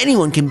 proving that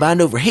anyone can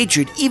bond over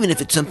hatred even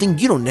if it's something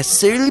you don't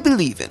necessarily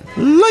believe in.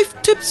 Life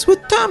tips with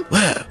Tom.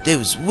 Wow, that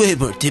was way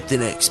more tip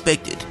than I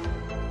expected.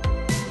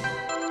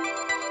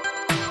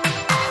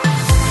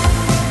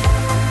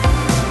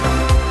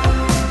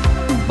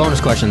 Bonus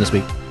question this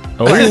week.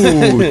 Oh,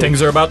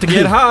 things are about to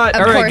get hot.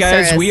 Of All right, course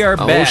there guys, is. we are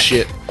back. Oh,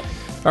 shit.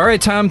 All right,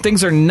 Tom,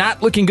 things are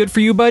not looking good for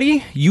you,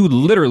 buddy. You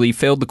literally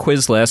failed the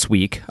quiz last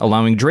week,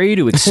 allowing Dre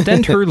to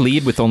extend her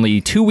lead with only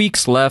 2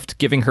 weeks left,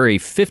 giving her a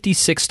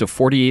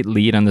 56-48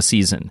 lead on the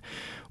season.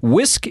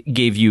 Whisk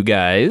gave you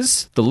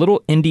guys the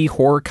little indie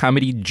horror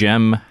comedy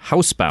gem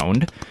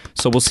Housebound,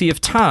 so we'll see if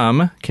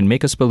Tom can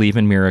make us believe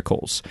in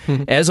miracles.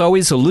 As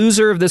always, the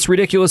loser of this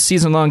ridiculous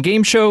season-long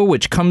game show,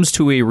 which comes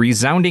to a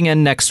resounding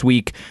end next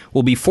week,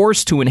 will be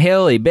forced to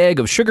inhale a bag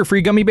of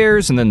sugar-free gummy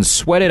bears and then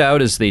sweat it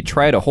out as they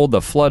try to hold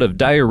the flood of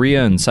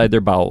diarrhea inside their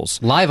bowels.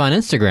 Live on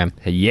Instagram.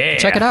 Yeah.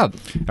 Check it out.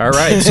 All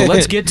right, so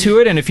let's get to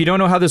it. And if you don't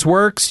know how this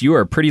works, you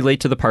are pretty late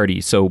to the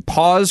party. So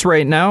pause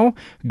right now,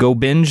 go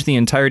binge the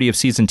entirety of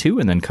Season 2,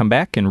 and then come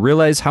back and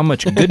realize how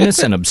much goodness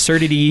and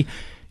absurdity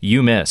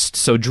you missed.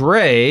 So,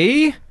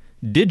 Dre,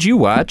 did you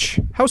watch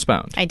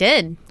Housebound? I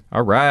did.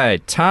 All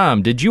right.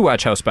 Tom, did you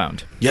watch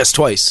Housebound? Yes,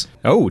 twice.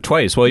 Oh,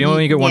 twice. Well, you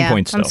only get 1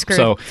 point I'm still. screwed.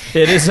 So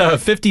it is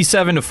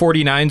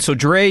 57-49. So,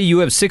 Dre, you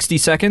have 60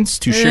 seconds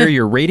to share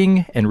your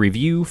rating and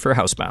review for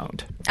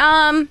Housebound.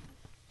 I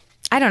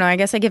don't know. I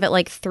guess I give it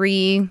like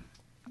 3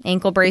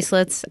 ankle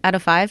bracelets out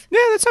of 5. Yeah,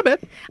 that's not bad.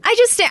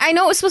 I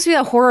know it was supposed to be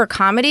a horror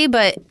comedy,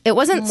 but it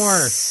wasn't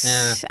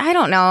I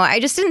don't know. I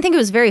just didn't think it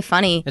was very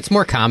funny. It's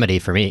more comedy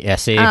for me. Yeah,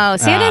 see? I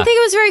didn't think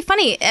it was very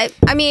funny.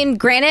 I mean,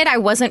 granted, I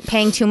wasn't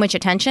paying too much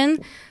attention,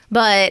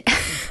 but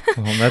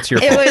Well, that's your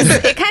fault.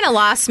 it kind of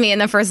lost me in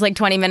the first like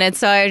 20 minutes,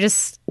 so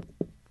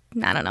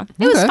I don't know.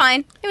 It was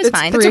fine. It was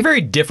fine. It's a very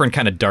different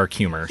kind of dark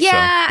humor.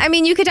 Yeah, I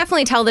mean, you could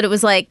definitely tell that it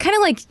was like kind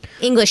of like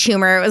English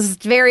humor. It was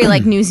very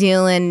like New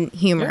Zealand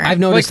humor. I've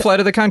noticed like Flight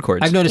of the Conchords.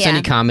 I've noticed Yeah.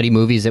 any comedy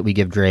movies that we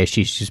give Dre,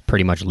 she's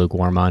pretty much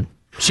lukewarm on.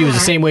 She was the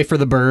same way for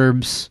The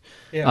Burbs.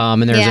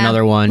 And there's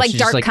another one. Like She's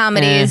dark just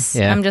comedies.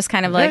 yeah. I'm just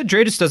kind of Yeah, like,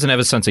 Dre just doesn't have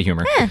a sense of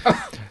humor.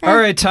 All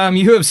right, Tom,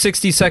 you have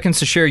 60 seconds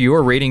to share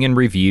your rating and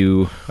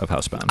review of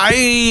Housebound.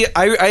 I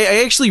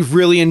actually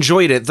really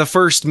enjoyed it. The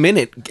first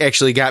minute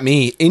actually got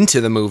me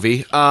into the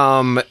movie.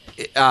 I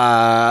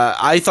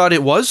thought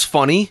it was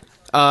funny.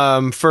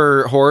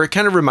 For horror, it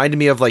kind of reminded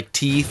me of like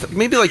Teeth,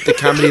 maybe like the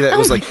comedy that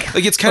was like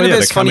it's kind of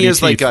as funny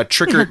as like a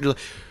Trick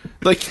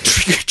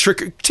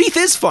Teeth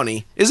is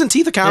funny, isn't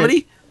Teeth a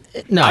comedy?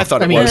 No, I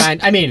thought it mean, was.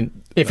 I mean,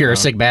 if you're a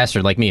sick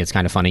bastard like me, it's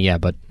kind of funny, yeah,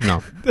 but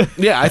no.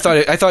 Yeah, I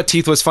thought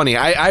Teeth was funny.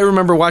 I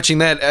remember watching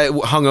that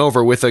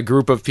hungover with a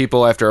group of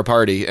people after a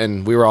party,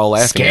 and we were all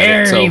laughing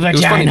at it. So Scary it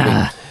was funny to me.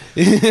 vagina.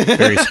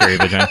 Very scary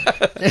vagina.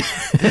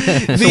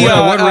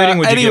 What rating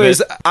would you anyways,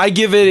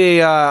 give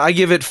it? I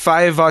give it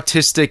 5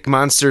 autistic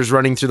monsters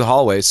running through the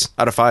hallways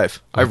out of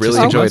 5. I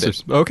really enjoyed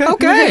it. Okay.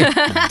 Okay.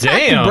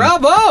 Damn.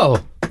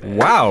 Bravo.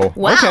 Wow.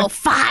 wow, Okay.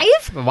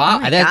 5? Wow.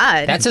 my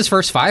God. That's his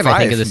first 5, I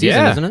think, of the season,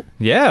 Yeah. isn't it?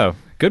 Yeah.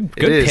 Good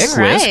It is. pick, Whisk.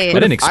 Right. I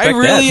didn't expect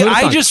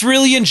I that. just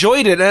really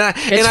enjoyed it, and I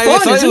fun,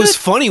 thought isn't it was it?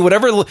 funny.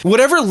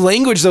 Whatever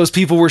language those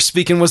people were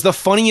speaking was the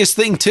funniest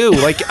thing too.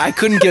 Like I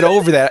couldn't get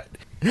over that.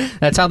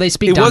 That's how they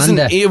speak It down wasn't.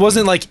 under. It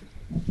wasn't like.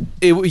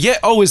 Yeah.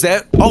 Oh, is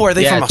that? Oh, are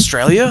they Yeah. from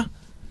Australia?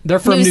 They're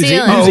from New New Zealand.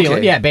 Zealand. Oh, New Zealand.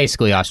 okay. Yeah,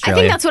 basically I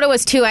Australia. think that's what it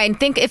was too. I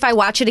think if I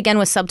watch it again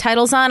with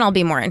subtitles on, I'll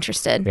be more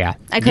interested. Yeah.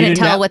 I couldn't You-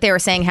 tell that- what they were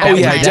saying half Oh the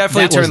yeah, time.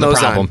 definitely that was turn the those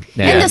problem. on.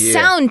 Yeah. And the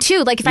sound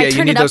too. Like if Yeah, I you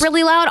turned need it up those-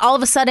 really loud, all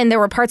of a sudden there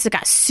were parts that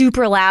got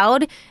super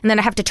loud, and then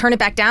I have to turn it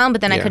back down.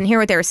 But then I Yeah. couldn't hear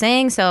what they were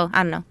saying. So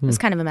I don't know. It was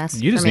kind of a mess.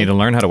 You just for me. need to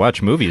learn how to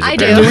watch movies. I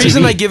do. apparently. The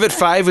reason I give it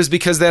 5 was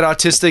because the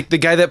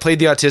guy that played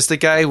the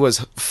autistic guy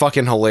was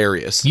fucking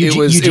hilarious.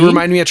 Eugene? It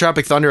reminded me of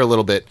Tropic Thunder a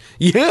little bit.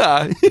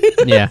 Yeah.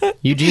 Yeah.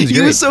 Eugene's He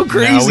great. was so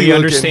crazy. Now we looking.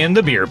 understand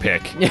the beer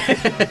pick.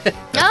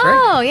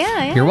 Oh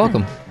yeah. You're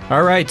welcome.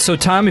 All right, so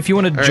Tom, if you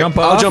want to All right, jump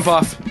off. I'll jump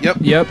off. Yep.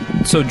 Yep.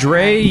 So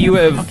Dre, you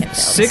have Fucking failed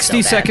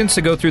 60 so bad. seconds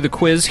to go through the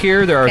quiz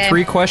here. There are Okay.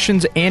 3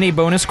 questions and a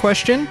bonus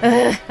question.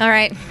 All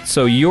right.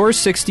 So your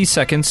 60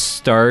 seconds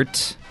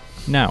start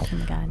now. Oh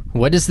my God.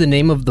 What is the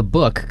name of the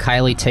book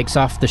Kylie takes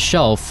off the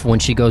shelf when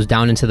she goes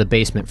down into the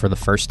basement for the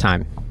first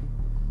time?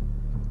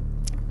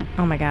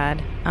 Oh my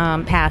God.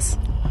 Pass.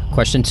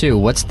 Question 2.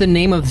 What's the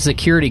name of the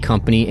security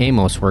company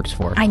Amos works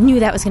for? I knew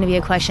that was going to be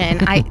a question.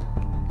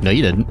 No,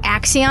 you didn't.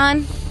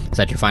 Axion. Is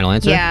that your final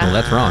answer? Yeah. Well,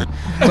 that's wrong.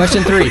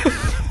 Question 3.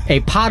 A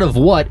pot of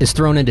what is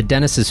thrown into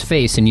Dennis's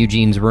face in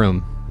Eugene's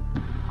room?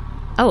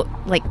 Oh,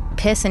 like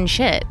piss and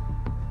shit.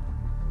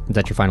 Is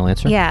that your final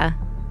answer? Yeah.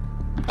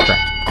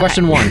 Correct.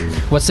 Question 1.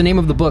 What's the name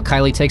of the book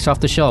Kylie takes off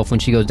the shelf when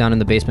she goes down in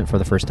the basement for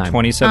the first time?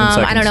 27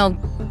 seconds. I don't know.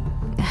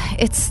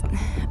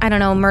 I don't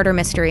know. Murder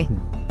mystery.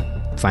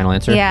 final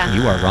answer? Yeah.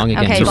 You are wrong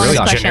again. Okay, You Really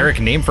suck. generic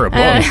name for a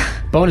book.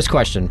 Bonus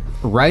question.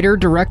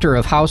 Writer-director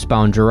of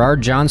Housebound,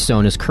 Gerard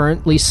Johnstone, is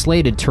currently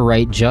slated to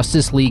write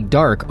Justice League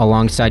Dark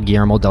alongside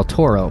Guillermo del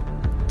Toro.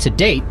 To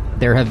date,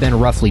 there have been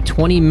roughly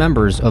 20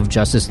 members of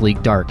Justice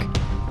League Dark.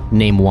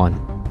 Name one.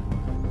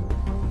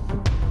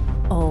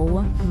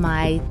 Oh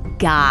my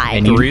god.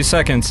 And you- 3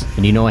 seconds.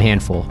 And you know a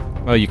handful.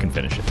 Well, you can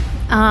finish it.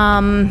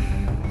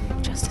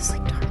 Justice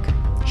League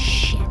Dark.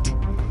 Shit.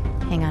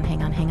 Hang on.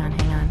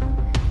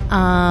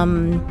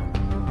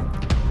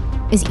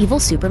 Is Evil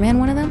Superman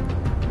one of them?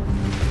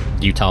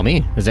 You tell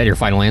me. Is that your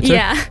final answer?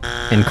 Yeah.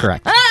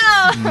 Incorrect. No.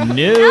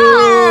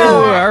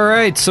 All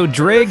right. So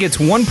Dre gets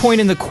 1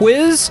 point in the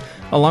quiz,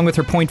 along with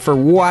her point for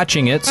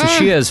watching it. So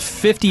she has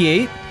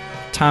 58.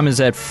 Tom is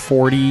at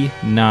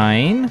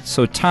 49.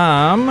 So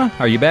Tom,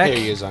 are you back? There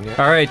he is on, yeah.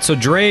 All right. So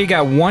Dre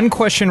got one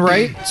question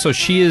right. So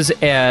she is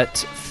at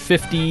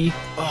 58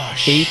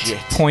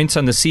 points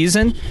on the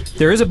season.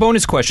 There is a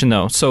bonus question,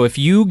 though. So if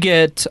you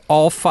get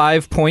all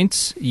 5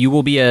 points, you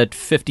will be at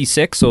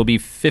 56. So it'll be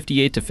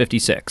 58 to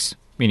 56,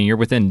 meaning you're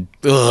within...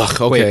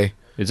 Ugh, okay. Wait,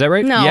 is that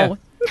right? No. Yeah.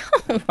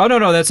 Oh,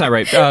 no, that's not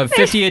right.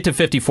 58 to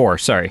 54,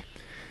 sorry.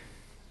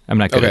 I'm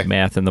not good at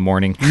math in the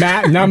morning.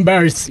 Math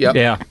numbers. Yep.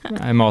 Yeah,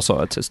 I'm also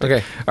autistic.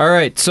 Okay. All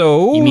right,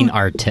 so... You mean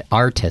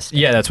artist.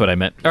 Yeah, that's what I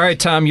meant. All right,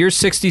 Tom, your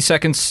 60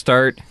 seconds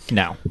start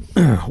now.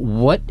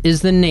 What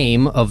is the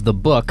name of the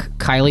book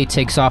Kylie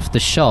takes off the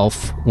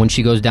shelf when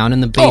she goes down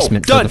in the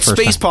basement done. for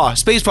the first time?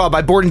 Space Paw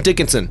by Borden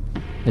Dickinson.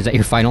 Is that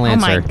your final Oh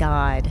answer? my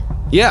god.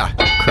 Yeah,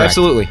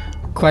 absolutely.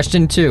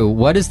 Question 2.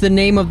 What is the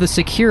name of the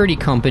security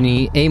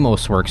company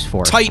Amos works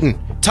for? Titan.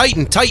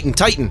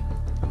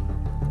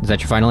 Is that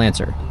your final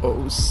answer?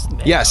 Oh,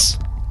 yes.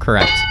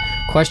 Correct.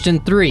 Question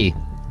 3.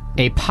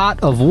 A pot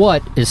of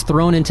what is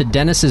thrown into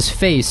Dennis's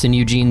face in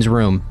Eugene's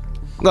room?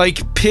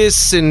 Like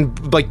piss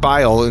and like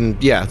bile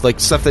and like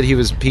stuff that he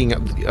was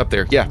peeing up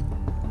there. Yeah.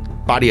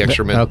 Body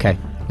excrement. Okay.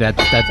 That's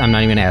I'm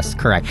not even gonna ask.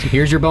 Correct.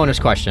 Here's your bonus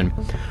question.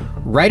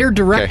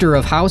 Writer-director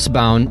of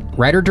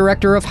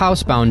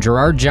Housebound,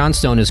 Gerard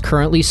Johnstone is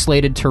currently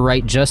slated to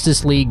write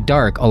Justice League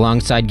Dark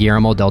alongside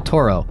Guillermo del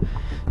Toro.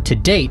 To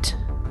date,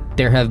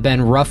 there have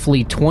been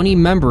roughly 20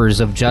 members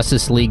of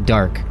Justice League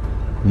Dark.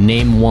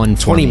 Name one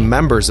for 20 me.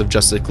 members of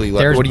Justice League.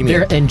 What do you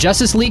mean? In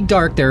Justice League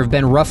Dark, there have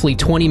been roughly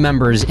 20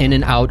 members in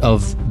and out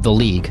of the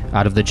League,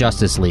 out of the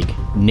Justice League.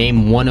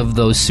 Name one of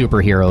those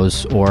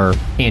superheroes or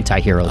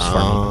anti-heroes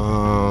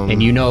for me.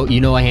 And you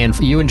know a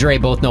handful. You and Dre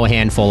both know a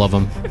handful of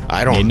them.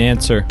 I don't. Need an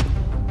answer.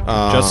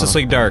 Justice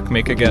League Dark.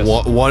 Make a guess.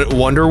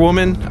 Wonder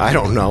Woman? I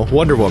don't know.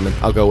 Wonder Woman.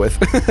 I'll go with.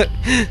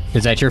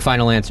 Is that your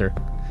final answer?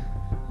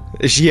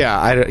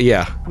 Yeah.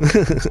 Yeah.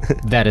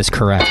 That is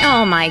correct.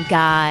 Oh my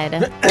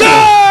god.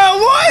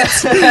 What?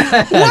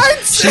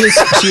 She is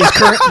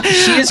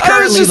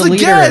currently the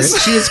leader.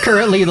 She is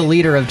currently the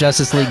leader of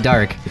Justice League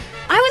Dark.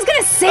 I was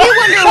gonna say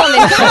Wonder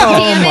Woman. God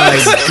damn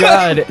it.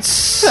 God.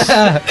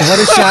 What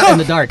is Shot in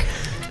the Dark?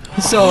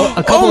 So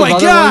a couple of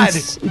other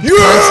ones.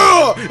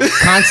 Yeah!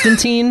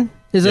 Constantine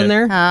is in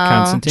there.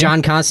 Constantine.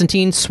 John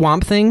Constantine,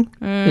 Swamp Thing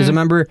is a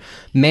member.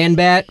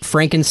 Man-Bat,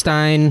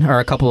 Frankenstein are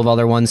a couple of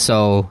other ones.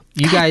 So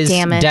you guys,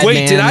 damn it. Dead Wait,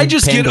 Man, did I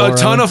just get a Pandora.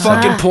 ton of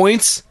fucking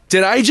points?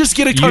 Did I just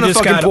get a ton You of just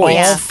fucking got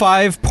points? all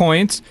 5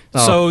 points.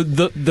 Oh.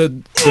 So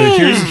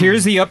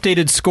here's the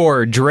updated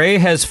score. Dre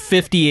has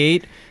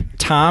 58.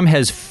 Tom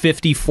has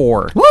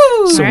 54. Woo!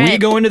 So All we right.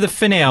 go into the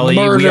finale.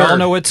 Murder. We all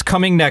know what's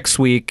coming next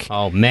week.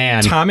 Oh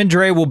man, Tom and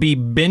Dre will be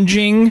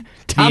binging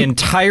the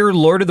entire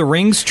Lord of the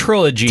Rings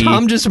trilogy.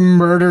 Tom just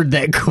murdered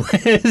that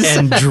quiz.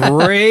 And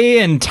Dre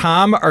and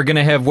Tom are going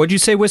to have, what'd you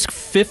say, Whisk?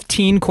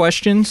 15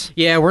 questions?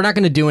 Yeah, we're not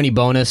going to do any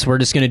bonus. We're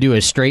just going to do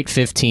a straight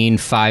 15,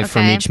 5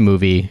 from Okay. each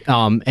movie.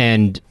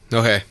 And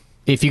Okay.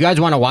 if you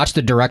guys want to watch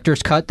the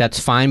director's cut, that's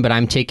fine. But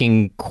I'm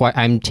taking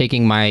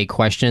my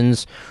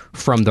questions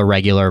from the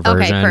regular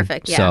version. Okay,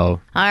 perfect. Yeah.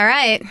 So all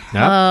right. Yep.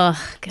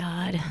 Oh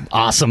god.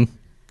 awesome.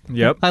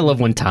 Yep. I love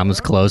when Tom is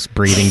close,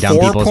 breathing down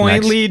people's 4-point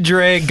necks. lead,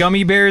 Dre.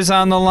 Gummy Bears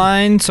on the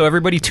line. So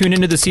everybody tune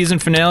into the season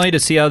finale to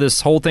see how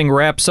this whole thing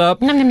wraps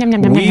up.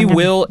 We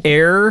will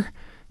air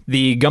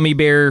the Gummy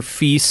Bear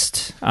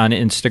Feast on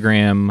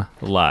Instagram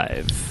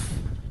Live.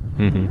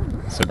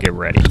 So get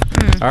ready.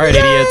 All right,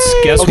 idiots.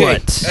 Guess Okay.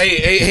 what?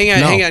 Hey,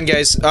 hang on,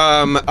 guys.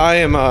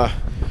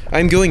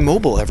 I'm going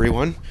mobile,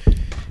 everyone.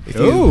 If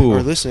you Ooh.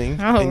 are listening,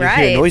 Oh, and you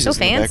right. hear noises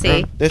So in the fancy.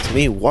 background, that's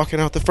me walking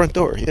out the front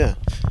door. Yeah.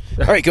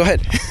 All right, go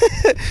ahead.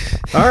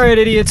 All right,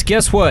 idiots.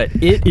 Guess what?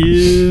 It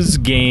is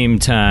game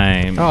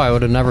time. Oh, I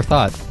would have never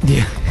thought.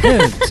 Yeah.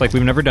 It's like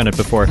we've never done it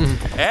before.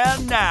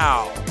 And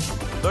now,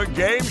 the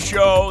game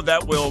show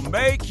that will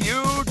make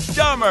you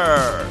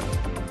dumber.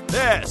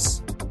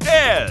 This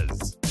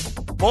is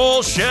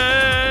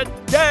Bullshit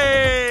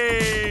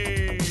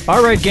Day.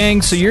 All right,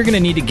 gang, so you're going to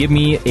need to give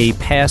me a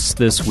pass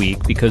this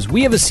week because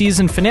we have a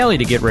season finale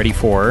to get ready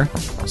for,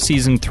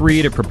 season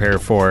 3 to prepare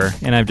for,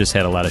 and I've just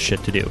had a lot of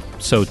shit to do.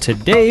 So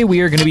today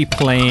we are going to be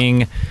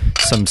playing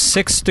some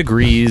 6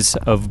 degrees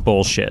of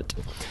bullshit.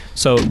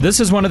 So this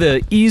is one of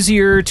the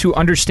easier to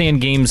understand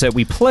games that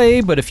we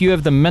play, but if you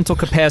have the mental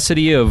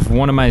capacity of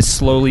one of my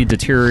slowly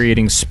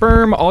deteriorating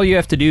sperm, all you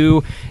have to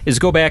do is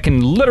go back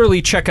and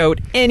literally check out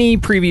any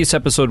previous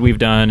episode we've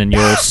done, and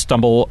you'll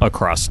stumble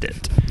across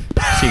it.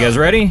 So you guys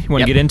ready? You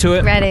want to get into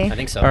it? Ready. I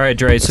think so. All right,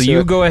 Dre, so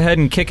you go ahead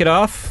and kick it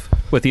off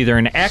with either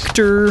an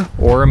actor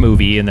or a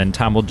movie, and then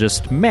Tom will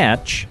just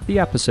match the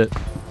opposite.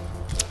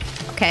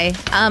 Okay.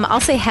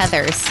 I'll say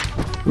Heathers.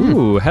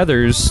 Ooh,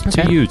 Heathers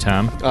to you,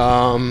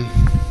 Tom.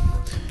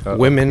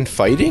 Women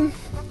fighting?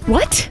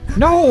 What?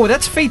 No,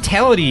 that's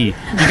fatality.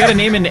 You gotta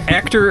name an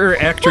actor or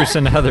actress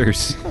in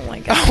Heathers. Oh my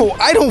god. Oh,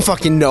 I don't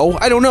fucking know.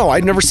 I don't know.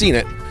 I've never seen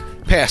it.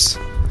 Pass.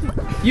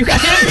 You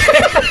can't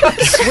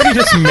pass. What are you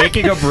just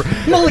making up?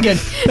 Mulligan.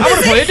 I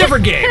want to play a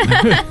different game.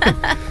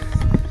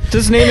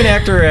 Just name an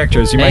actor or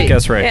actress. You might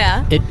guess right.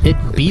 Yeah. It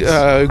beats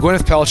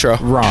Gwyneth Paltrow.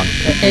 Wrong.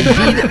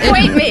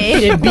 Point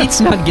me. It beats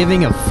not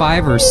giving a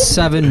 5 or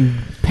 7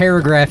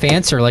 paragraph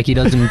answer like he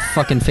does in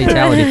fucking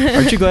Fatality.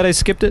 Aren't you glad I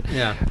skipped it?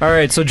 Yeah. All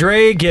right, so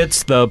Dre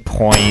gets the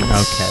point. Okay.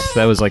 So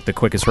that was like the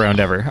quickest round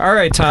ever. All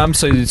right, Tom,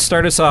 so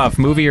start us off.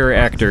 Movie or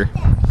actor?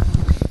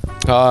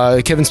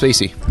 Kevin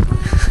Spacey.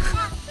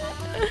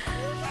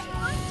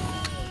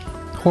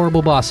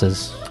 Horrible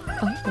Bosses.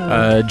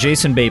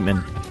 Jason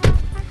Bateman.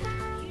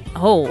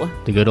 Oh.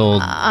 The good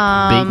old Bait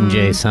and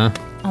Jace, huh?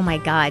 Oh my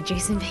god,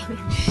 Jason Bateman.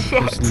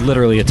 There's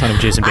literally a ton of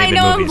Jason I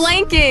Bateman know, movies.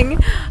 I'm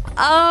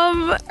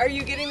blanking. Are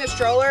you getting the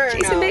stroller or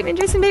Jason no?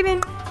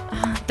 Bateman.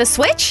 The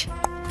Switch?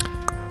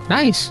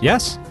 Nice.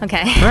 Yes.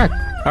 Okay. Correct.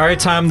 All right,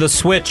 Tom, the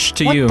switch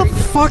to you. What the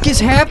fuck is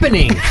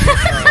happening?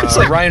 It's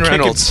like Ryan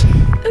Reynolds.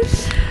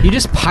 You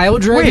just pile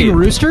dragging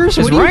roosters?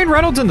 Is What do you- Ryan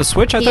Reynolds in the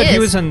switch? I thought he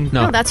was in...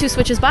 No, that's who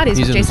switches bodies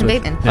He's with in The Jason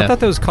Switch. Bateman. I thought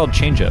that was called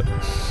Change Up.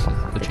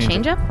 The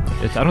Change Up?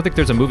 I don't think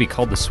there's a movie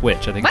called The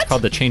Switch. I think it's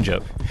called The Change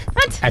Up.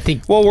 What? I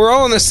think. Well, we're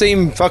all on the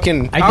same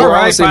fucking. All we're all on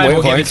right, the same fine, we'll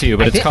give wavelength. it to you,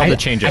 but it's called The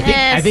Change Up.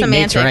 I think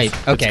Nate's semantics.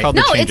 right. Okay. It's called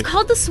No, The Change it's Up.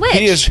 called The Switch.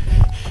 He is.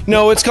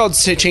 No, it's called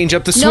Change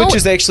Up. The No. Switch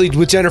is actually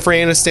with Jennifer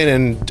Aniston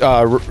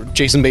and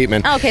Jason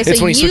Bateman. Okay, so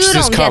it's when he you switches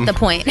his don't cum. get the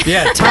point.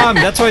 Yeah, Tom,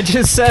 that's what I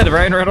just said.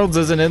 Ryan Reynolds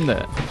isn't in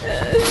that.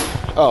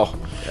 Oh.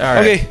 All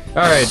right. Okay. All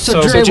right.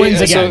 So Dre wins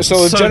again.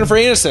 So Jennifer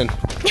Aniston.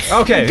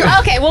 Okay.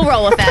 Okay, we'll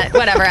roll with that.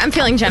 Whatever. I'm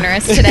feeling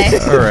generous today.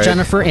 All right.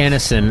 Jennifer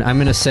Aniston. I'm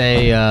going to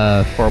say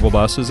Horrible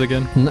Bosses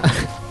again.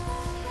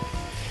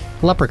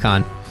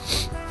 Leprechaun.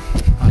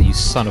 Oh, you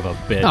son of a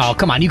bitch. Oh,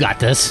 come on. You got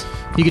this.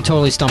 You could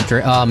totally stump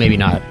Dre. Oh, maybe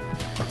not.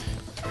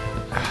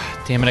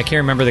 Damn it, I can't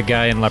remember the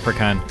guy in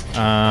Leprechaun.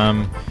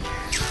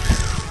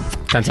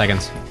 10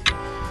 seconds.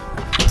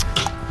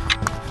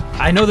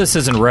 I know this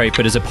isn't right,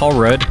 but is it Paul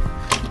Rudd?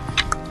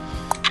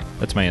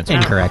 That's my answer.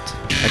 Incorrect.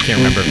 I can't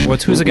remember.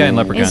 Who's the guy in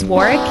Leprechaun? Is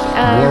Warwick?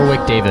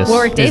 Warwick Davis.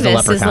 Warwick is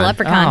Davis the is the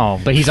Leprechaun. Oh,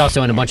 But he's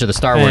also in a bunch of the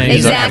Star Wars.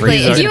 He's Exactly.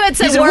 he's If you had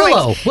said he's in Warwick,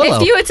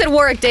 Willow. if you had said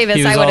Warwick Davis,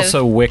 he was I would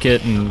also have.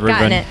 Wicket and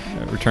gotten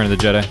Return of the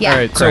Jedi. Yeah. All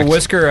right, Correct. so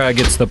Whisker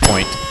gets the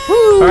point.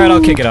 All right,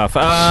 I'll kick it off.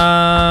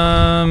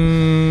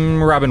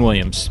 Robin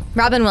Williams.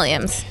 Robin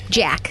Williams.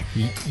 Jack.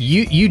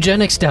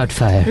 Eugenics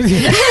Doubtfire.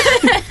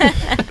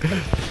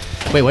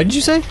 Wait, what did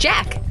you say?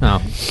 Jack.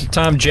 Oh,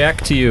 Tom,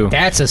 Jack to you.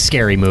 that's a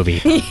scary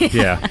movie.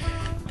 Yeah.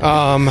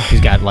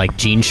 He's got like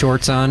jean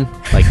shorts on,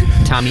 like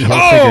Tommy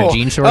Hilfiger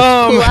jean shorts.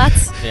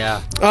 Culottes.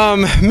 Yeah.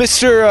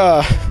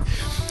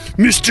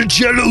 Mr.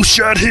 Jello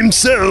shot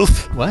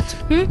himself. What?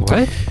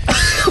 What?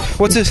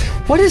 What's this?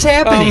 What is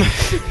happening?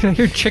 I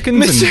hear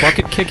chickens and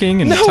bucket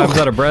kicking and No. Tom's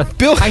out of breath.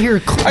 Bill, I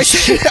hear. I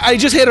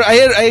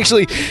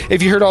actually,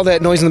 if you heard all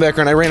that noise in the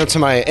background, I ran up to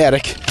my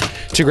attic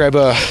to grab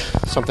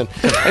something.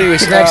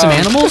 Anyways, grab some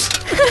animals.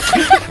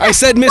 I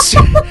said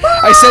Mr.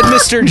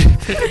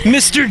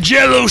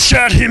 Jello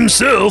shot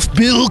himself,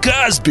 Bill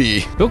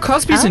Cosby. Bill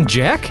Cosby's in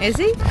Jack? Is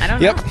he? I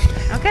don't Yep.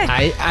 know.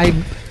 Okay.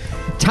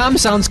 Tom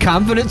sounds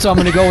confident, so I'm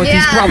going to go with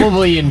he's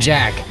probably in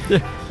Jack.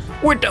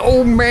 With the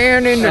old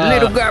man and the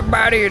little guy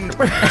body and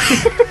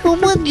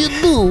What you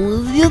do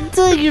is you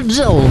take your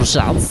Jello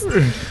shots.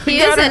 He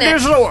is in it.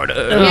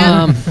 disorder.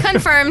 Yeah.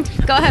 Confirmed.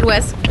 Go ahead,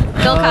 Whisk.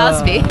 Bill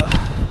Cosby.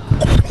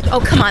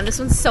 Oh, come on. This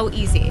one's so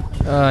easy.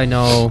 I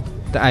know.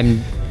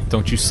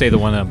 Don't you say the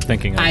one I'm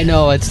thinking of. I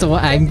know. It's the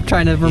one. I'm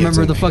trying to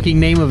remember the fucking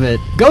name of it.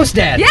 Ghost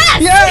Dad.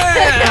 Yes!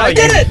 Yeah! I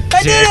did it!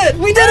 I did it!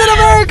 We did it,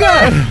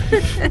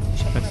 America!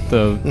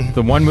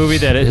 The one movie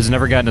that it has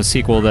never gotten a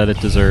sequel that it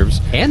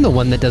deserves. And the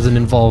one that doesn't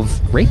involve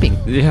raping.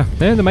 Yeah,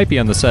 that might be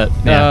on the set.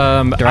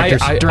 Yeah.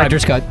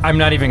 Director's cut. I'm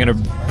not even going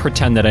to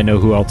pretend that I know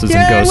who else is in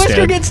Yeah, Ghost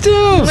Whisker Dad. gets 2!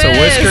 So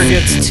Whisker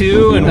gets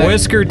 2, and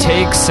Whisker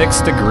takes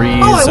 6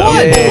 degrees. Oh, I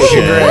won! of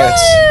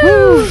bullshit.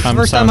 Woo! Tom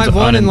First time sounds I've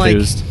won in like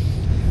unenthused.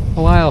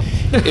 a while.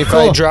 If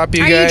I drop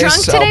you Are guys, you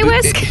drunk today,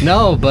 Whisk?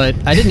 No, but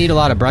I didn't eat a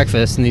lot of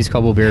breakfast, and these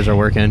couple beers are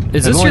working.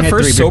 Is I've this only your had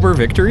first 3 sober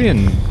victory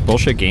in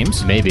bullshit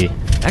games? Maybe.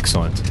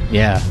 Excellent.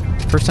 Yeah.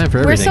 First time for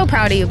We're everything. so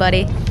proud of you,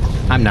 buddy.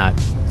 I'm not.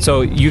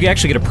 So you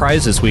actually get a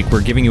prize this week.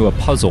 We're giving you a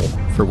puzzle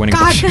for winning.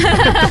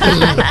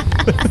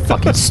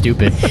 Fucking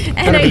stupid.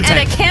 And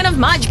a can of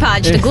Mod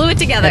Podge to glue it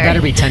together. That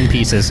better be 10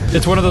 pieces.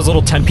 It's one of those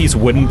little 10-piece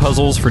wooden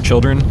puzzles for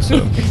children.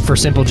 So. For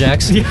Simple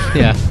Jacks?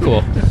 Yeah,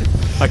 cool.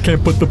 I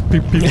can't put the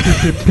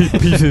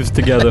pieces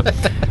together.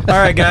 All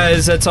right,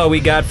 guys, that's all we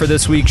got for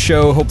this week's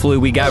show. Hopefully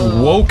we got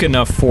woke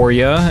enough for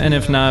you, and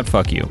if not,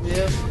 fuck you.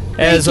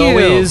 As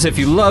always, if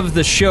you love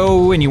the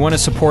show and you want to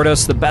support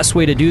us, the best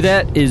way to do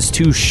that is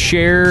to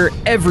share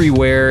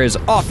everywhere as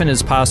often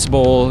as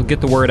possible. Get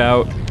the word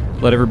out.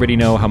 Let everybody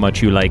know how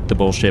much you like the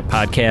Bullshit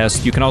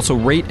Podcast. You can also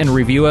rate and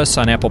review us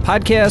on Apple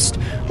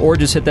Podcast, or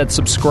just hit that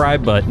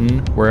subscribe button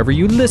wherever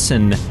you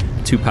listen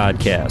to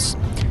podcasts.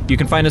 You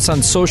can find us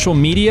on social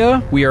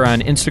media. We are on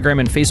Instagram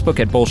and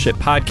Facebook at Bullshit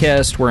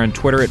Podcast. We're on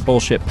Twitter at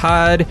Bullshit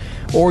Pod.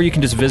 Or you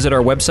can just visit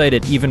our website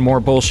at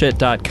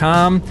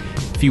evenmorebullshit.com.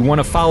 If you want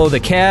to follow the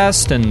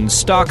cast and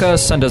stalk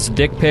us, send us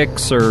dick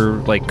pics, or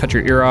like cut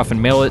your ear off and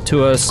mail it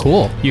to us.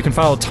 Cool. You can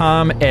follow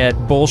Tom at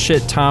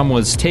Bullshit Tom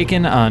Was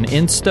Taken on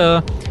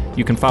Insta.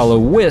 You can follow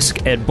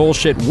Whisk at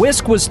Bullshit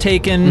Whisk Was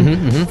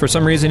Taken. For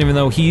some reason, even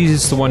though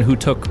he's the one who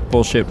took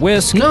Bullshit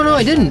Whisk. No,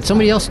 I didn't.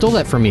 Somebody else stole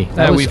that from me.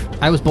 I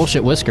was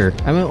Bullshit Whisker.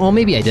 I mean, well,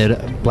 maybe I did.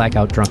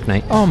 Blackout drunk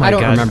night. Oh my God.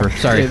 I don't remember.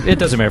 Sorry. It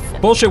doesn't matter.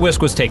 Bullshit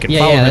Whisk Was Taken.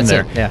 Follow him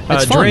there.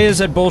 Yeah. Dre is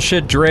at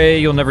Bullshit Dre.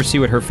 You'll never see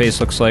what her face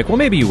looks like. Well,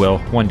 maybe you will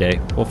one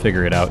day. We'll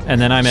figure it out. And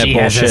then I'm at She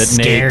Bullshit has a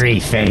scary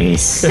Nate.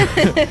 face.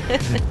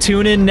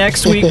 Tune in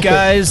next week,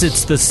 guys.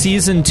 It's the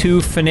season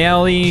 2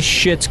 finale.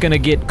 Shit's gonna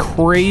get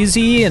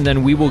crazy, and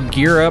then we will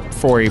gear up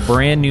for a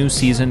brand new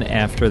season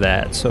after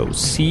that. So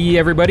see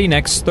everybody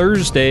next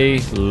Thursday.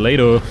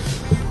 Later.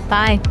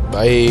 Bye.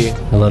 Bye.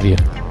 I love you.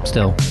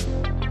 Still.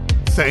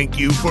 Thank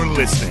you for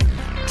listening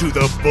to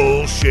the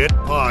Bullshit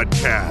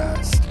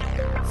Podcast.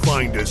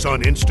 Find us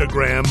on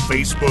Instagram,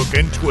 Facebook,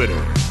 and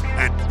Twitter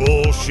at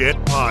Bullshit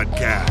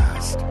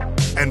Podcast.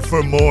 And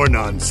for more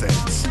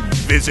nonsense,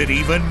 visit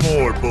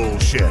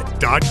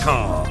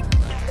evenmorebullshit.com.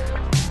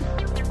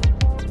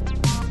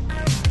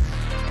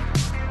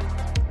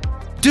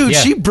 Dude,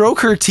 she broke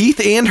her teeth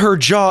and her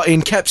jaw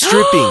and kept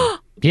stripping.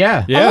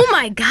 Yeah. Oh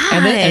my God.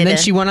 And then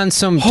she went on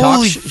some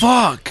Holy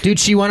fuck. Dude,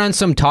 she went on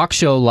some talk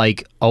show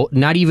like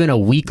not even a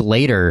week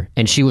later,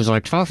 and she was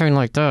like talking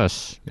like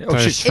this.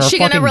 Is she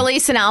going to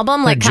release an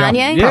album like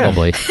Kanye?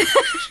 Probably.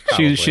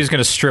 She's going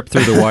to strip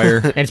through the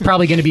wire. And it's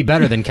probably going to be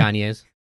better than Kanye's.